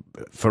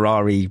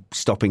 Ferrari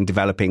stopping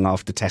developing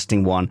after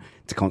testing one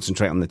to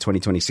concentrate on the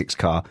 2026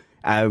 car.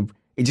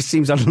 It just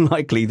seems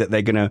unlikely that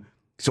they're going to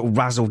sort of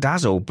razzle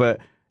dazzle, but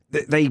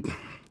they've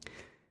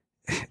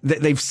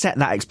set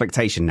that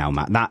expectation now,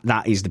 Matt.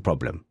 That is the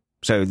problem.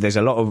 So there's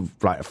a lot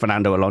of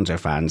Fernando Alonso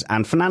fans,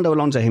 and Fernando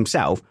Alonso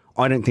himself,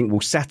 I don't think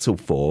will settle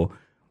for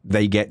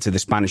they get to the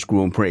Spanish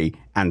Grand Prix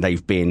and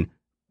they've been,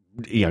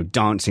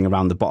 dancing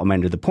around the bottom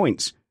end of the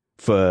points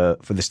for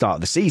the start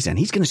of the season.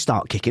 He's going to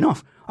start kicking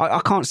off. I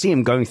can't see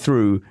him going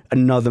through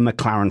another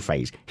McLaren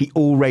phase. He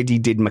already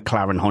did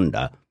McLaren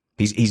Honda.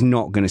 He's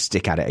not going to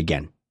stick at it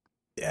again.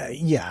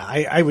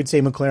 I would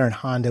say McLaren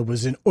Honda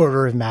was an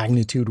order of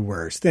magnitude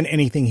worse than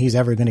anything he's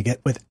ever going to get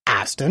with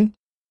Aston.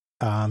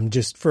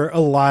 Just for a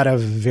lot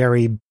of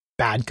very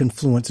bad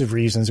confluence of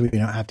reasons we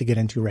don't have to get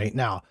into right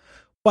now.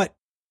 But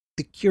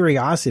the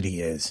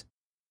curiosity is,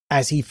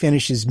 as he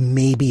finishes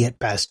maybe at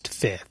best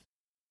 5th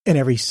in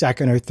every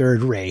second or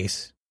third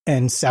race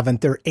and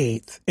 7th or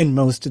 8th in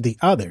most of the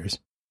others,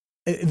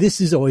 this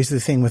is always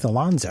the thing with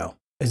Alonso.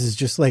 This is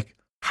just like,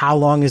 how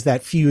long is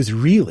that fuse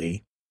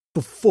really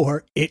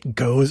before it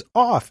goes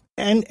off?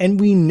 And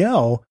we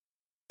know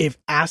if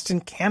Aston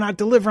cannot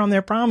deliver on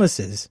their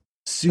promises,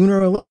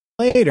 sooner or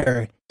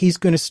later, he's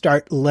going to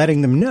start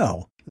letting them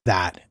know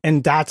that.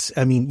 And that's,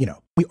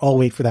 we all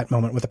wait for that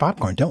moment with the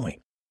popcorn, don't we?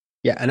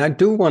 Yeah, and I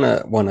do want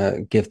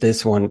to give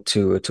this one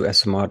to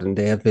Aston Martin.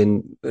 They have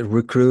been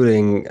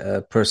recruiting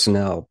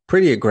personnel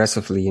pretty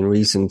aggressively in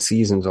recent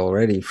seasons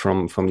already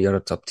from the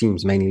other top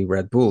teams, mainly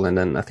Red Bull. And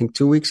then I think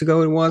 2 weeks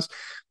ago it was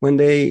when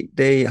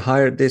they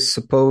hired this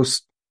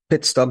supposed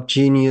pit stop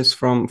genius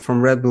from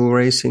Red Bull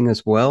Racing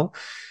as well,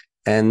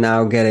 and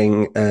now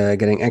getting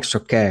extra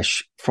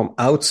cash from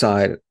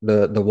outside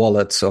the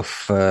wallets of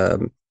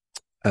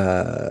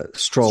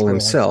Stroll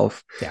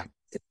himself. Yeah.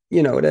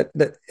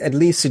 That at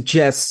least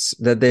suggests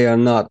that they are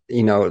not,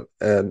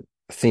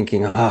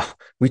 thinking,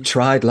 we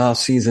tried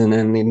last season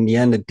and in the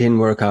end it didn't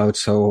work out.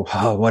 So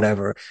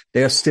whatever.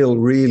 They're still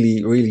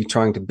really, really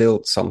trying to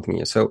build something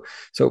here. So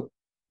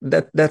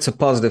that's a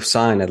positive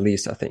sign, at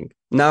least, I think.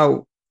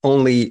 Now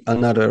only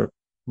another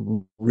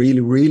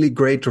really, really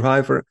great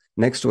driver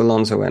next to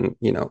Alonso, and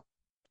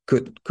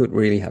could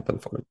really happen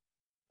for them.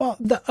 Well,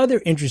 the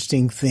other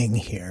interesting thing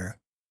here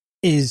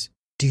is,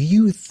 do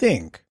you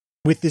think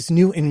with this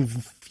new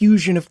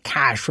infusion of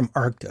cash from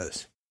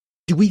Arctos,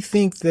 do we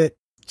think that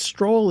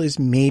Stroll is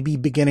maybe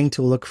beginning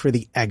to look for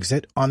the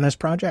exit on this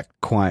project?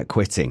 Quiet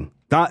quitting.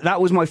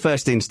 That was my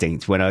first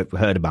instinct when I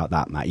heard about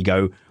that, Matt. You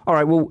go, all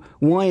right, well,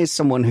 why is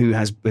someone who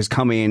has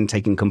come in,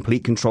 taken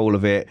complete control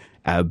of it,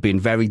 been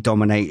very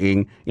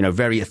dominating,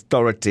 very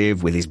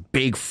authoritative with his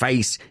big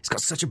face. He's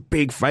got such a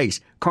big face.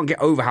 Can't get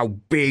over how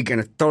big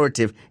and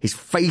authoritative his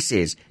face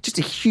is. Just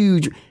a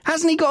huge...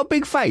 Hasn't he got a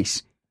big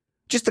face?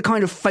 Just the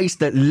kind of face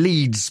that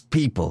leads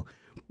people.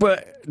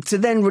 But to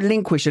then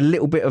relinquish a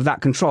little bit of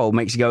that control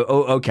makes you go,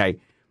 oh, okay,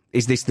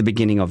 is this the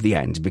beginning of the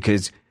end?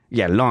 Because...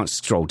 yeah, Lance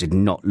Stroll did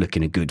not look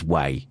in a good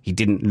way. He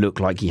didn't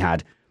look like he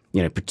had,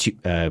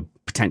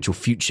 potential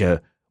future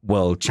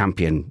world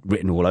champion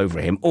written all over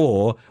him.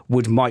 Or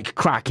would Mike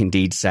Crack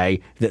indeed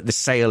say that the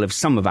sale of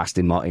some of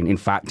Aston Martin, in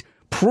fact,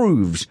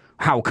 proves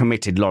how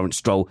committed Lawrence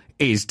Stroll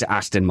is to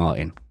Aston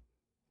Martin?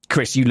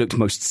 Chris, you looked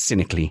most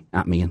cynically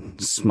at me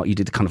and you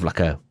did kind of like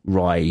a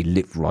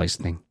lip rise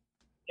thing.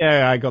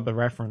 Yeah, I got the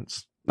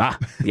reference.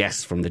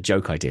 Yes, from the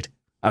joke I did.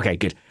 Okay,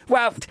 good.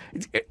 Well,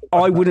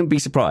 I wouldn't be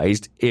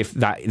surprised if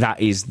that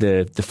is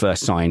the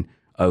first sign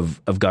of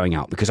going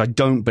out, because I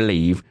don't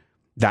believe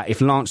that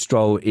if Lance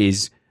Stroll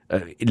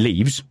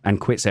leaves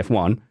and quits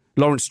F1,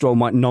 Lawrence Stroll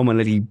might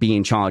nominally be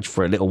in charge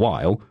for a little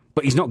while,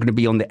 but he's not going to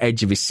be on the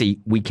edge of his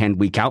seat week in,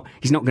 week out.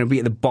 He's not going to be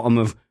at the bottom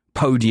of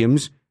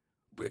podiums.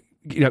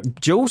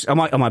 Jules, am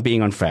I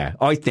being unfair?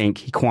 I think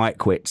he quiet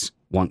quits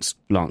once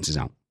Lance is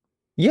out.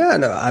 Yeah,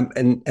 no,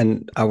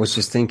 and I was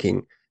just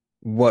thinking,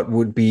 what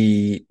would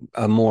be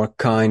a more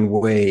kind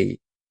way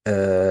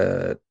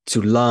to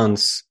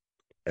Lance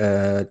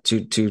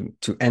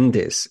to end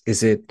this?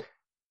 Is it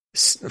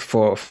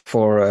for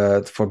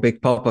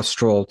Big Papa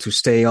Stroll to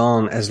stay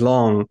on as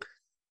long,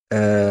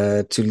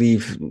 to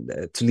leave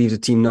the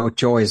team no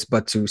choice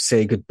but to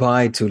say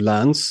goodbye to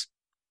Lance,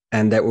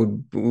 and that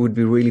would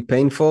be really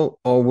painful?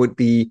 Or would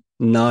the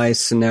nice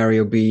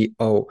scenario be,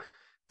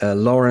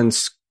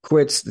 Lawrence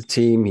quits the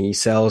team, he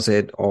sells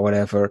it or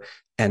whatever,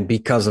 and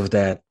because of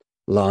that,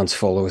 Lance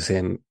follows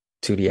him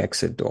to the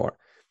exit door?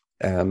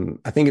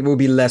 I think it will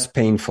be less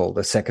painful,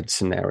 the second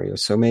scenario.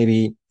 So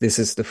maybe this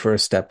is the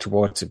first step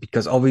towards it,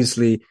 because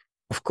obviously,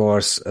 of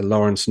course,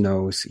 Lawrence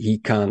knows he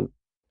can't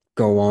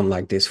go on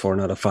like this for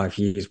another 5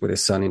 years with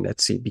his son in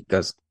that seat,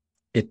 because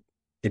it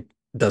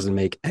doesn't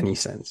make any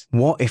sense.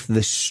 What if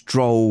the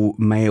Stroll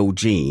male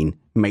gene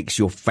makes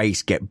your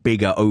face get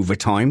bigger over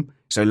time?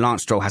 So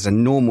Lance Stroll has a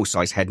normal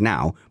size head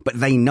now, but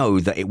they know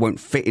that it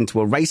won't fit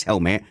into a race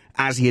helmet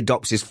as he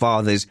adopts his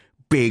father's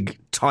big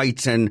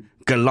Titan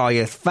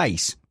Goliath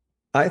face.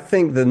 I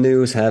think the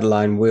news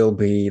headline will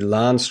be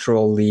Lance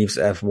Stroll leaves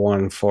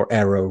F1 for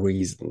aero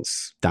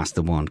reasons. That's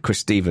the one. Chris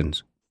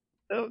Stevens.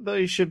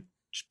 They should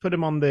put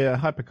him on the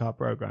hypercar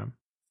program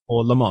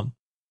or Le Mans,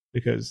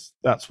 because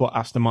that's what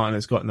Aston Martin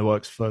has got in the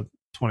works for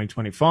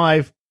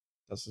 2025.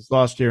 That's his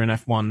last year in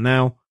F1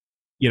 now.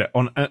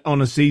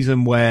 On a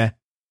season where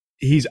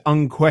he's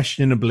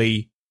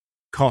unquestionably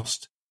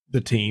cost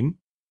the team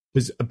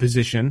a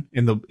position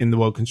in the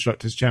World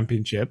Constructors'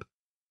 Championship.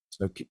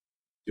 So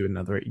do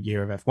another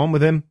year of F1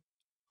 with him.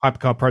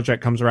 Hypercar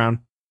project comes around,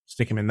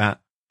 stick him in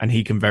that, and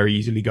he can very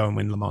easily go and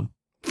win Le Mans.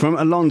 From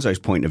Alonso's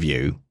point of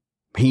view,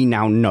 he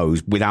now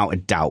knows without a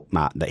doubt,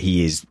 Matt, that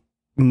he is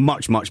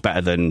much, much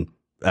better than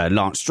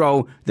Lance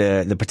Stroll.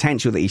 The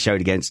potential that he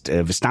showed against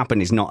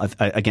Verstappen is not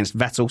against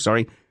Vettel,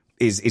 sorry,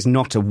 is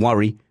not a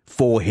worry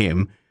for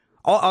him.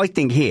 I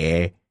think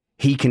here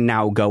he can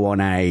now go on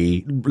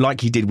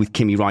like he did with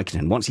Kimi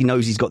Räikkönen. Once he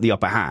knows he's got the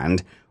upper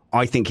hand,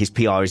 I think his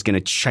PR is going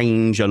to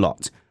change a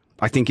lot.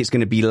 I think it's going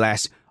to be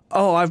less,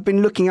 I've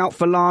been looking out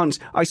for Lance.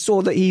 I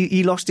saw that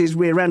he lost his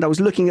rear end. I was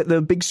looking at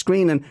the big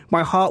screen and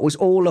my heart was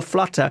all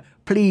aflutter.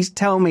 Please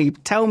tell me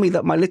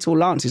that my little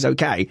Lance is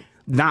okay.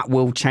 That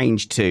will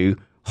change to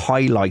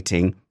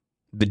highlighting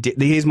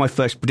here's my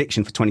first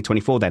prediction for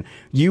 2024 then.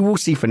 You will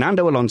see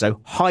Fernando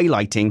Alonso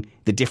highlighting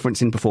the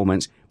difference in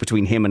performance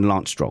between him and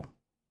Lance Stroll.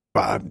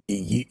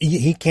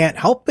 He can't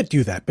help but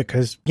do that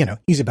because,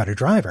 he's a better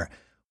driver.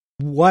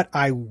 What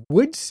I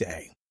would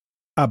say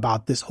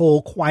about this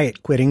whole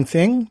quiet quitting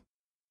thing,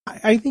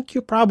 I think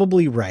you're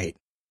probably right.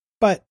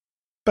 But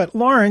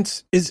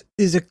Lawrence is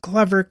a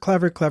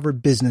clever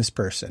business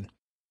person.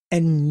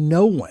 And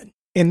no one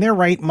in their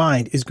right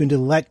mind is going to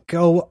let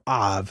go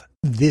of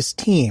this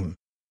team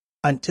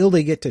until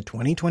they get to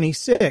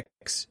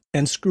 2026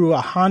 and screw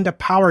a Honda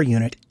power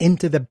unit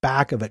into the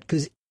back of it,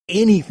 because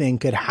anything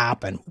could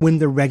happen when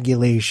the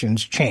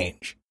regulations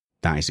change.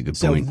 That is a good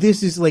point. So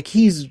this is like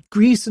he's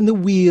greasing the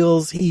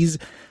wheels. He's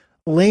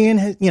laying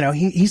his,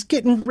 he's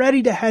getting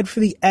ready to head for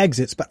the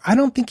exits, but I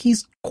don't think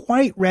he's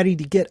quite ready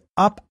to get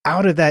up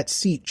out of that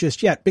seat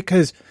just yet,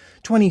 because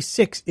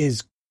 26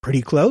 is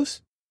pretty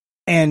close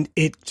and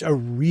it's a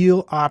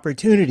real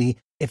opportunity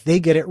if they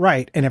get it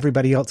right and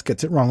everybody else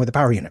gets it wrong with the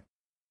power unit.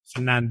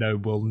 Fernando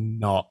will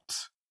not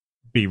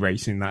be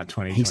racing that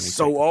 2020. He's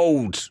so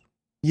old.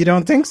 You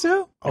don't think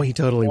so? Oh, he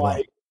totally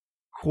will.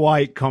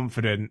 Quite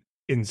confident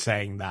in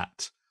saying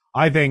that.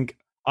 I think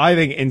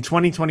in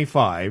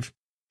 2025,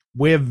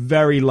 we're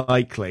very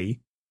likely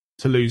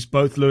to lose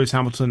both Lewis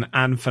Hamilton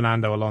and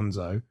Fernando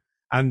Alonso.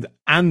 And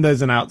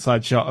there's an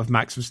outside shot of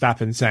Max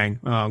Verstappen saying,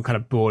 "Oh, I'm kind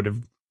of bored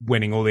of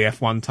winning all the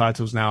F1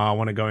 titles now. I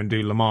want to go and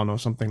do Le Mans or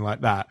something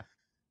like that."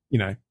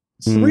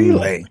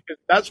 Really?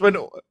 That's when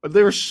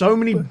there are so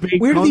many big.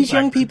 Where do these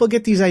young people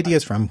get these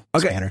ideas from?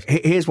 Okay,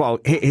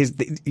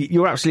 Spanners?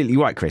 You're absolutely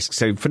right, Chris.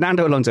 So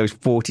Fernando Alonso is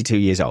 42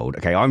 years old.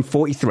 Okay, I'm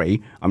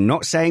 43. I'm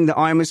not saying that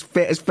I'm as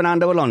fit as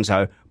Fernando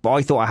Alonso, but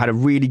I thought I had a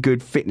really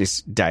good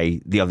fitness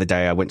day the other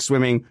day. I went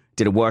swimming,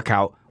 did a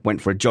workout,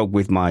 went for a jog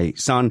with my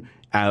son.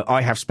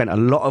 I have spent a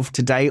lot of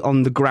today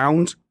on the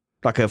ground,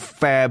 like a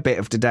fair bit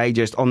of today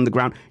just on the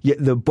ground.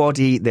 Yet the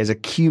body, there's a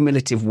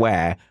cumulative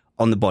wear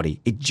on the body.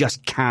 It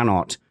just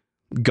cannot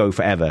go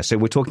forever. So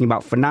we're talking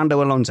about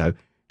Fernando Alonso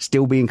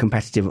still being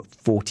competitive at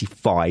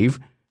 45.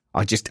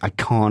 I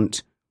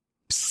can't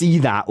see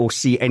that or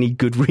see any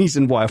good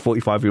reason why a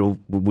 45-year-old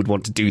would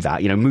want to do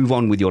that. Move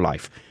on with your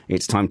life.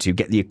 It's time to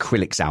get the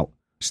acrylics out,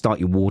 start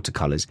your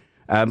watercolors.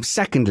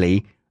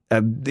 Secondly,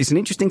 there's an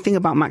interesting thing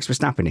about Max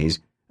Verstappen is,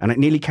 and it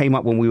nearly came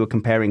up when we were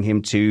comparing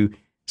him to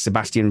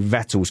Sebastian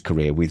Vettel's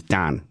career with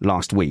Dan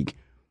last week,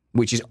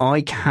 which is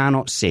I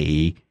cannot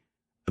see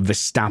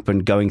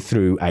Verstappen going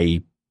through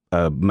a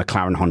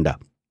McLaren Honda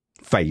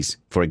phase,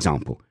 for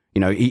example.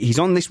 He's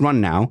on this run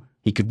now.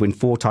 He could win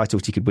 4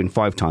 titles. He could win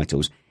 5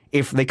 titles.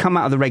 If they come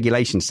out of the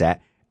regulation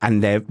set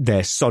and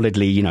they're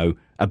solidly,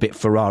 a bit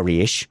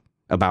Ferrari-ish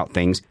about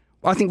things,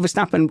 I think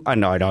Verstappen,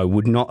 and I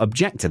would not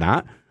object to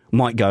that,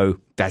 might go,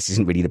 this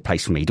isn't really the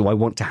place for me. Do I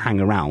want to hang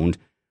around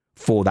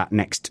for that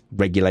next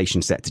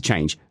regulation set to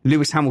change?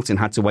 Lewis Hamilton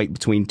had to wait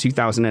between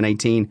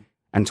 2018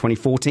 and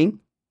 2014.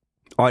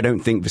 I don't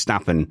think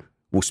Verstappen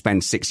will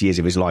spend 6 years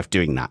of his life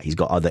doing that. He's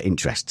got other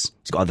interests.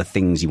 He's got other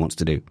things he wants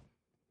to do.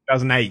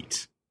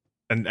 2008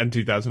 and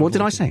 2000. What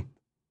did I say?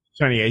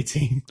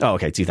 2018. Oh,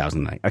 okay,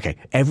 2008. Okay,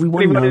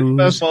 everyone knows. Won his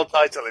first world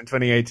title in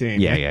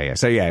 2018. Yeah.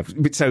 So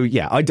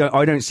I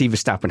don't see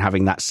Verstappen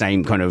having that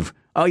same kind of,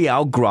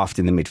 I'll graft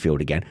in the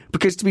midfield again.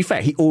 Because to be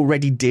fair, he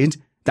already did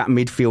that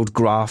midfield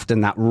graft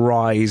and that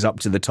rise up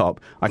to the top.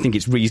 I think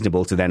it's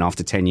reasonable to then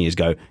after 10 years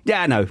go,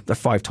 the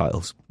 5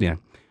 titles. Yeah.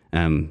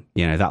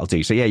 That'll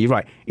do. So, you're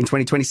right. In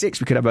 2026,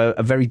 we could have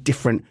a very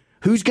different...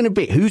 Who's going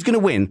to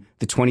win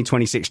the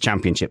 2026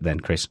 championship then,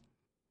 Chris?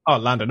 Oh,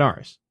 Lando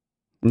Norris.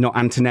 Not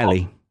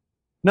Antonelli.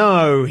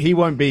 No, he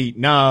won't be.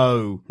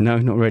 No,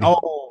 not really.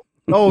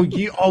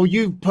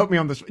 You put me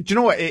on this. Do you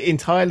know what? It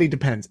entirely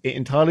depends. It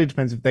entirely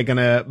depends if they're going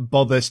to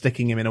bother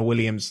sticking him in a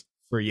Williams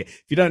for a year.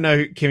 If you don't know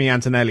who Kimi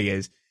Antonelli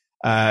is,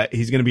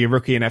 he's going to be a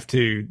rookie in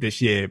F2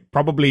 this year.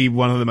 Probably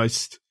one of the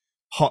most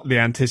hotly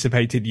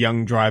anticipated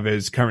young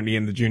drivers currently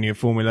in the junior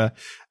formula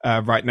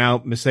right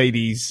now,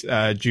 Mercedes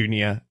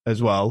junior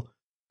as well.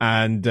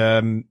 And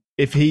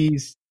if he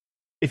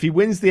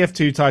wins the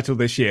F2 title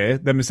this year,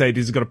 then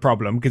Mercedes has got a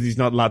problem because he's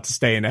not allowed to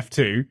stay in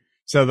F2.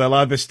 So they'll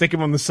either stick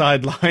him on the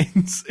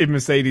sidelines in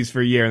Mercedes for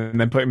a year and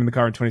then put him in the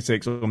car in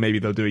 26, or maybe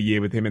they'll do a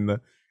year with him in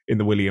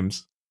the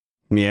Williams.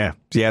 Yeah,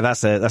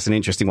 that's an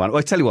interesting one. Well,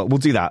 I tell you what, we'll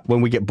do that when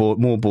we get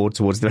more bored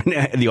towards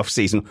the off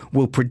season.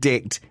 We'll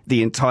predict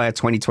the entire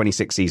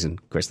 2026 season,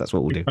 Chris. That's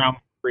what we'll do. Round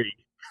 3.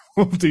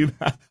 We'll do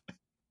that.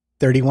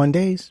 31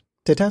 days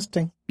to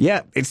testing.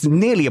 Yeah, it's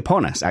nearly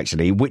upon us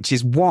actually, which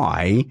is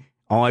why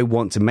I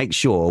want to make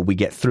sure we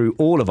get through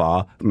all of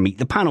our Meet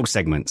the Panel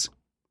segments.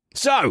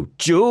 So,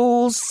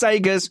 Jules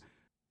Sagers,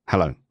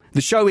 hello.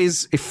 The show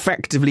is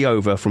effectively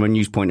over from a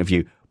news point of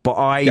view, but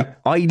I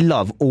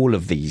love all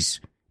of these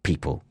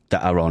people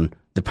that are on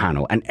the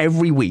panel. And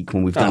every week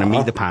when we've done a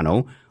Meet the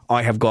Panel,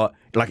 I have got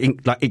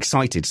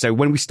excited. So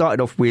when we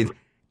started off with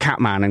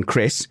Catman and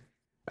Chris,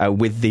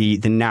 with the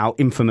now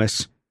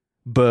infamous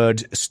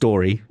bird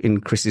story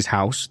in Chris's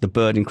house, the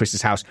bird in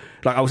Chris's house,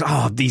 I was,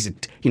 these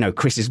are,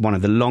 Chris is one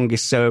of the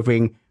longest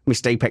serving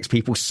Missed Apex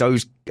people.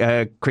 So's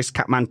Chris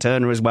Catman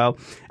Turner as well.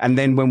 And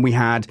then when we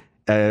had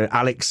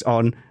Alex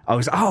on, I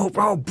was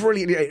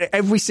brilliant.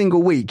 Every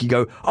single week you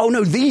go,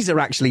 no, these are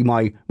actually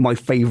my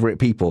favorite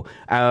people.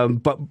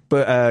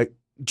 But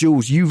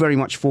Jules, you very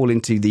much fall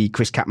into the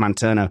Chris Catman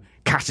Turner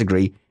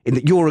category in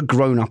that you're a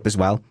grown up as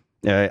well,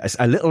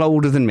 a little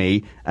older than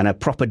me and a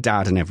proper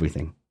dad and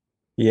everything.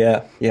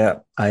 Yeah,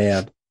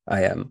 I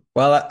am.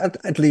 Well,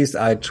 at least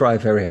I try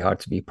very hard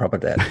to be proper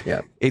dad.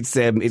 Yeah,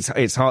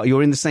 it's hard.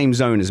 You're in the same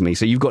zone as me,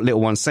 so you've got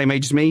little ones, same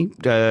age as me.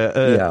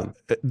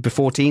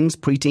 Before teens,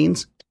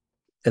 pre-teens.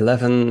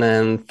 11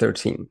 and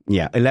 13.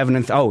 Yeah, 11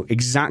 and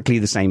exactly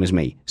the same as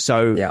me.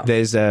 So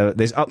there's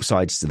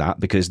upsides to that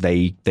because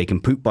they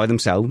can poop by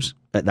themselves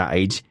at that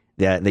age.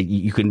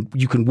 You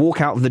can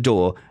walk out of the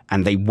door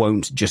and they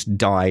won't just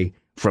die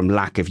from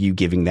lack of you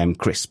giving them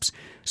crisps.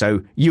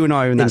 So you and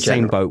I are in that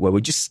same boat where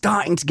we're just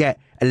starting to get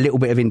a little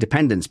bit of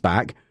independence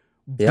back,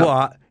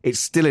 but it's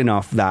still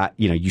enough that,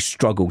 you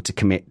struggle to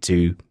commit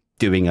to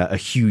doing a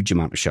huge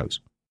amount of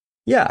shows.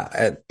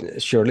 Yeah,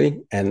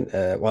 surely. And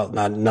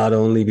not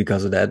only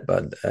because of that,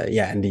 but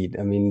indeed.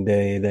 I mean,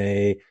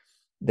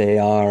 they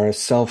are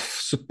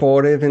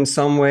self-supportive in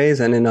some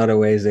ways, and in other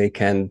ways they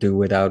can do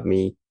without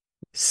me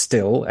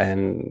still.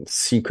 And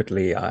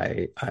secretly,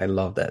 I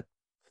love that.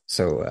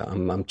 So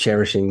I'm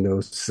cherishing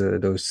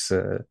those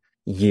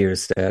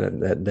years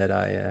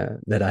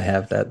that I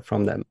have that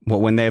from them.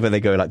 Well, whenever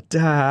they go like,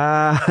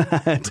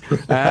 Dad,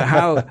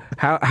 how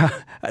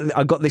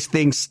I got this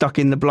thing stuck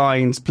in the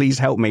blinds, please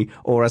help me.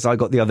 Or as I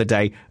got the other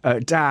day,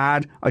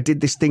 Dad, I did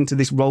this thing to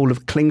this roll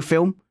of cling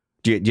film.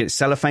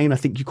 Cellophane, I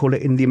think you call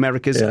it in the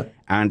Americas. Yeah.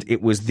 And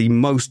it was the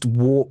most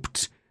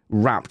warped,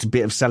 wrapped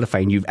bit of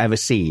cellophane you've ever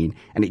seen.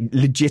 And it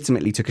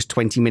legitimately took us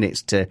 20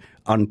 minutes to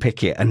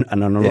unpick it and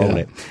unroll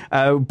it.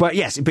 But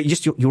yes, but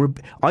just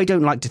I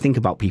don't like to think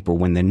about people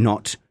when they're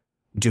not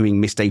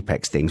doing Missed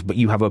Apex things, but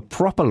you have a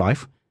proper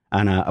life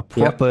and a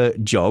proper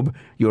job.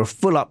 You're a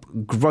full up,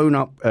 grown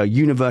up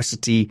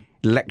university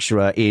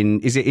lecturer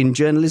is it in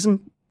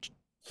journalism?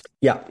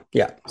 Yeah.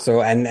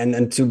 So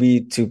and to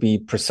be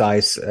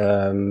precise,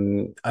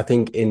 I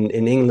think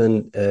in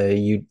England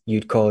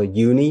you'd call it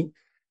uni.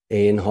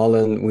 In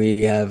Holland, we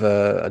have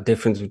a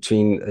difference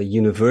between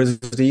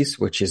universities,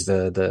 which is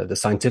the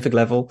scientific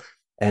level,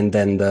 and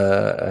then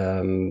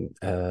the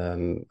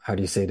how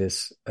do you say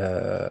this?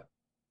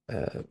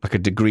 Like a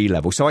degree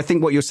level. So I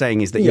think what you're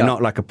saying is that you're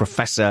not like a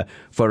professor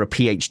for a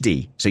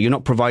PhD. So you're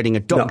not providing a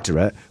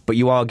doctorate, but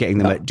you are getting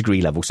them at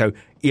degree level. So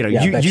you're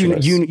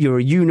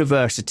a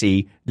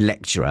university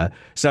lecturer.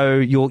 So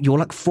you're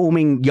like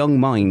forming young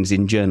minds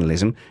in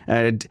journalism.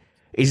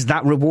 Is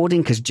that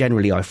rewarding? Because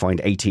generally I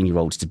find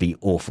 18-year-olds to be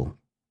awful.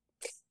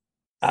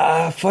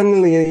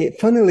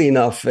 Funnily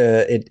enough,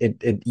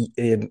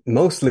 it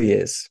mostly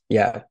is.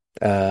 Yeah.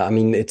 I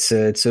mean, it's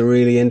a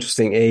really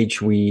interesting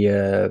age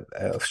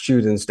of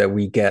students that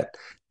we get.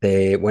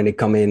 When they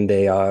come in,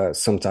 they are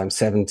sometimes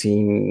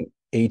 17,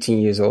 18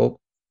 years old.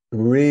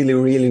 Really,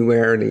 really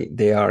rarely,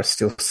 they are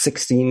still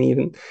 16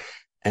 even.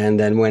 And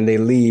then when they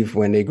leave,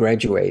 when they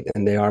graduate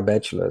and they are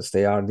bachelors,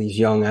 they are these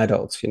young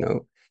adults,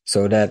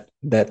 So that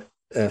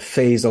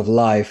phase of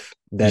life,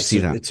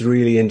 it's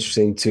really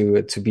interesting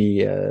to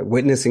be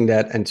witnessing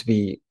that and to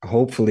be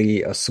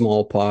hopefully a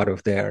small part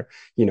of their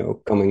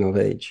coming of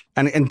age.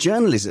 And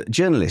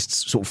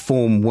journalists sort of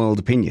form world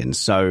opinions.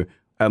 So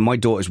my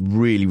daughter's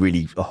really,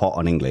 really hot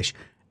on English,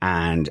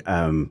 and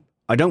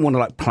I don't want to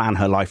like plan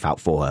her life out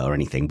for her or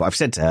anything, but I've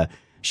said to her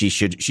she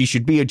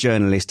should be a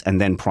journalist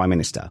and then prime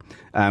minister.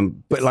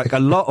 But like a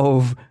lot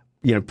of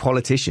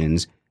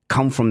politicians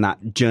come from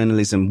that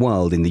journalism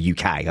world in the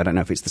UK. I don't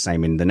know if it's the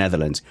same in the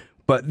Netherlands,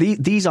 but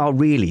these are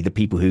really the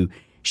people who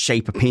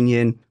shape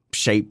opinion,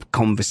 shape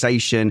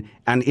conversation,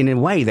 and in a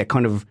way they're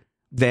kind of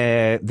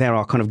there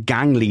are kind of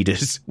gang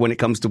leaders when it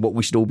comes to what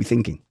we should all be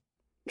thinking.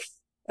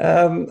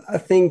 I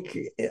think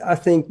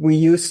we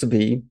used to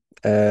be,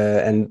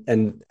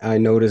 and I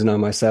notice now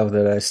myself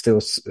that I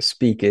still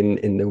speak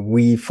in the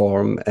we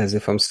form as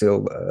if I'm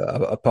still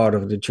a part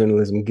of the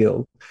journalism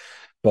guild,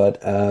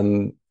 but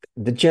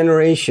the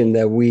generation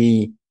that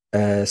we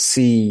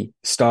see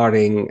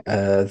starting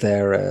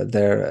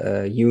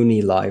their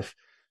uni life,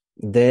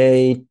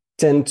 they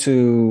tend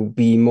to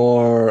be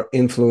more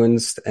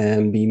influenced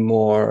and be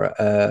more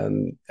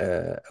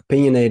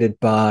opinionated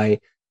by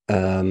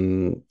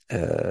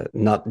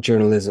not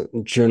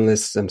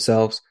journalists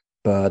themselves,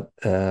 but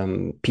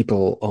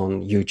people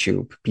on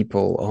YouTube,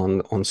 people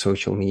on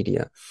social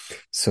media.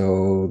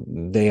 So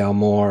they are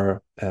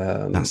more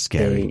that's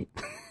scary.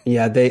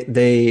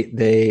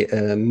 They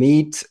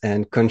meet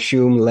and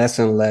consume less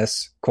and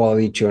less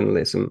quality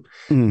journalism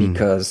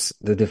because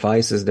the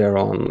devices they're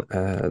on.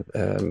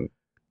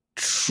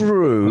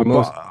 True,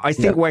 but I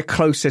think we're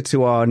closer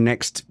to our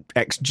next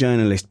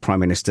ex-journalist prime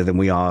minister than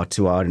we are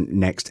to our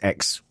next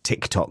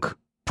ex-TikTok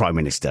prime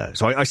minister.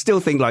 So I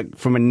still think, like,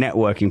 from a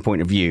networking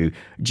point of view,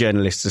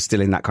 journalists are still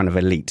in that kind of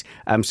elite.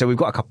 So we've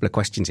got a couple of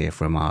questions here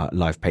from our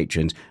live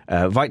patrons.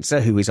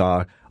 Weitzer, who is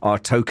our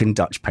token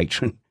Dutch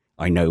patron.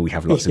 I know we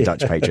have lots of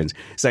Dutch patrons.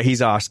 So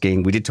he's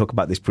asking, we did talk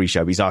about this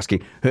pre-show, but he's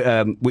asking,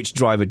 which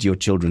driver do your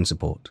children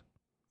support?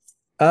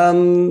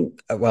 Well,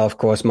 of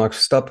course,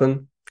 Max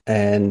Verstappen.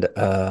 And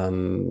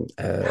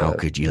how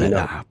could you let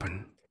that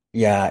happen?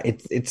 Yeah,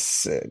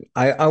 it's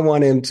I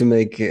want him to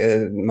make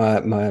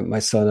my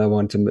son. I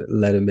want to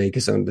let him make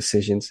his own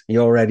decisions. He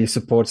already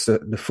supports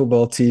the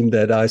football team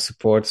that I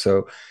support,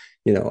 so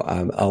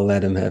I'll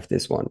let him have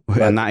this one. And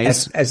but that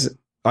is, as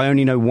I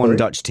only know one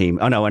Dutch team.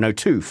 Oh no, I know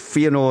two: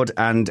 Feyenoord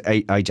and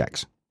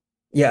Ajax.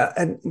 Yeah,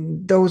 and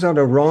those are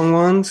the wrong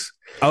ones.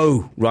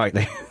 Oh, right.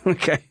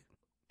 Okay.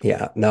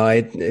 Yeah, no,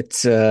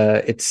 it's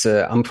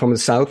I'm from the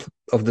south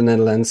of the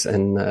Netherlands,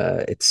 and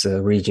it's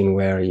a region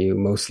where you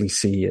mostly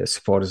see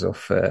supporters of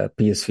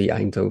PSV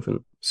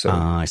Eindhoven. So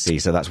I see.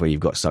 So that's where you've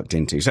got sucked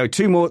into. So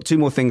two more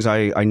things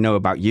I know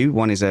about you.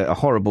 One is a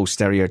horrible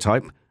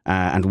stereotype,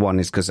 and one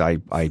is because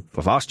I've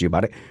asked you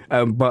about it.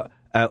 But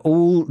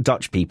all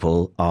Dutch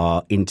people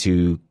are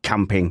into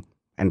camping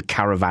and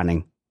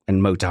caravanning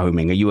and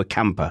motorhoming. Are you a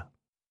camper?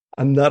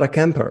 I'm not a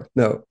camper.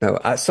 No.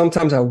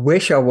 Sometimes I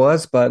wish I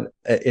was, but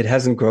it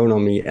hasn't grown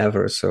on me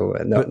ever. So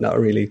not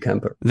really a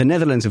camper. The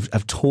Netherlands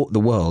have taught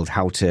the world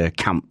how to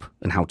camp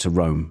and how to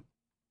roam.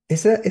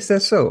 Is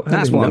that so?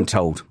 That's what I'm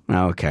told.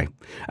 Oh, okay.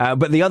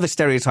 But the other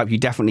stereotype you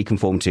definitely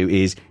conform to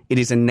is it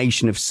is a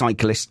nation of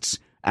cyclists.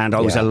 And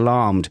I was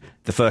alarmed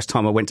the first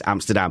time I went to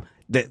Amsterdam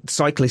that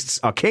cyclists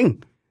are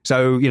king.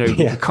 So,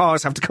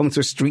 cars have to come to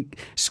a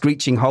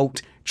screeching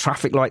halt,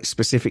 traffic lights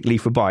specifically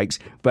for bikes.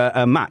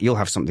 But Matt, you'll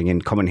have something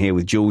in common here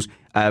with Jules.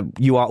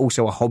 You are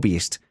also a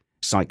hobbyist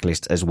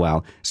cyclist as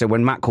well. So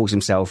when Matt calls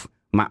himself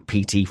Matt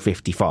PT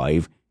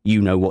 55,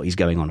 you know what he's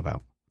going on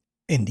about.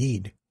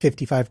 Indeed.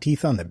 55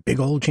 teeth on the big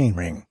old chain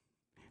ring.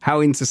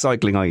 How into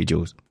cycling are you,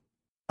 Jules?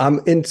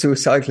 I'm into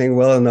cycling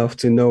well enough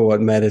to know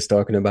what Matt is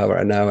talking about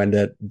right now,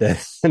 and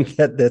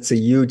that's a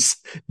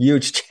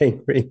huge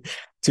chain ring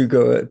to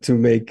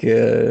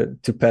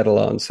pedal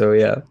on. So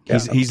yeah.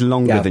 He's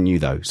longer than you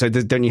though. So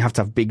don't you have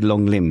to have big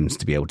long limbs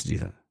to be able to do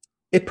that?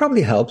 It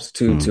probably helps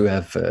to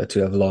have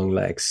long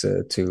legs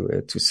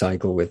to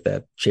cycle with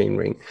that chain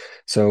ring.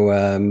 So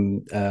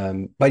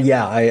but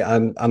yeah,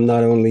 I'm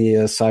not only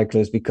a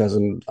cyclist because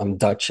I'm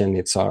Dutch and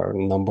it's our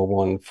number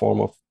one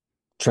form of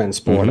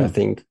transport. I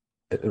think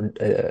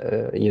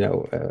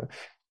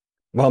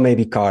well,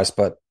 maybe cars,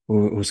 but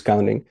who's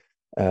counting?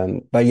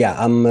 But yeah,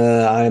 I'm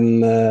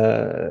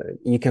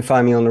you can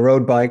find me on a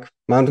road bike,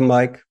 mountain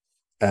bike.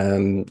 I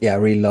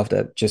really love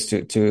that, just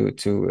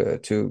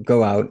to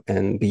go out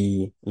and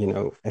be,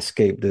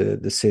 escape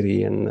the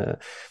city. And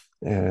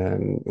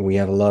we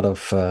have a lot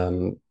of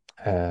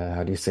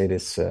how do you say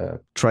this,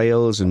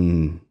 trails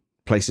and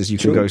places you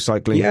can go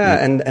cycling.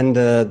 And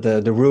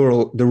the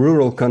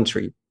rural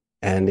country.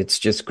 And it's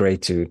just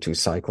great to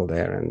cycle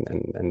there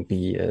and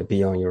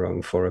be on your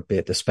own for a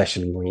bit,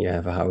 especially when you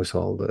have a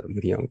household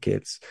with young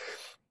kids.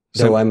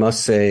 So I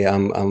must say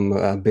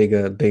I'm big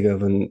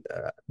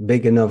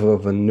enough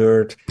of a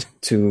nerd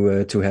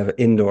to have an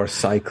indoor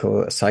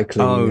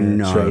cycling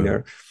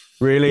trainer.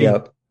 Really?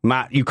 Yep.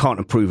 Matt, you can't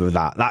approve of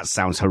that. That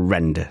sounds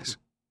horrendous.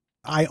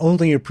 I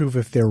only approve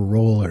if they're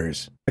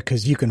rollers,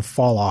 because you can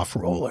fall off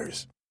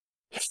rollers.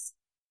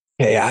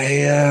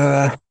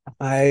 Okay,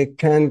 I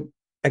can't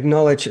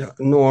acknowledge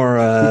nor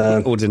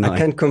or deny. I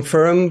can't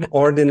confirm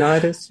or deny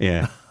this.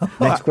 Yeah.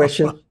 Next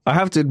question. I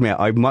have to admit,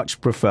 I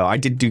much prefer, I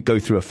did go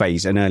through a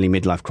phase, an early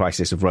midlife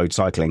crisis of road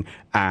cycling,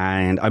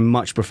 and I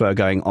much prefer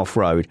going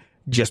off-road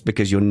just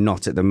because you're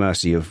not at the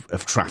mercy of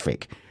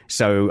traffic.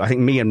 So I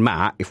think me and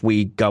Matt, if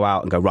we go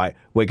out and go, right,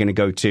 we're going to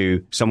go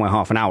to somewhere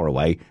half an hour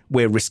away,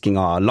 we're risking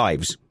our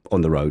lives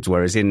on the roads.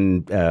 Whereas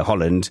in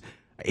Holland,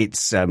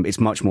 it's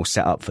much more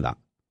set up for that.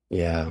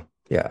 Yeah.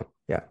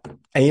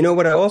 And you know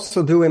what I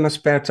also do in my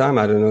spare time?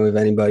 I don't know if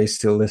anybody's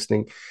still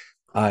listening.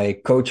 I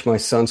coach my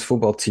son's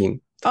football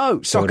team.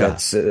 Oh, soccer.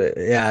 So that's,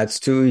 it's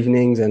 2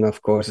 evenings. And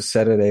of course, a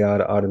Saturday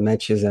are the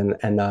matches.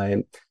 And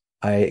I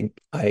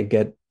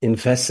get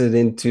invested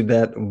into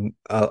that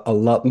a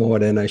lot more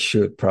than I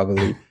should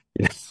probably.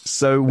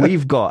 So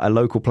we've got a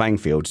local playing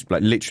field,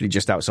 like literally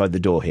just outside the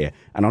door here.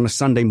 And on a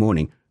Sunday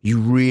morning, you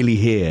really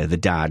hear the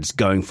dads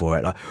going for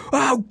it. Like,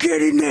 oh,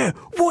 get in there.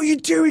 What are you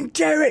doing,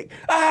 Derek?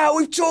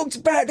 We've talked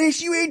about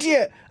this, you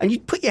idiot. And you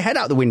put your head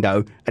out the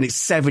window and it's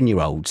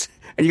 7-year-olds.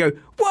 And you go,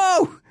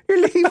 whoa,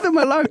 you leave them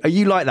alone. Are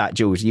you like that,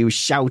 Jules? Are you a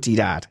shouty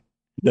dad?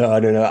 No.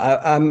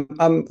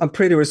 I'm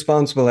pretty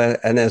responsible,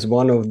 and as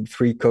one of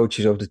 3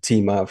 coaches of the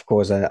team, of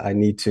course, I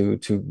need to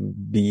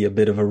be a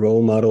bit of a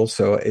role model.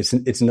 So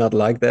it's not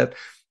like that.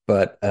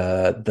 But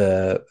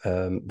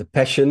the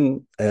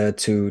passion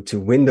to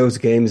win those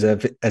games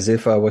as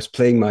if I was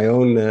playing my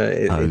own,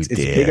 it's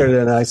bigger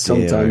than I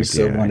sometimes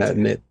want to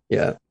admit.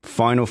 Yeah.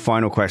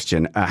 Final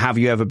question. Have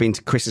you ever been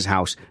to Chris's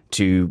house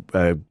to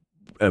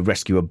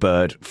rescue a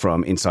bird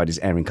from inside his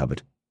airing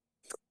cupboard?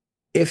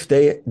 If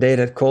they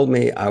had called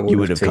me, I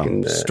would have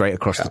taken come straight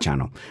across the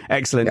channel.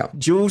 Excellent. Yeah.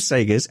 Jules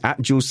Sagers at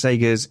Jules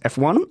Sagers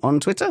F1 on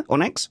Twitter,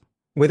 on X.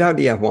 Without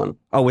the F1.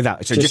 Oh,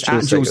 without. So just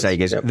at Jules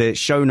Sagers. Yep. The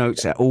show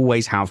notes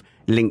always have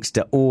links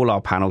to all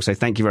our panels. So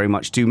thank you very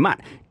much to Matt.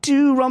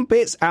 2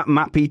 Rumpets at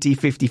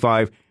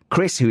MattPT55.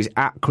 Chris, who's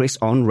at Chris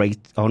on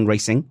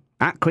Racing.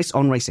 At Chris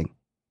on Racing.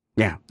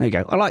 Yeah, there you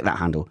go. I like that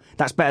handle.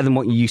 That's better than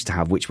what you used to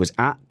have, which was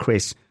at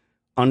Chris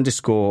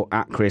 _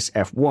 at Chris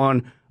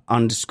F1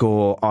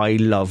 _ I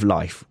love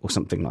life or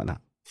something like that.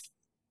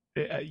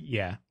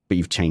 Yeah. But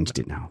you've changed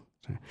it now.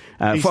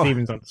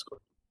 Stevens _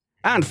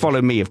 And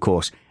follow me, of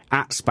course,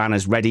 at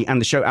Spanners Ready and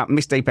the show at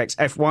Missed Apex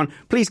F1.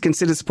 Please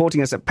consider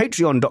supporting us at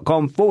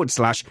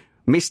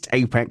patreon.com/Missed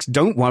Apex.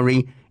 Don't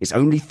worry, it's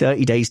only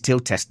 30 days till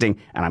testing,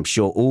 and I'm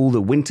sure all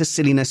the winter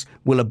silliness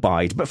will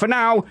abide. But for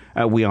now,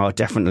 we are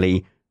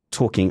definitely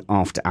talking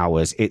after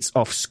hours. It's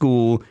off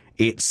school,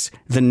 It's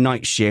the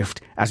night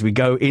shift as we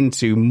go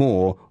into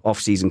more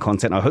off-season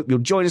content. I hope you'll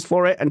join us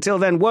for it. Until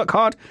then, work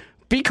hard,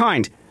 be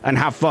kind, and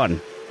have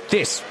fun.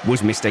 This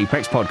was Missed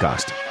Apex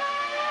Podcast.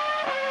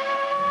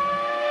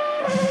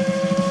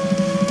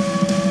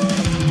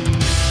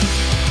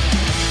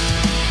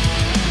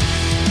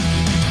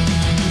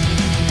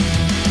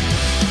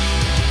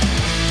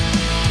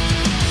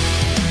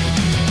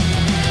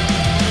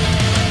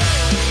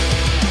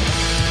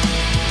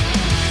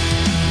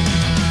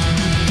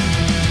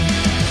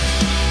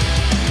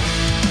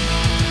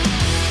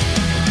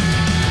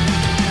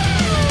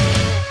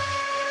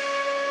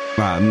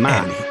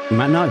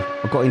 Matt, no,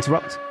 I've got to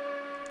interrupt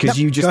because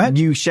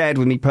you shared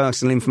with me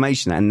personal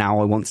information, and now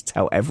I want to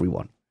tell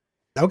everyone.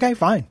 Okay,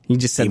 fine. You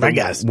just said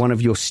that one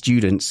of your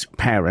students'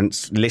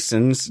 parents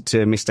listens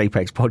to Missed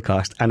Apex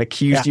Podcast and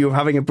accused you of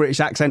having a British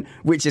accent,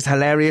 which is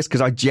hilarious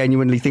because I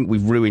genuinely think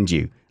we've ruined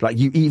you. Like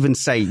you even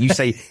say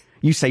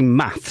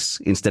maths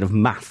instead of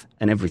math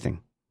and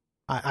everything.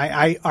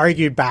 I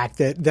argued back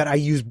that I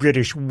use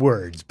British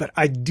words, but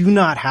I do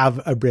not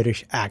have a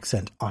British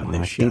accent on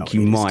this show. I think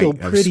you might still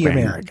have pretty spent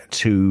American.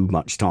 too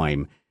much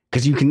time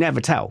because you can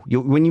never tell.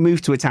 When you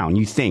move to a town,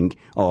 you think,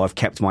 "Oh, I've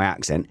kept my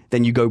accent."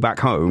 Then you go back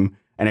home,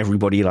 and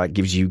everybody like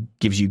gives you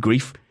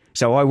grief.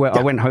 So I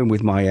went home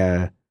with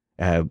my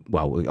I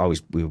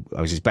was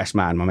his best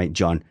man, my mate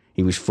John.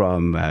 He was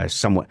from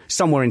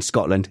somewhere in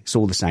Scotland. It's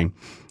all the same,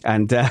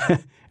 and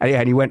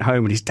he went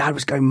home, and his dad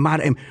was going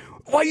mad at him.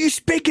 Why are you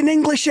speaking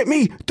English at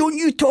me? Don't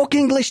you talk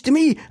English to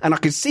me? And I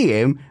could see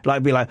him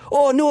be like,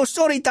 oh, no,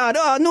 sorry, Dad.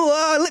 Oh, no,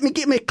 let me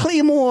get my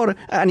claymore.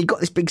 And he got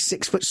this big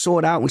 6-foot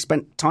sword out. And we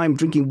spent time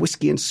drinking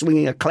whiskey and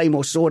swinging a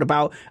claymore sword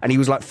about. And he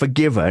was like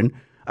forgiven.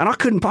 And I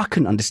couldn't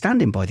understand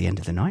him by the end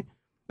of the night.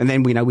 And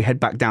then we head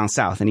back down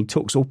south and he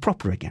talks all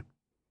proper again.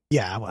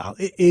 Yeah, well,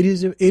 it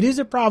is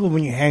a problem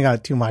when you hang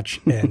out too much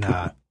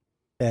and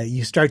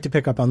you start to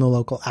pick up on the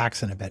local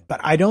accent a bit. But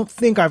I don't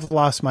think I've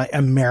lost my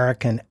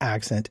American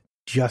accent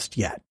just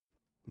yet.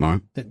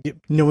 Right.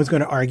 No one's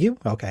going to argue?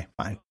 Okay,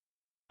 fine.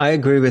 I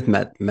agree with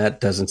Matt.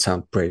 Matt doesn't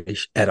sound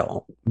British at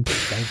all.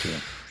 Thank you.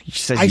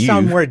 I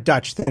sound more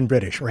Dutch than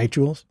British, right,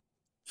 Jules?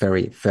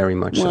 Very, very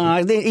much so.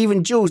 Well,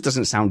 even Jules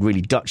doesn't sound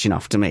really Dutch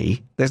enough to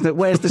me.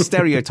 Where's the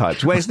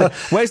stereotypes? Where's the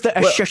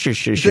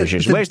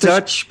the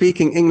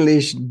Dutch-speaking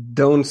English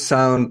don't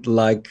sound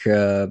like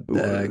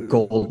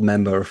Gold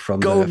member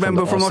from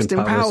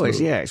Austin Powers.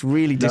 Yeah, it's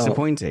really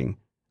disappointing.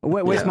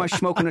 Where's my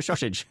smoking a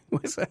sausage?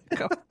 Where's that?